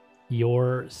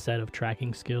 Your set of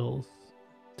tracking skills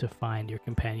to find your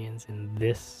companions in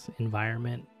this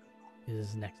environment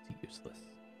is next to useless.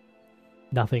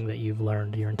 Nothing that you've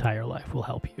learned your entire life will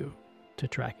help you to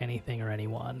track anything or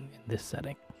anyone in this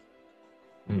setting.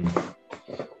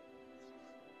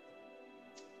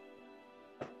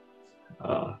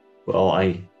 Well,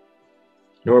 I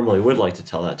normally would like to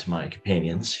tell that to my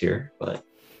companions here, but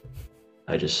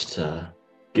I just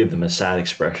give them a sad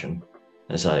expression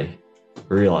as I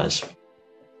realize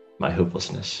my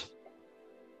hopelessness.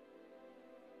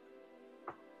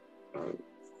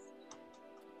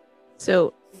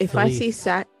 So if I Felice. see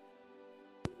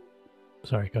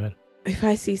Sorry, go ahead. if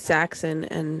I see Saxon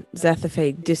and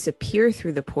Zethaphe disappear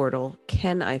through the portal,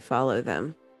 can I follow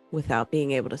them without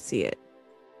being able to see it?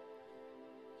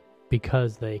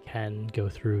 Because they can go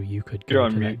through, you could You're go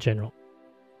on to that mute. general.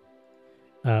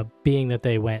 Being that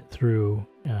they went through,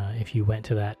 if you went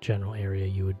to that general area,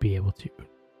 you would be able to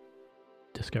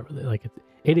discover that. Like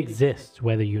it exists,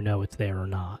 whether you know it's there or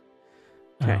not.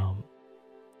 Okay.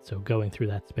 So going through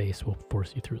that space will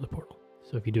force you through the portal.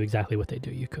 So if you do exactly what they do,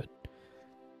 you could.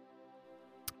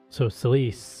 So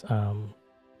Celise,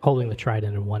 holding the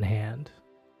trident in one hand,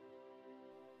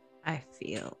 I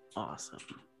feel awesome.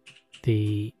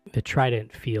 the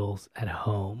trident feels at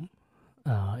home.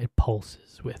 It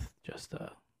pulses with just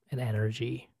an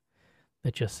energy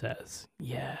that just says,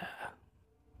 yeah,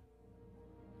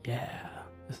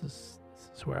 this is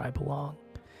where I belong.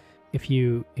 If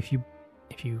you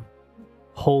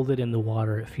hold it in the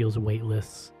water, it feels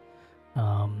weightless.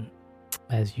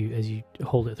 As you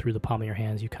hold it through the palm of your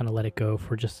hands, you kind of let it go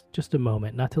for just a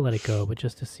moment, not to let it go, but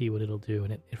just to see what it'll do.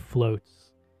 And it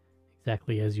floats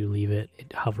exactly as you leave it.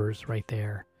 It hovers right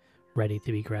there, ready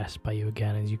to be grasped by you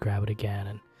again as you grab it again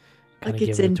and kind Like of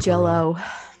it's give it in a twirl. Jello.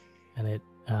 And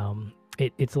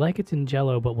it's like it's in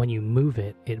Jello, but when you move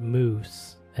it, it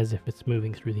moves as if it's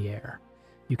moving through the air.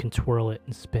 You can twirl it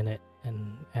and spin it,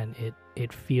 and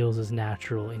it feels as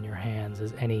natural in your hands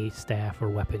as any staff or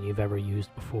weapon you've ever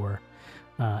used before.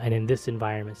 And in this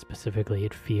environment specifically,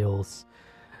 it feels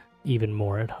even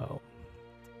more at home.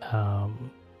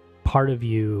 Part of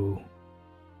you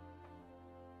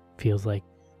feels like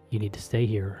you need to stay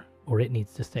here, or it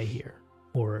needs to stay here,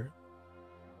 or,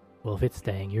 well, if it's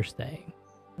staying, you're staying.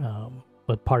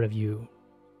 But part of you,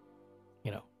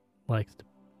 likes to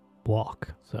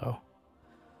walk, so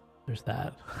there's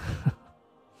that.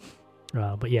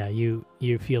 But yeah, you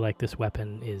feel like this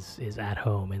weapon is at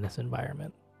home in this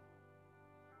environment.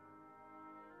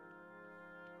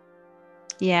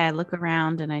 Yeah, I look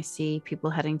around and I see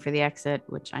people heading for the exit,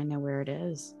 which I know where it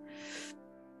is.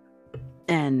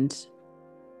 And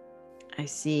I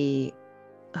see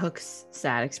Hook's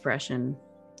sad expression,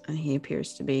 and he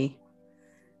appears to be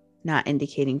not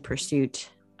indicating pursuit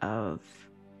of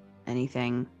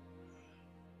anything.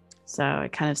 So I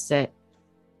kind of sit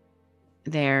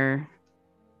there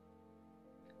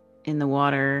in the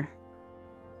water,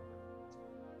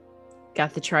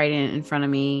 got the trident in front of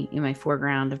me in my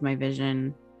foreground of my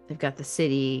vision. I've got the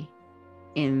city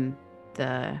in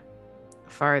the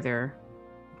farther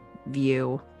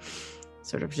view,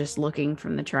 sort of just looking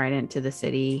from the trident to the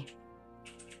city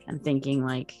and thinking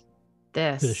like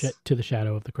this. To the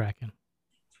shadow of the Kraken.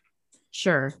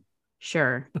 Sure.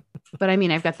 But I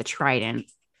mean, I've got the trident.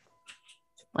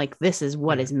 Like, this is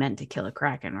what is meant to kill a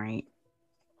Kraken, right?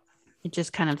 It's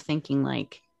just kind of thinking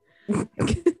like,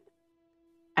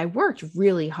 I worked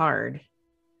really hard.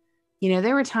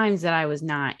 There were times that I was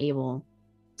not able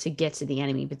to get to the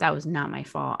enemy, but that was not my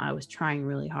fault. I was trying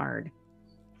really hard.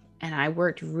 And I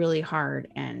worked really hard,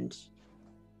 and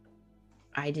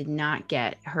I did not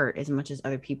get hurt as much as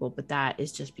other people, but that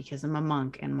is just because I'm a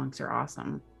monk, and monks are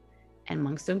awesome. And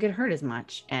monks don't get hurt as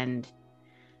much. And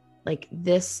like,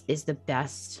 this is the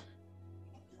best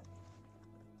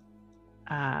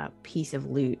piece of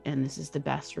loot, and this is the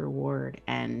best reward.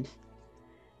 And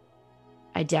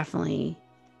I definitely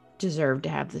deserve to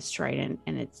have this trident,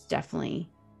 and it's definitely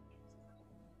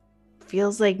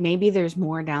feels like maybe there's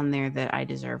more down there that I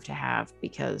deserve to have,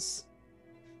 because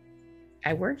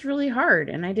I worked really hard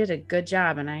and I did a good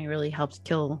job, and I really helped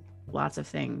kill lots of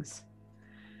things.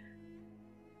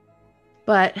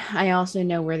 But I also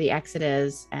know where the exit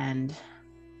is, and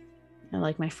I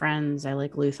like my friends. I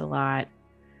like Luth a lot.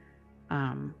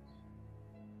 And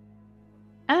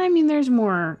I mean, there's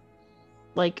more.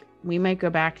 Like, we might go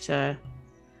back to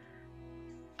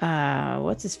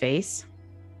what's his face?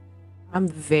 I'm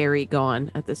very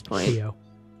gone at this point. Theo.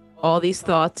 All these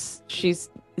thoughts, she's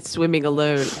swimming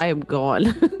alone. I am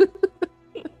gone.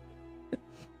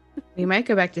 We might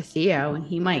go back to Theo, and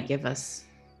he might give us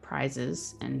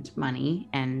prizes and money,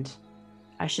 and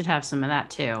I should have some of that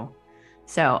too.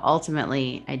 So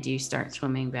ultimately, I do start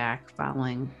swimming back,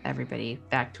 following everybody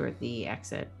back toward the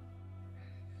exit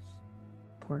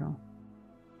portal.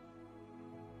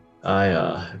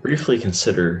 I briefly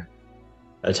consider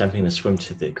attempting to swim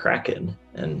to the Kraken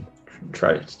and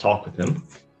try to talk with him,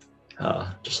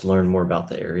 just learn more about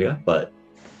the area. But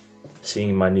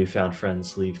seeing my newfound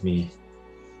friends leave me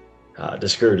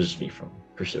discourages me from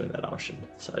pursuing that option.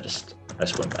 So I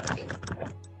swim back.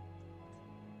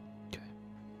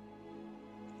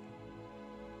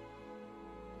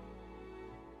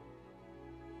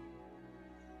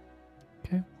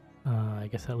 Okay. I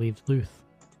guess that leaves Luth.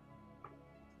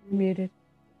 Muted.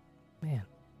 Man.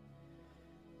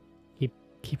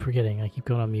 Keep forgetting. I keep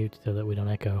going on mute so that we don't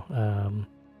echo.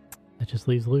 That just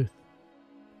leaves Luth.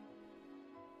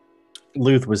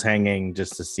 Luth was hanging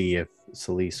just to see if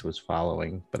Celise was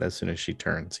following, but as soon as she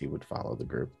turns, he would follow the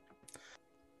group.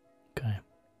 Okay.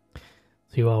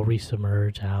 So you all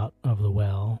resubmerge out of the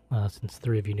well. Since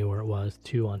 3 of you knew where it was,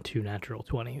 2 on 2 natural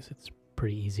 20s, it's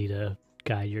pretty easy to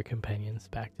guide your companions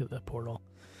back to the portal.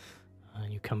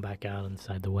 And you come back out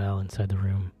inside the well, inside the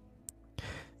room,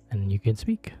 and you can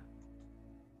speak.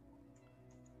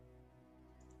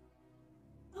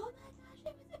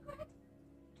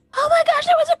 Oh my gosh,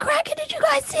 there was a Kraken! Did you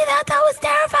guys see that? That was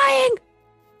terrifying!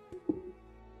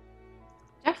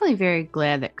 Definitely very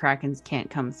glad that Krakens can't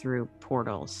come through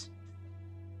portals.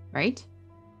 Right?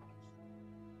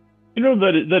 You know,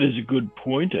 that is a good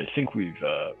point. I think we've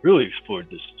really explored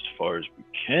this as far as we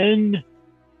can. It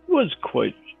was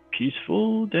quite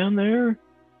peaceful down there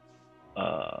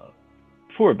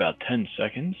for about 10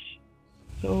 seconds.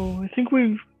 So I think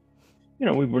we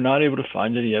were not able to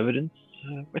find any evidence.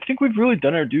 I think we've really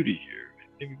done our duty here.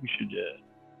 Maybe we should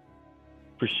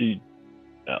proceed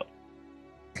out.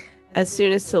 As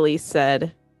soon as Celeste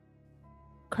said,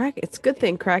 it's a good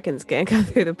thing Krakens can't go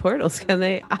through the portals, can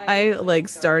they? I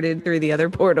started through the other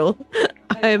portal.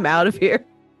 I am out of here.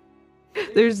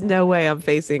 There's no way I'm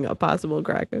facing a possible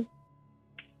Kraken.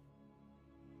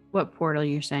 What portal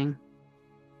you're saying?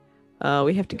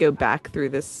 We have to go back through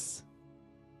this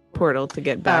portal to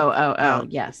get back. Oh,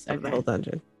 yes. Of the Okay. whole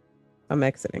dungeon. I'm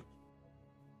exiting.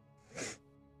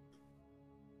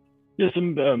 Yes,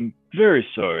 I'm very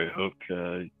sorry, Hook.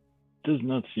 Does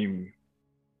not seem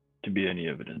to be any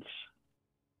evidence.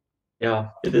 Yeah,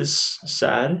 it is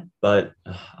sad, but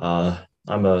my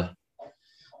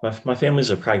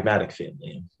family's a pragmatic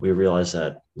family. We realize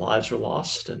that lives are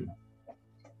lost, and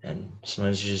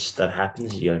sometimes that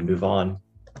happens. You got to move on.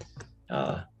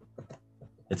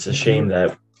 It's a shame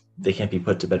that they can't be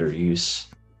put to better use.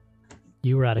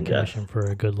 You were out of Yeah. commission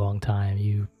for a good long time.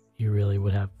 You really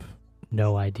would have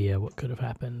no idea what could have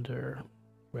happened or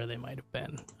where they might have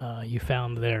been. You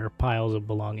found their piles of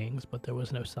belongings, but there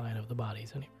was no sign of the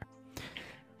bodies anywhere.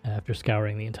 After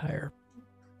scouring the entire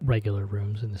regular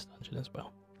rooms in this dungeon as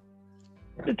well.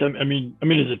 I mean,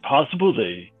 is it possible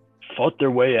they fought their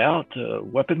way out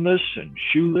weaponless and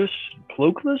shoeless and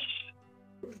cloakless?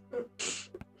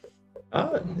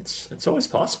 It's always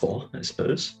possible, I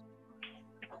suppose.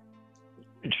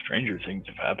 And stranger things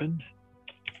have happened.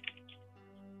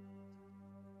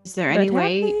 Is there But any have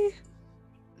way? they?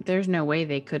 There's no way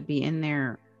they could be in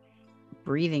there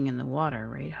breathing in the water,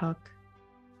 right, Hook?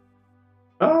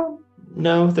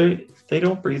 No, they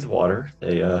don't breathe water.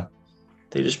 They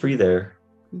just breathe air.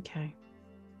 Okay.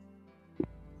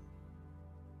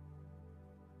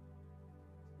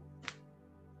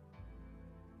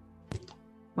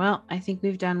 Well, I think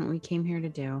we've done what we came here to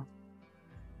do.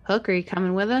 Hook, are you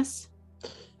coming with us?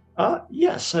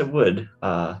 Yes, I would.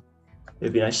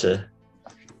 It'd be nice to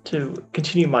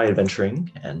continue my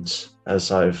adventuring, and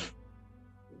as I've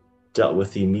dealt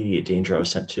with the immediate danger I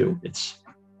was sent to, it's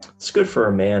good for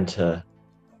a man to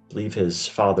leave his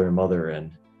father and mother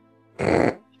and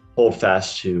hold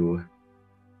fast to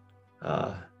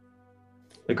a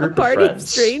group of Party of friends.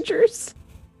 strangers.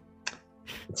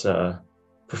 It's a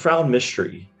profound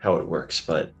mystery how it works,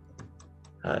 but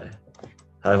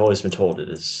I've always been told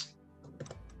it's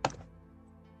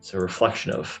a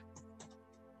reflection of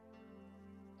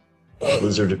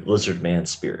lizard man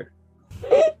spirit.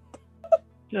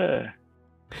 Your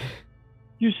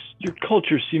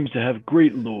culture seems to have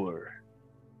great lore.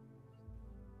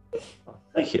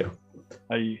 Thank you.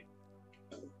 I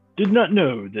did not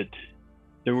know that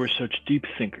there were such deep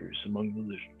thinkers among the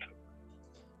lizard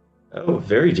folk. Oh,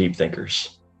 very deep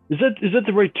thinkers. Is that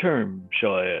the right term,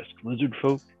 shall I ask? Lizard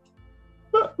folk?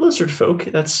 Lizard folk,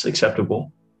 that's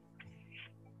acceptable.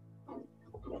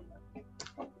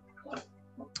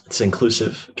 It's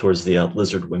inclusive towards the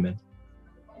lizard women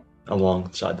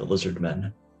alongside the lizard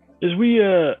men. As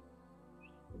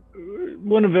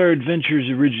one of our adventures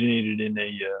originated in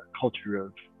a culture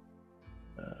of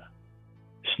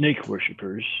snake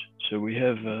worshippers, so we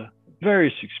have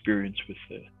various experience with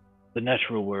the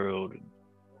natural world and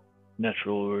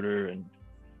natural order, and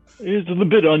it's a little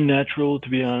bit unnatural, to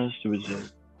be honest. It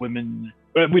was women.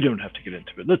 We don't have to get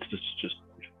into it. Let's just.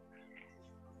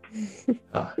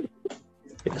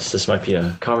 Yes, this might be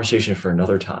a conversation for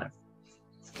another time.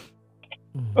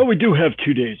 Oh, we do have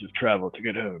 2 days of travel to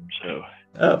get home, so.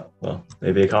 Oh, well,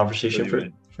 maybe a conversation for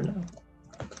now.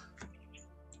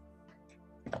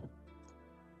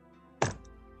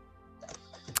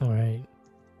 All right.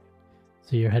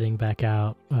 So you're heading back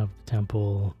out of the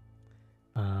temple.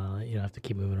 You don't have to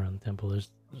keep moving around the temple.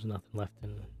 There's nothing left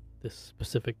in this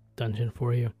specific dungeon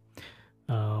for you.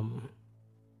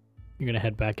 You're gonna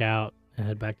head back out and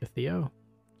head back to Theo.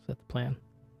 Is that the plan?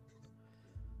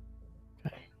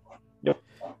 Okay. Yep.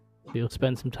 So you'll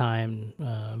spend some time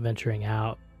venturing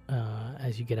out.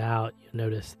 As you get out, you'll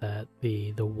notice that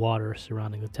the water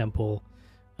surrounding the temple,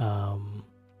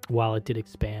 while it did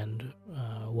expand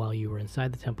while you were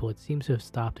inside the temple, it seems to have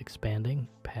stopped expanding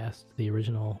past the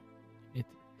original.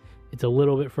 It's a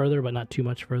little bit further, but not too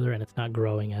much further, and it's not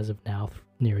growing as of now,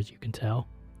 near as you can tell.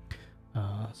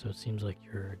 So it seems like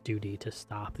your duty to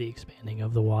stop the expanding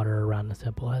of the water around the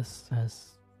temple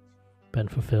has been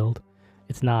fulfilled.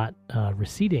 It's not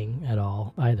receding at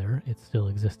all either. It's still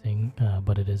existing,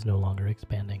 but it is no longer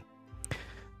expanding.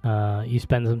 You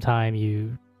spend some time.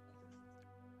 You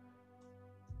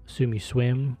assume you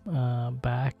swim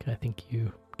back. I think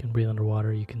you can breathe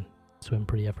underwater. You can swim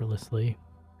pretty effortlessly.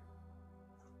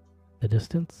 The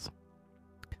distance.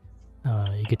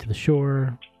 You get to the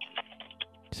shore.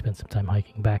 Spend some time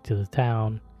hiking back to the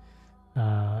town.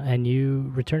 And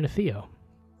you return to Theo.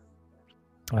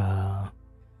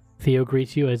 Theo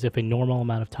greets you as if a normal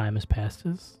amount of time has passed,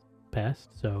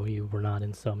 so you were not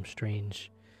in some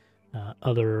strange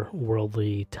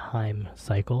otherworldly time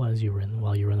cycle as you were in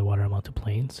while you were in the Water Elemental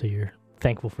Plane, so you're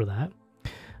thankful for that.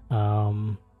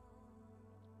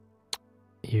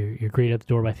 You're greeted at the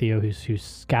door by Theo, who's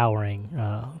scouring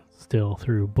still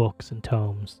through books and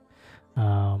tomes.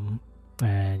 And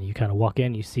you kind of walk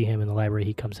in, you see him in the library.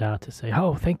 He comes out to say,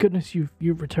 "Oh, thank goodness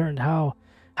you've returned. How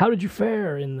did you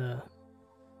fare in the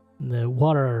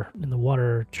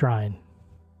water shrine?"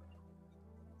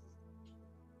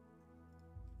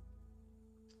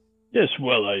 Yes,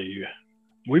 well,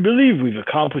 we believe we've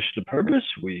accomplished the purpose.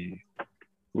 We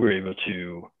were able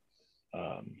to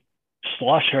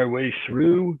slosh our way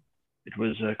through. It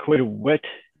was quite a wet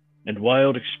and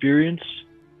wild experience,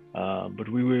 but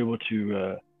we were able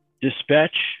to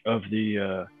dispatch of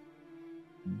the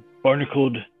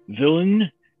barnacled villain.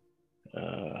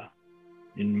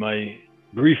 In my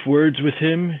brief words with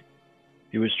him,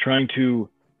 he was trying to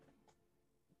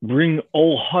bring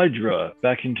All-Hydra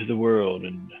back into the world,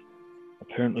 and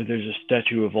apparently there's a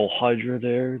statue of All-Hydra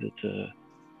there that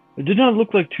it did not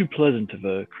look like too pleasant of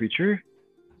a creature.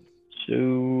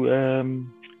 So,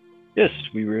 yes,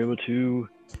 we were able to...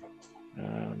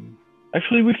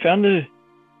 actually, we found a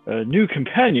new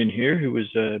companion here who was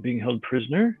being held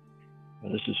prisoner.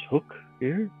 This is Hook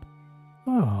here.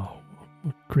 Oh,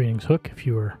 greetings, Hook. If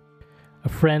you were a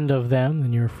friend of them,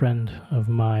 then you're a friend of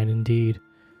mine indeed.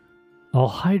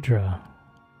 All-Hydra.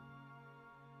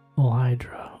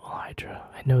 All-Hydra. All-Hydra.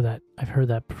 I know that. I've heard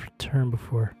that term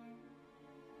before.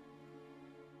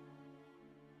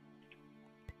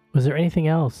 Was there anything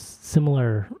else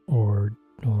similar or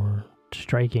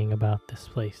striking about this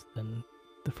place than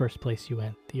the first place you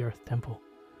went, the Earth Temple?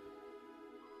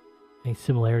 Any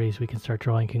similarities we can start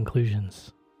drawing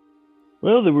conclusions?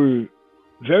 Well, there were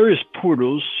various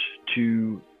portals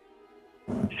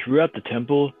throughout the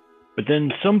temple, but then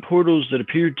some portals that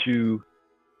appeared to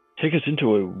take us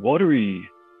into a watery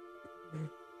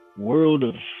world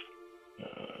of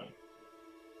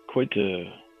quite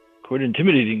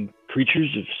intimidating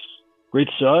creatures of great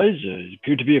size. It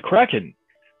appeared to be a kraken,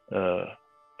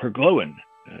 Perglowen.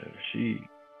 She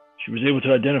was able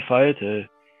to identify it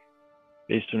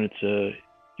based on its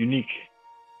unique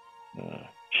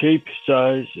shape,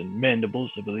 size, and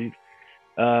mandibles, I believe.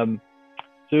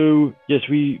 So yes,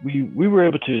 we were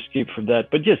able to escape from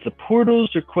that. But yes, the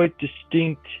portals are quite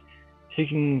distinct,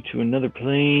 taking to another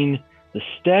plane. The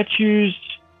statues,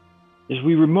 as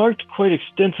we remarked quite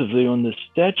extensively on the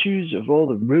statues of all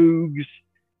the rogues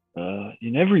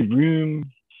in every room,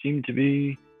 seemed to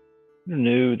be, I don't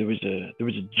know, there was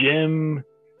a gem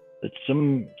that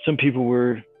some people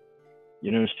were,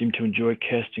 seemed to enjoy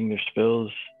casting their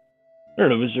spells. I don't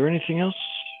know, is there anything else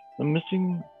I'm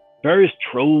missing? Various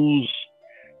trolls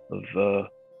of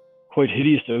quite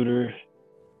hideous odor.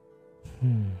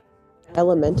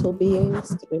 Elemental beings,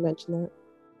 did we mention that?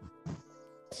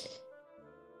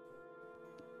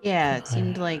 Yeah, it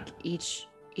seemed like each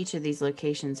of these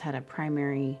locations had a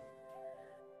primary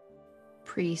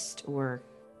priest or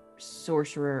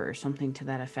sorcerer or something to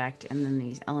that effect, and then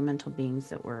these elemental beings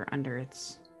that were under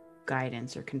its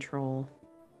guidance or control.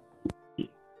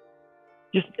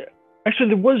 Yes, actually,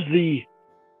 there was the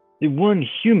one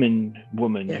human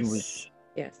woman who was,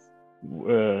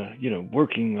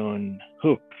 working on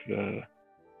Hook.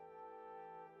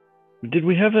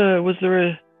 Was there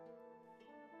a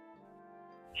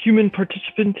human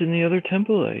participant in the other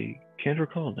temple? I can't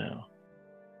recall now.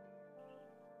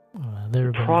 There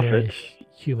were various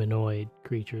humanoid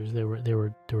creatures. There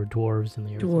were dwarves in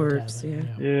the Earth dwarves.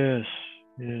 Tavern, Yes.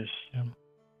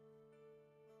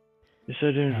 Yes,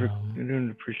 I don't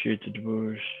appreciate the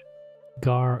dwarves.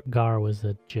 Gar was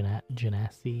a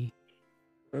genasi.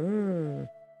 Mm.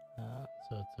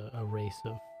 So it's a race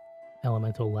of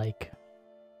elemental-like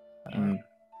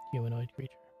humanoid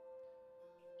creature.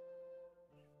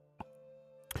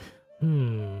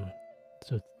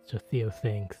 So Theo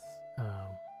thinks,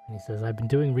 and he says, "I've been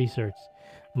doing research.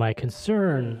 My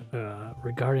concern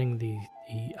regarding the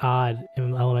odd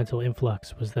elemental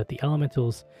influx was that the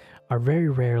elementals are very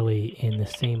rarely in the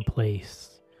same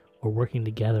place or working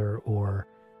together or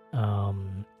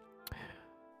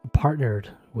partnered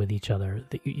with each other.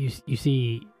 You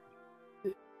see,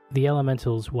 the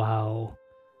elementals, while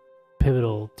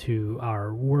pivotal to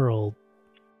our world,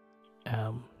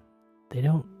 they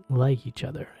don't like each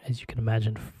other. As you can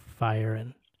imagine, fire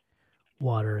and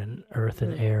water and earth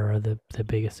and air are the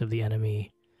biggest of the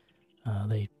enemy.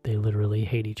 They literally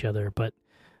hate each other. But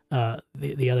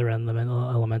the other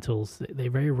elementals, they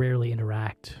very rarely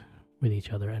interact with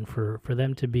each other. And for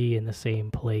them to be in the same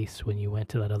place when you went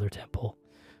to that other temple,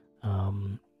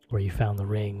 where you found the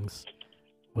rings,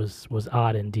 was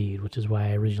odd indeed, which is why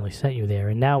I originally sent you there.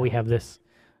 And now we have this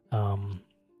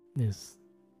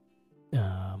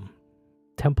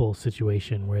temple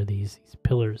situation where these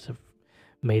pillars have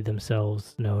made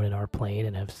themselves known in our plane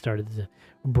and have started to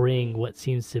bring what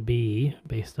seems to be,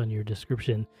 based on your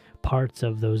description, parts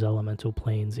of those elemental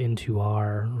planes into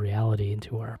our reality,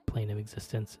 into our plane of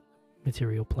existence,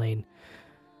 material plane.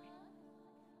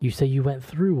 You say you went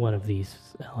through one of these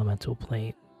elemental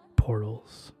plane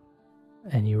portals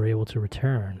and you were able to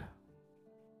return,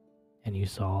 and you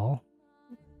saw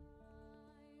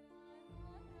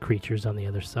creatures on the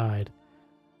other side.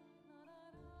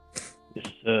 It's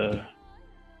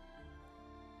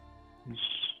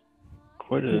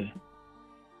quite a...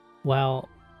 While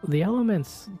the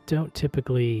elements don't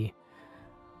typically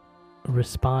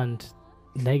respond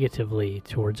negatively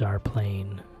towards our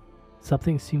plane,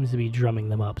 something seems to be drumming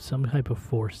them up. Some type of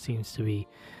force seems to be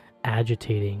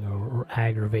agitating or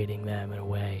aggravating them in a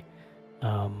way.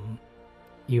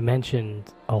 You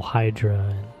mentioned Alhydra,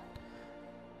 and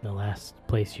the last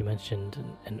place you mentioned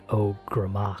an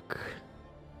Ogremak.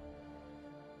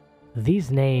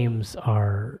 These names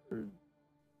are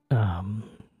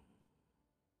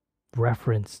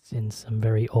referenced in some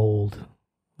very old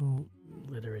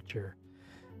literature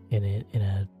in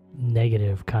a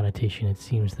negative connotation. It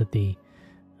seems that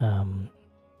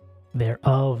they're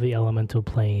of the elemental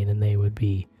plane, and they would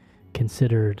be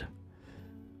considered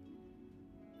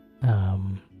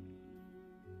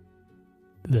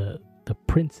the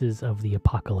princes of the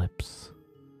apocalypse.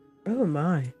 Oh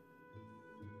my.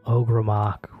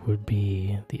 Ogremak would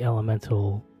be the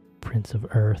elemental prince of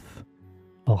earth.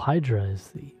 Alhydra is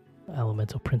the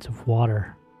elemental prince of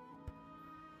water.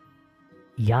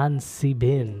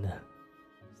 Yansibin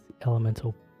is the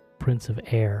elemental prince of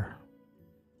air.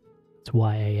 It's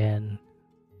Yancbin.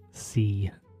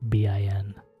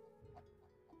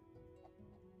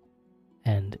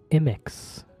 And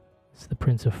Imix is the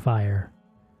prince of fire.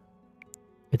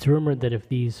 It's rumored that if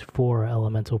these 4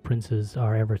 elemental princes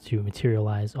are ever to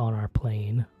materialize on our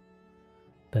plane,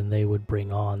 then they would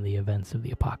bring on the events of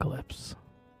the apocalypse.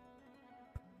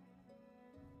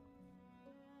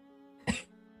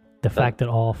 The fact that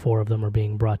all 4 of them are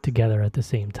being brought together at the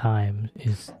same time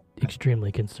is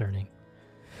extremely concerning.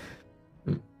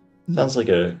 Sounds like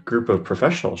a group of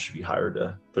professionals should be hired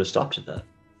to put a stop to that.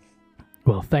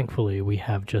 Well, thankfully, we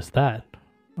have just that.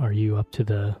 Are you up to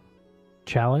the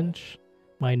challenge,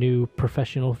 my new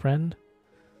professional friend?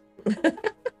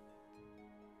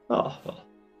 Oh, well,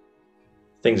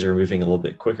 things are moving a little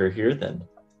bit quicker here than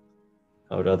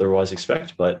I would otherwise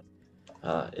expect, but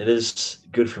it is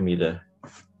good for me to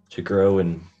grow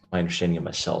in my understanding of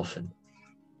myself and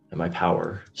my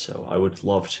power. So I would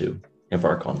love to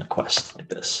embark on a quest like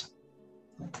this.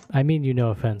 I mean you no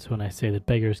offense when I say that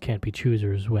beggars can't be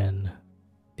choosers when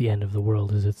the end of the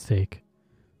world is at stake.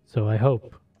 So I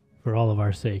hope, for all of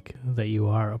our sake, that you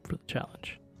are up for the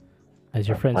challenge. As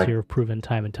your friends here have proven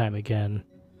time and time again,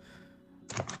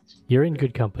 you're in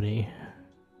good company,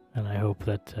 and I hope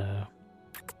that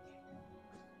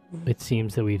it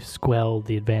seems that we've squelched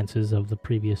the advances of the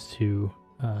previous 2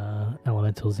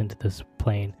 elementals into this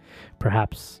plane.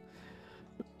 Perhaps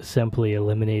simply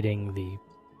eliminating the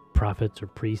prophets or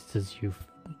priests, as you've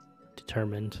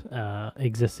determined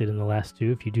existed in the last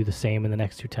 2. If you do the same in the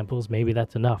next 2 temples, maybe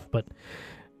that's enough, but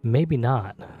maybe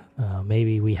not.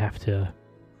 Maybe we have to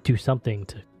do something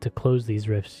to close these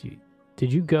rifts.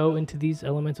 Did you go into these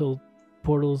elemental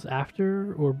portals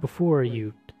after or before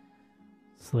you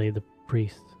slay the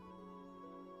priest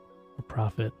or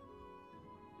prophet?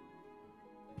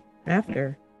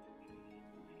 After.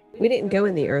 We didn't go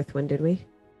in the earth one, did we?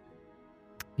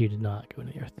 You did not go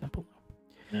into the earth temple.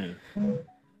 No.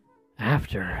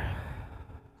 After.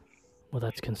 Well,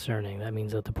 that's concerning. That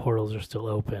means that the portals are still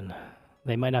open.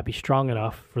 They might not be strong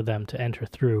enough for them to enter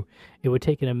through. It would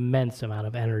take an immense amount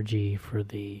of energy for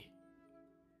the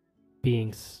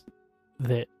beings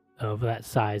of that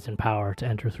size and power to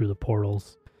enter through the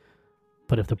portals.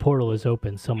 But if the portal is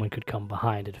open, someone could come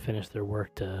behind and finish their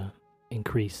work to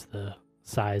increase the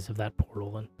size of that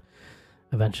portal, and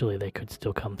eventually they could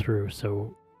still come through.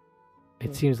 So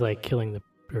it seems like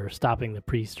stopping the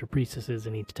priests or priestesses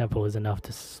in each temple is enough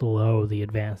to slow the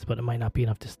advance, but it might not be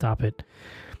enough to stop it.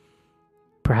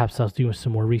 perhaps I'll do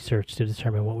some more research to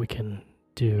determine what we can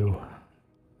do.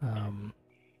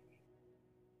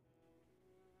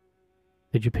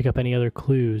 Did you pick up any other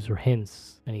clues or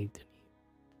hints? Let's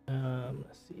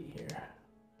see here.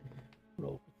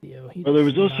 Roll for Theo. He Well, there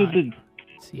was does also not the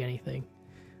see anything.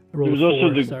 There was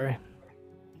also the sorry.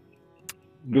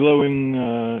 glowing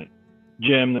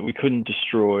gem that we couldn't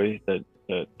destroy that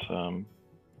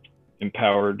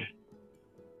empowered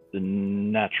the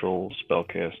natural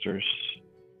spellcasters.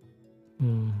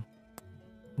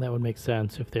 That would make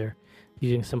sense. If they're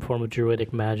using some form of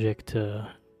druidic magic to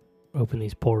open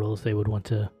these portals, they would want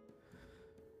to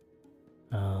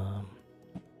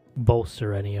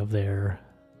bolster any of their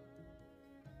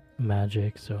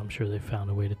magic. So I'm sure they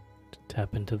found a way to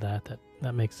tap into that.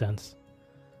 That makes sense.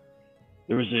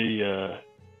 There was a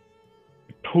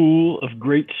pool of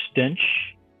great stench.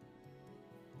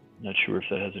 Not sure if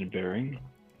that has any bearing.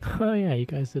 Oh yeah, you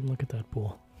guys didn't look at that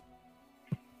pool.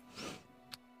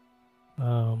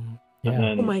 Yeah. And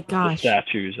then Oh my gosh. the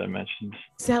statues I mentioned.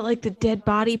 Is that like the dead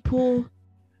body pool?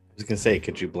 I was gonna say,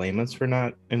 could you blame us for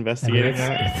not I mean, investigating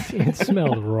that? it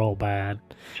smelled real bad.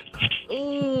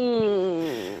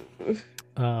 Mm.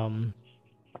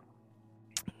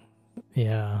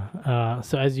 Yeah.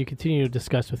 So as you continue to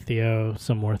discuss with Theo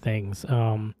some more things,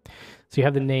 so you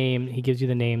have the name. He gives you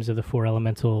the names of the 4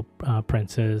 elemental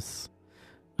princes.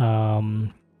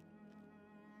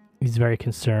 He's very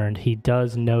concerned. He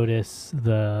does notice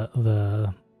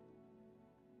the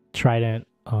trident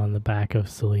on the back of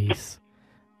Celise,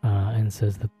 and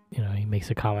says that, he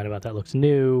makes a comment about that looks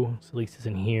new. Celise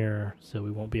isn't here, so we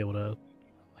won't be able to.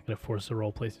 Not going to force a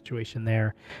role play situation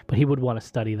there, but he would want to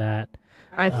study that.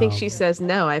 I think she says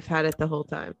no. I've had it the whole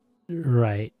time.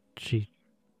 Right. She,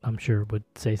 I'm sure, would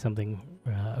say something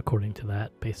according to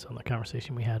that, based on the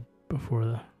conversation we had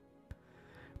before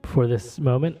this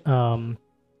moment.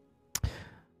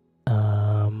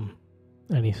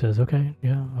 And he says, "Okay,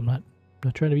 yeah, I'm not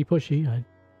trying to be pushy. I'm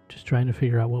just trying to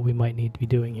figure out what we might need to be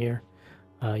doing here.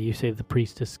 You say the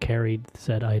priestess carried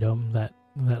said item. That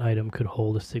item could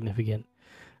hold a significant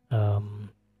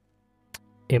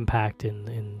impact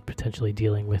in potentially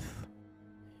dealing with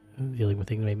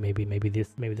things. Maybe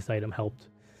this item helped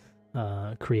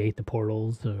create the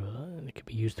portals, and it could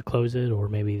be used to close it, or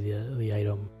maybe the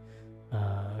item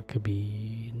could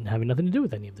be having nothing to do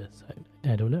with any of this.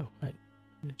 I don't know. I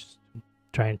just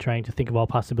trying to think of all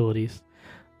possibilities.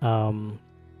 I'll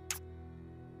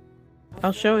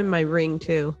show him my ring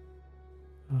too.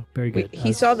 Oh, very good.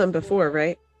 He saw them before,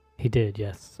 right? He did,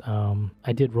 yes.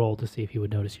 I did roll to see if he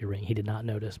would notice your ring. He did not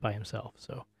notice by himself.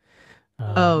 So.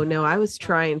 Oh no, I was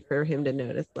trying for him to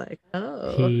notice. Like,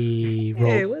 oh, He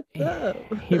hey, rolled. what's up?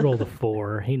 He rolled a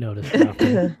 4. He noticed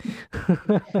nothing.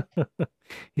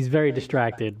 He's very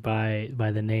distracted by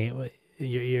the name.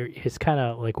 His kind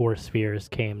of like worst fears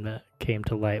came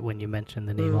to light when you mentioned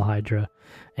the naval hydra,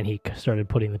 and he started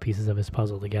putting the pieces of his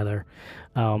puzzle together.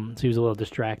 So he was a little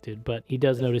distracted, but he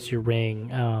does notice your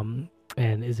ring,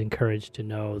 and is encouraged to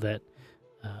know that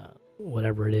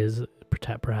whatever it is,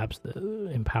 perhaps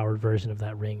the empowered version of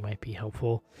that ring might be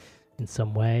helpful in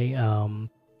some way.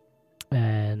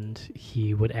 And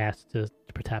he would ask to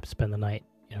perhaps spend the night,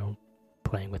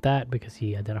 playing with that, because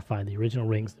he identified the original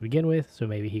rings to begin with. So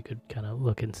maybe he could kind of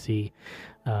look and see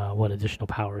what additional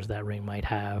powers that ring might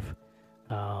have.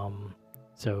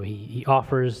 So he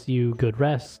offers you good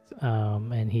rest,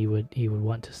 and he would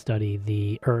want to study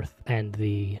the earth and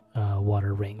the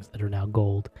water rings that are now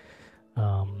gold,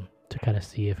 to kind of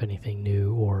see if anything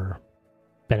new or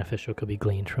beneficial could be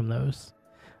gleaned from those.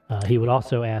 He would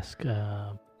also ask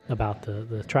about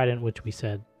the trident, which we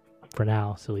said for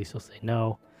now, Celise will say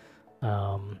no.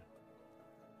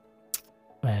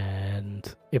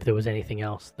 And if there was anything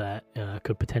else that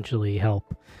could potentially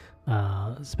help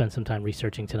spend some time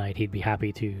researching tonight, he'd be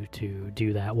happy to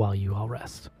do that while you all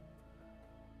rest.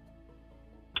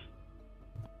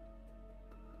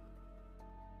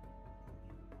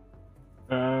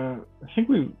 I think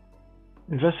we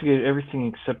investigated everything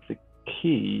except the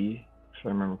key, if I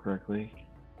remember correctly.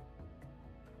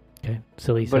 Okay,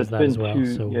 Celise But says that as well.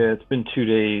 Yeah, it's been 2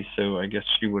 days, so I guess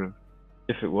she would have,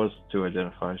 if it was to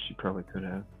identify, she probably could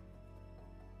have.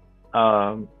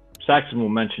 Saxon will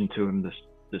mention to him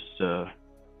this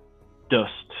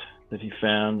dust that he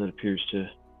found that appears to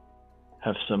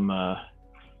have some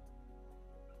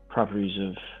properties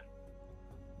of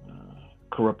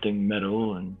corrupting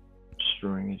metal and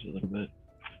destroying it a little bit.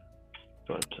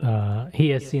 But he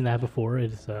has seen that before.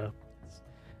 It's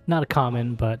not a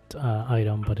common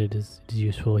item, but it is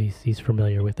useful. He's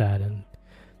familiar with that and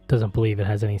doesn't believe it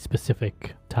has any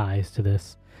specific ties to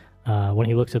this. When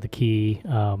he looks at the key,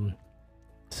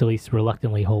 Celise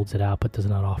reluctantly holds it out but does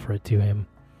not offer it to him.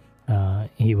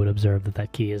 He would observe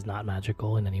that key is not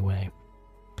magical in any way.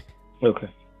 Okay.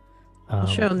 I'll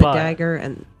show him the dagger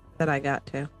and that I got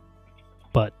too.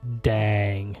 But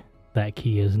dang, that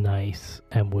key is nice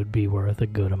and would be worth a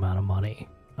good amount of money.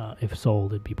 If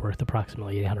sold, it'd be worth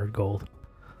approximately 800 gold.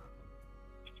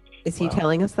 Is he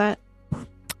telling us that?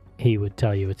 He would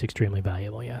tell you it's extremely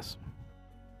valuable, yes.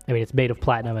 I mean, it's made of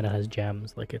platinum and it has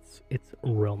gems. Like, it's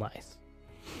real nice.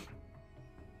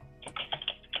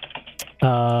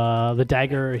 The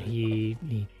dagger he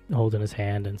holds in his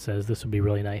hand and says this would be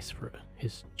really nice for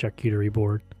his charcuterie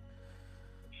board.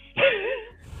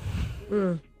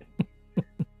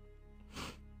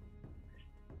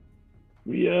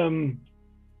 We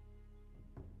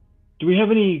do we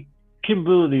have any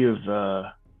capability of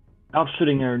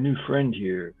outfitting our new friend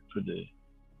here for the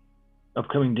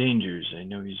upcoming dangers? I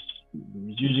know he's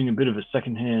using a bit of a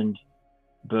secondhand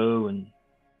bow and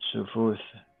so forth.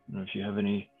 I don't know if you have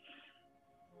any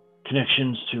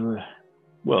connections to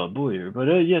a bowyer, but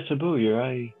yes, a bowyer.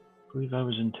 I believe I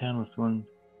was in town with one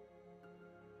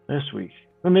last week.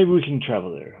 Or maybe we can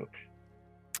travel there, Hook.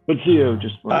 But Theo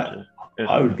just wanted to.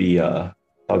 I would be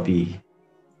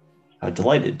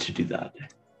delighted to do that.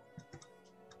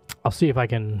 I'll see if I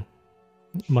can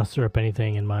muster up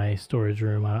anything in my storage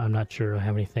room. I'm not sure I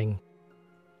have anything,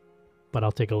 but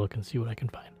I'll take a look and see what I can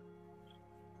find.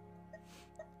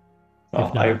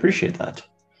 Well, I appreciate that.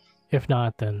 If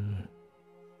not, then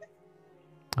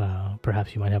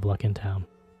perhaps you might have luck in town.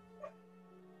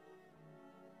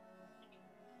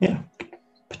 Yeah,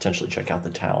 potentially check out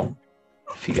the town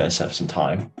if you guys have some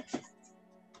time.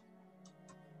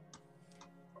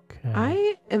 Okay.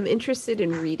 I am interested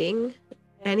in reading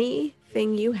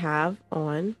anything you have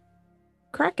on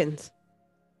Krakens.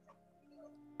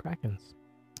 Krakens.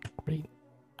 Great.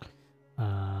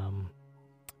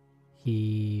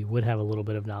 He would have a little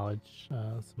bit of knowledge,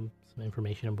 some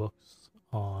information in books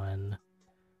on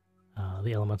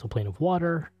the elemental plane of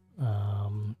water,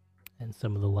 and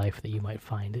some of the life that you might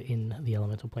find in the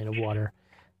elemental plane of water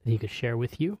that he could share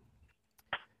with you.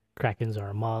 Krakens are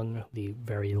among the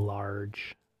very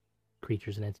large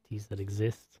creatures and entities that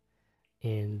exist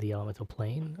in the elemental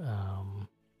plane.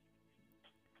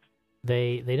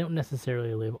 They don't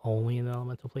necessarily live only in the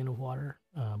elemental plane of water,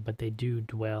 but they do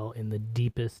dwell in the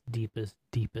deepest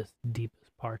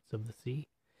parts of the sea,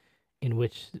 in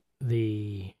which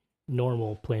the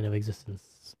normal plane of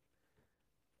existence,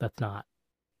 that's not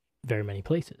very many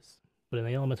places. But in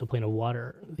the elemental plane of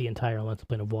water, the entire elemental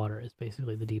plane of water is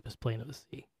basically the deepest plane of the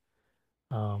sea.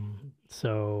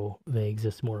 So they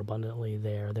exist more abundantly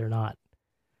there. They're not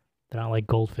like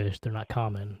goldfish. They're not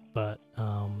common, but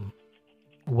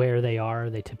where they are,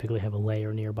 they typically have a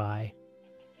lair nearby,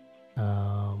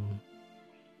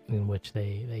 in which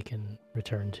they can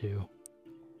return to.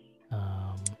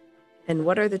 And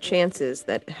what are the chances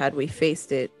that had we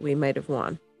faced it, we might have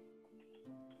won?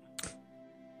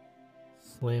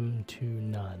 Slim to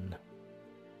none.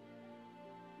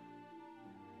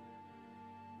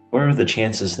 What are the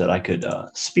chances that I could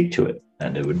speak to it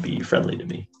and it would be friendly to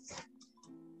me?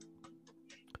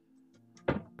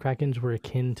 Krakens were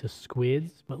akin to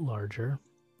squids, but larger.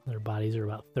 Their bodies are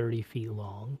about 30 feet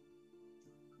long,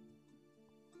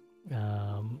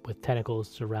 with tentacles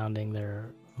surrounding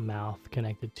their mouth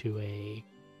connected to a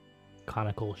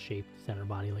conical-shaped center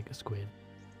body like a squid.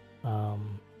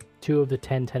 2 of the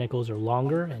 10 tentacles are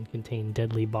longer and contain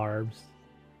deadly barbs.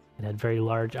 It had very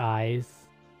large eyes.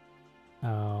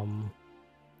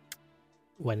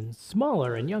 When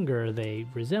smaller and younger, they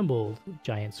resembled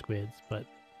giant squids, but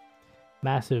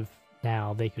massive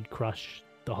now. They could crush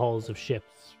the hulls of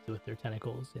ships with their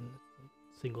tentacles in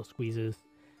single squeezes.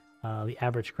 The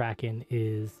average kraken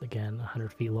is, again,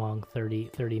 100 feet long,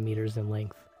 30 meters in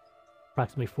length,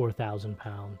 approximately 4,000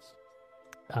 pounds.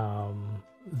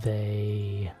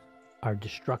 They are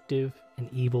destructive and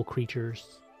evil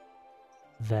creatures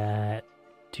that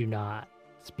do not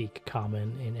speak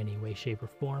common in any way, shape, or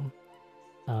form.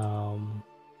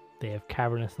 They have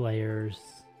cavernous layers,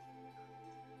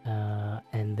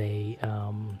 and they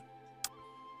are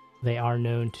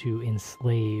known to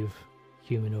enslave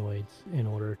humanoids in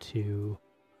order to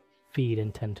feed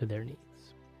and tend to their needs.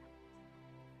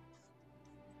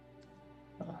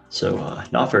 So,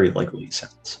 not very likely, it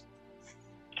sounds.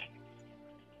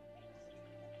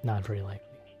 Not very likely.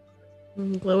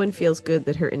 Glowen feels good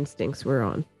that her instincts were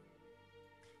on.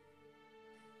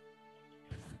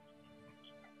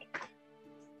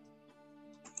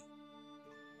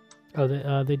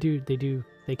 Oh, they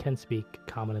can speak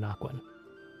Common and Aquan.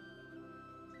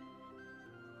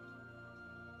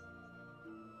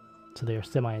 So they are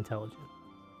semi-intelligent.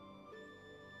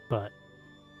 but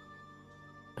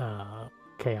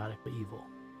chaotically evil.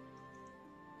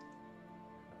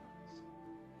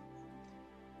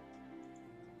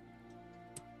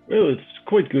 Well, it's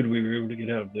quite good we were able to get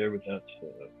out of there without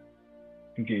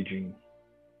engaging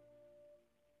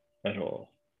at all.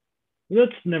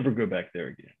 Let's never go back there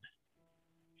again.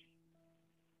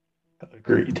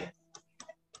 Agreed.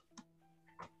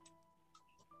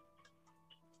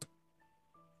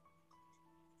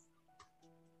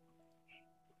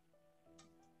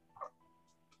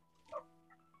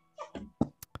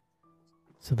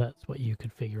 So that's what you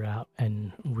could figure out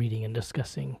and reading and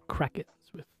discussing Krakens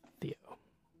with Theo.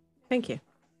 Thank you.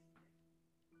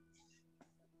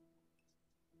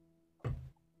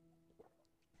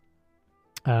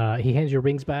 He hands your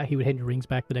rings back. He would hand your rings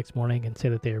back the next morning and say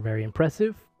that they are very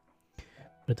impressive.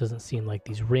 But it doesn't seem like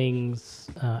these rings,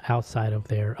 outside of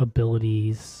their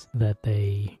abilities that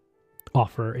they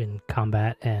offer in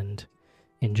combat and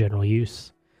in general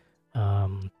use,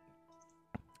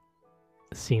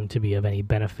 seem to be of any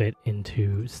benefit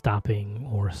into stopping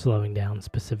or slowing down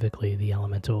specifically the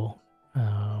elemental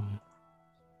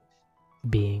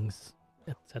beings,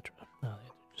 etc.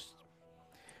 Just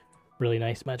really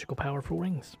nice, magical, powerful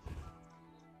rings.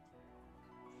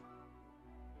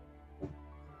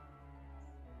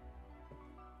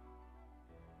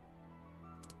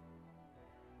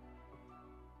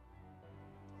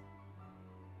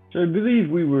 So I believe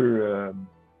we were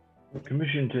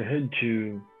commissioned to head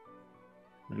to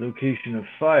the location of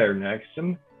fire next.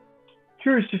 I'm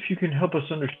curious if you can help us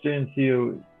understand,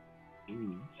 Theo,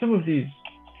 some of these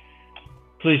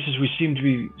places we seem to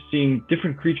be seeing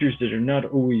different creatures that are not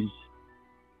always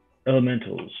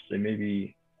elementals. They may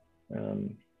be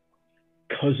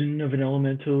cousin of an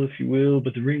elemental, if you will,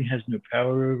 but the ring has no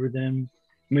power over them.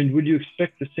 I mean, would you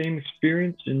expect the same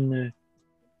experience in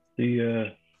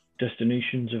the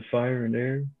destinations of fire and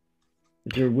air?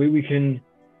 Is there a way we can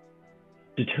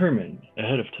determine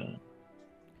ahead of time?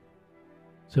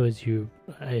 So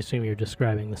I assume you're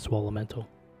describing the Swollemental.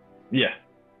 Yeah.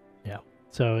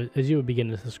 So as you would begin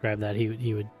to describe that,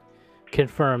 he would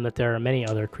confirm that there are many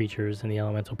other creatures in the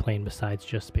elemental plane besides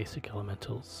just basic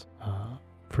elementals.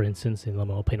 For instance, in the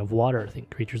elemental plane of water, think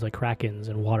creatures like krakens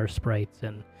and water sprites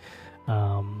and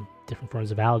different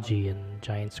forms of algae and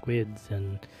giant squids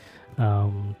and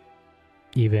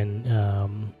even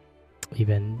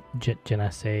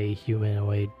Genasi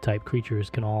humanoid type creatures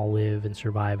can all live and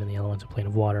survive in the elemental plane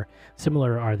of water.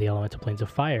 Similar are the elemental planes of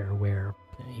fire, where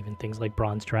even things like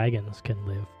bronze dragons can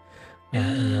live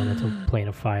in the elemental plane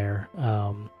of fire.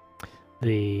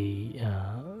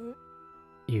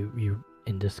 You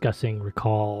in discussing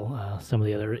recall some of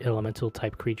the other elemental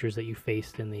type creatures that you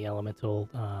faced in the elemental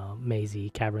mazy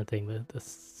cavern thing, the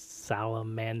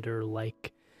salamander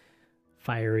like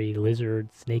fiery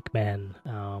lizard snake men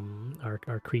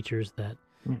are creatures that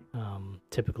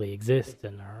typically exist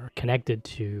and are connected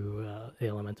to the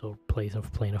elemental plane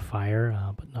of fire,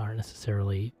 but aren't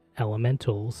necessarily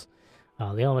elementals.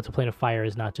 The elemental plane of fire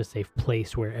is not just a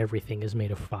place where everything is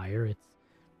made of fire.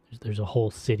 There's a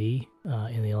whole city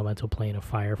in the elemental plane of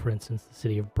fire. For instance, the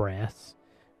city of Brass,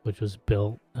 which was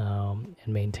built and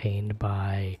maintained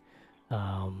by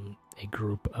a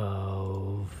group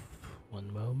of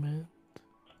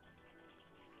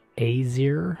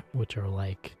Aesir, which are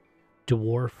like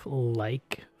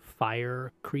dwarf-like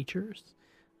fire creatures,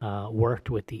 worked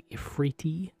with the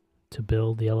Ifriti to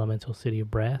build the elemental city of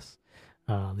Brass.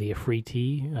 The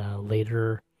Ifriti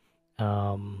later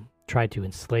tried to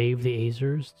enslave the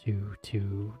Aesirs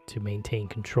to maintain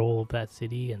control of that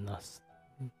city, and thus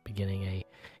beginning a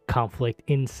conflict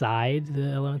inside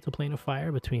the elemental plane of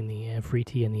fire between the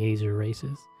Ifriti and the Aesir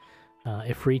races.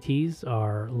 Ifritis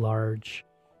are large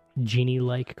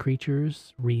genie-like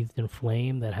creatures wreathed in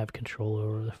flame that have control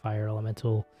over the fire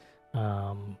elemental,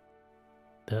 the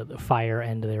fire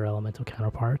and their elemental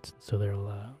counterparts. So they're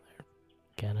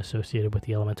again associated with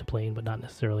the elemental plane, but not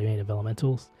necessarily made of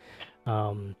elementals.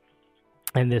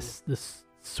 And this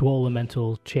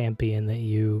Swollemental champion that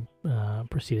you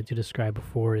proceeded to describe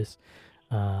before is,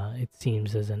 it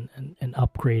seems, as an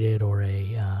upgraded or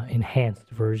a enhanced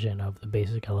version of the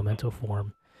basic elemental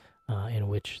form, in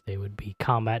which they would be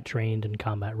combat trained and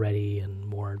combat ready and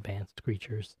more advanced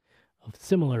creatures of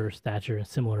similar stature and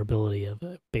similar ability of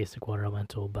a basic water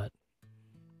elemental, but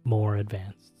more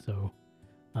advanced. So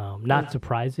not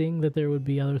surprising that there would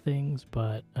be other things,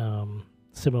 but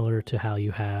similar to how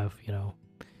you have,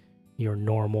 your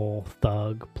normal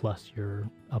thug plus your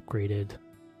upgraded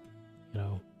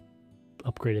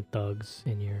thugs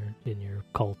in your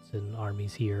cults and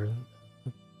armies here.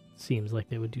 It seems like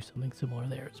they would do something similar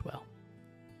there as well.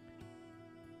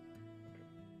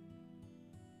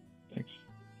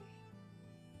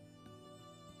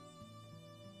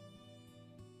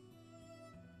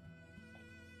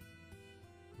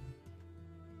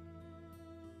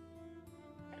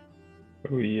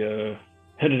 Are we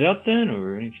headed out then,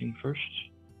 or anything first?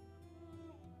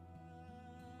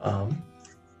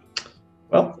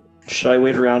 Well, should I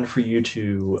wait around for you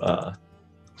to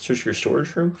search your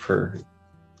storage room for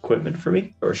equipment for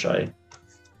me, or should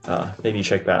I maybe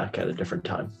check back at a different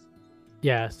time?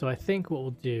 Yeah, so I think what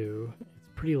we'll do, it's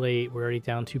pretty late. We're already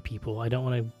down 2 people. I don't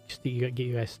want to just get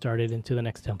you guys started into the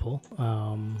next temple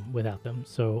without them.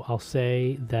 So I'll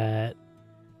say that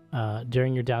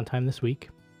during your downtime this week,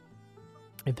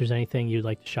 if there's anything you'd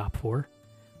like to shop for,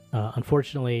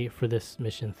 unfortunately for this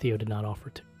mission, Theo did not offer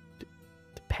to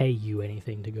pay you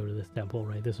anything to go to this temple,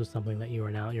 right? This was something that you're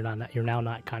now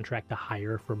not contract to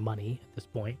hire for money at this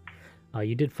point.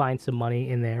 You did find some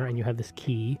money in there, and you have this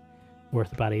key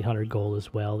worth about 800 gold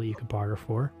as well that you could barter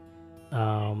for.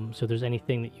 So if there's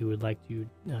anything that you would like to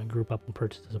group up and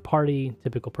purchase as a party,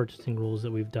 typical purchasing rules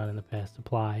that we've done in the past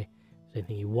apply. If there's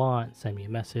anything you want, send me a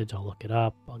message. I'll look it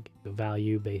up. I'll give you a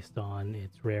value based on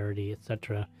its rarity,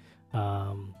 etc.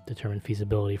 Determine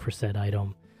feasibility for said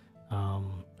item.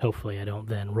 Hopefully I don't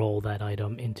then roll that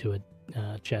item into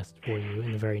a chest for you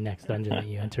in the very next dungeon that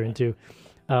you enter into.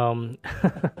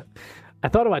 I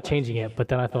thought about changing it, but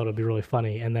then I thought it would be really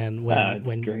funny. And then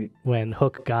when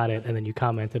Hook got it, and then you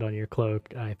commented on your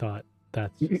cloak, I thought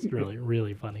that's just really,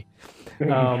 really funny.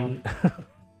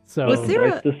 So Was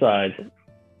there decide.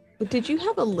 Did you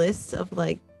have a list of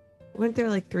weren't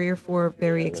there 3 or 4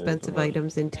 very expensive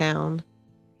items in town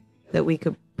that we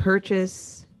could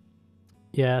purchase?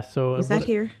 Yeah, so Was that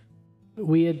here?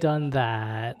 we had done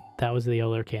that. That was the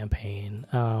other campaign.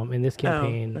 In this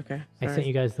campaign, okay. I sent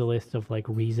you guys the list of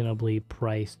reasonably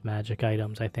priced magic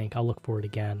items. I think I'll look for it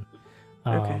again.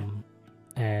 Okay.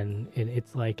 And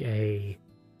it's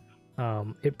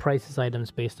it prices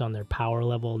items based on their power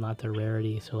level, not their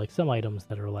rarity. So some items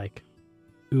that are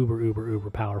uber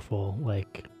powerful,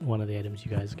 like one of the items you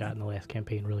guys got in the last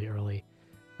campaign really early.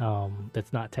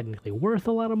 That's not technically worth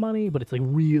a lot of money, but it's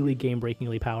really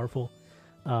game-breakingly powerful.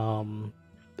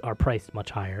 Are priced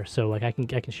much higher. So I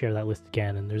can share that list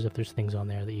again, and if there's things on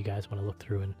there that you guys want to look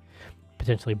through and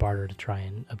potentially barter to try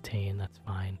and obtain, that's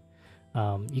fine.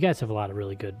 You guys have a lot of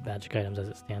really good magic items as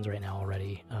it stands right now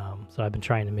already. So I've been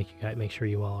trying to make sure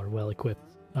you all are well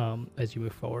equipped as you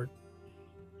move forward.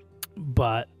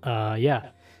 But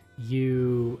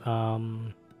you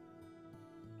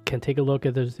can take a look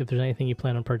at if there's anything you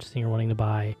plan on purchasing or wanting to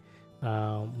buy.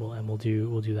 We'll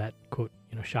do that quote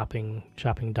shopping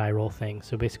die roll thing.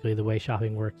 So basically the way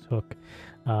shopping works, Hook.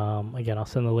 Again, I'll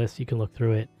send the list. You can look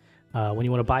through it. When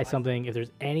you want to buy something, if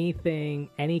there's any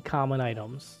common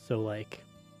items, so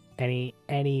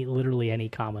literally any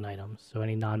common items, so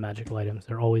any non-magical items,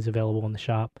 they're always available in the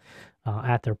shop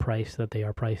at their price that they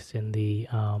are priced in the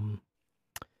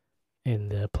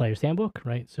player's handbook,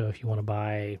 right? So if you want to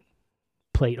buy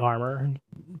plate armor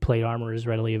is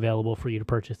readily available for you to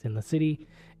purchase in the city.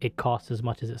 It costs as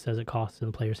much as it says it costs in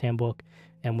the player's handbook,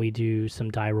 and we do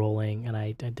some die rolling, and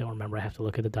I don't remember, I have to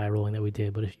look at the die rolling that we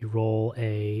did, but if you roll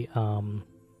I'll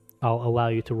allow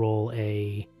you to roll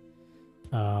a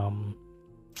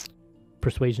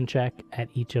persuasion check at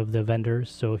each of the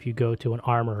vendors. So if you go to an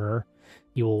armorer,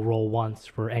 you will roll once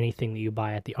for anything that you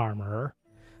buy at the armorer.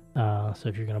 So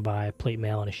if you're going to buy a plate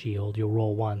mail and a shield, you'll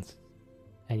roll once,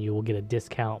 and you will get a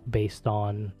discount based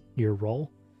on your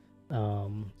roll.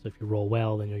 So if you roll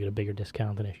well, then you'll get a bigger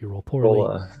discount than if you roll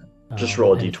poorly. Just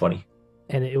roll a d20.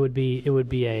 And it would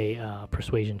be a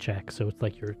persuasion check, so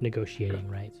it's you're negotiating,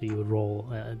 right? So you would roll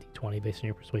a d20 based on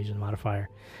your persuasion modifier,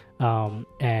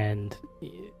 and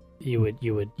you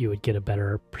would get a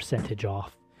better percentage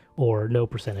off, or no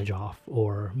percentage off,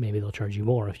 or maybe they'll charge you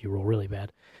more if you roll really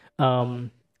bad.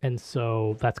 And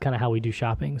so that's kind of how we do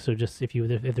shopping. So just if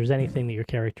there's anything that your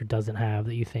character doesn't have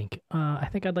that you think, I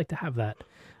think I'd like to have that,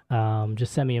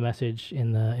 just send me a message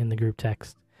in the group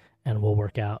text, and we'll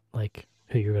work out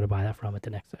who you're going to buy that from at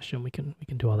the next session. We can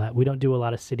do all that. We don't do a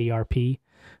lot of city RP.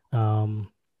 One,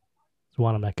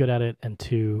 I'm not good at it, and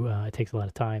 2, it takes a lot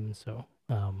of time. So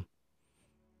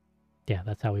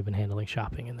that's how we've been handling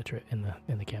shopping in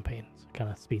the campaign. So it kind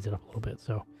of speeds it up a little bit.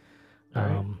 So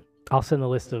I'll send the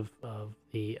list of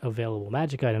the available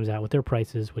magic items out with their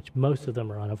prices, which most of them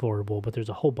are unaffordable, but there's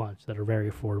a whole bunch that are very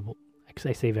affordable.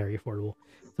 I say very affordable.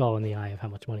 It's all in the eye of how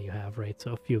much money you have, right?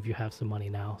 So a few of you have some money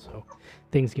now, so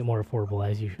things get more affordable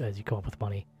as you come up with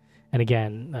money. And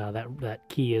again, that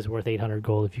key is worth 800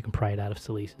 gold if you can pry it out of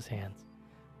Selisa's hands.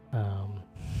 That'll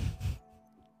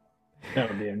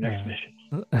be our next mission.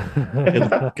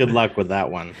 Good luck with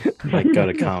that one. Go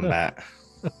to combat.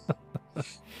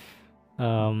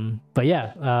 But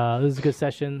this is a good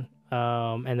session.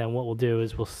 And then what we'll do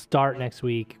is we'll start next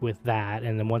week with that,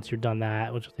 and then once you're done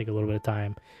that, which will take a little bit of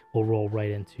time, we'll roll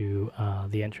right into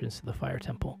the entrance to the Fire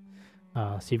Temple.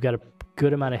 So you've got a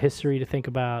good amount of history to think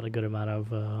about, a good amount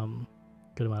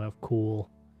of cool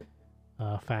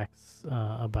facts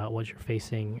about what you're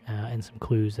facing, and some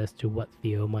clues as to what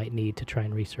Theo might need to try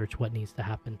and research what needs to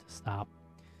happen to stop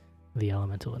the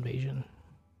elemental invasion.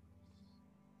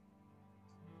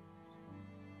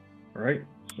 All right.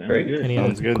 Sounds Great. good. Any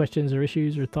Sounds other good. questions or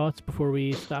issues or thoughts before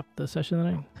we stop the session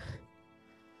tonight?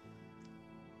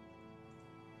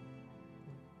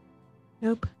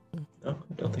 Nope. No,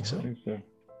 I don't think so. I think so.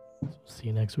 See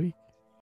you next week.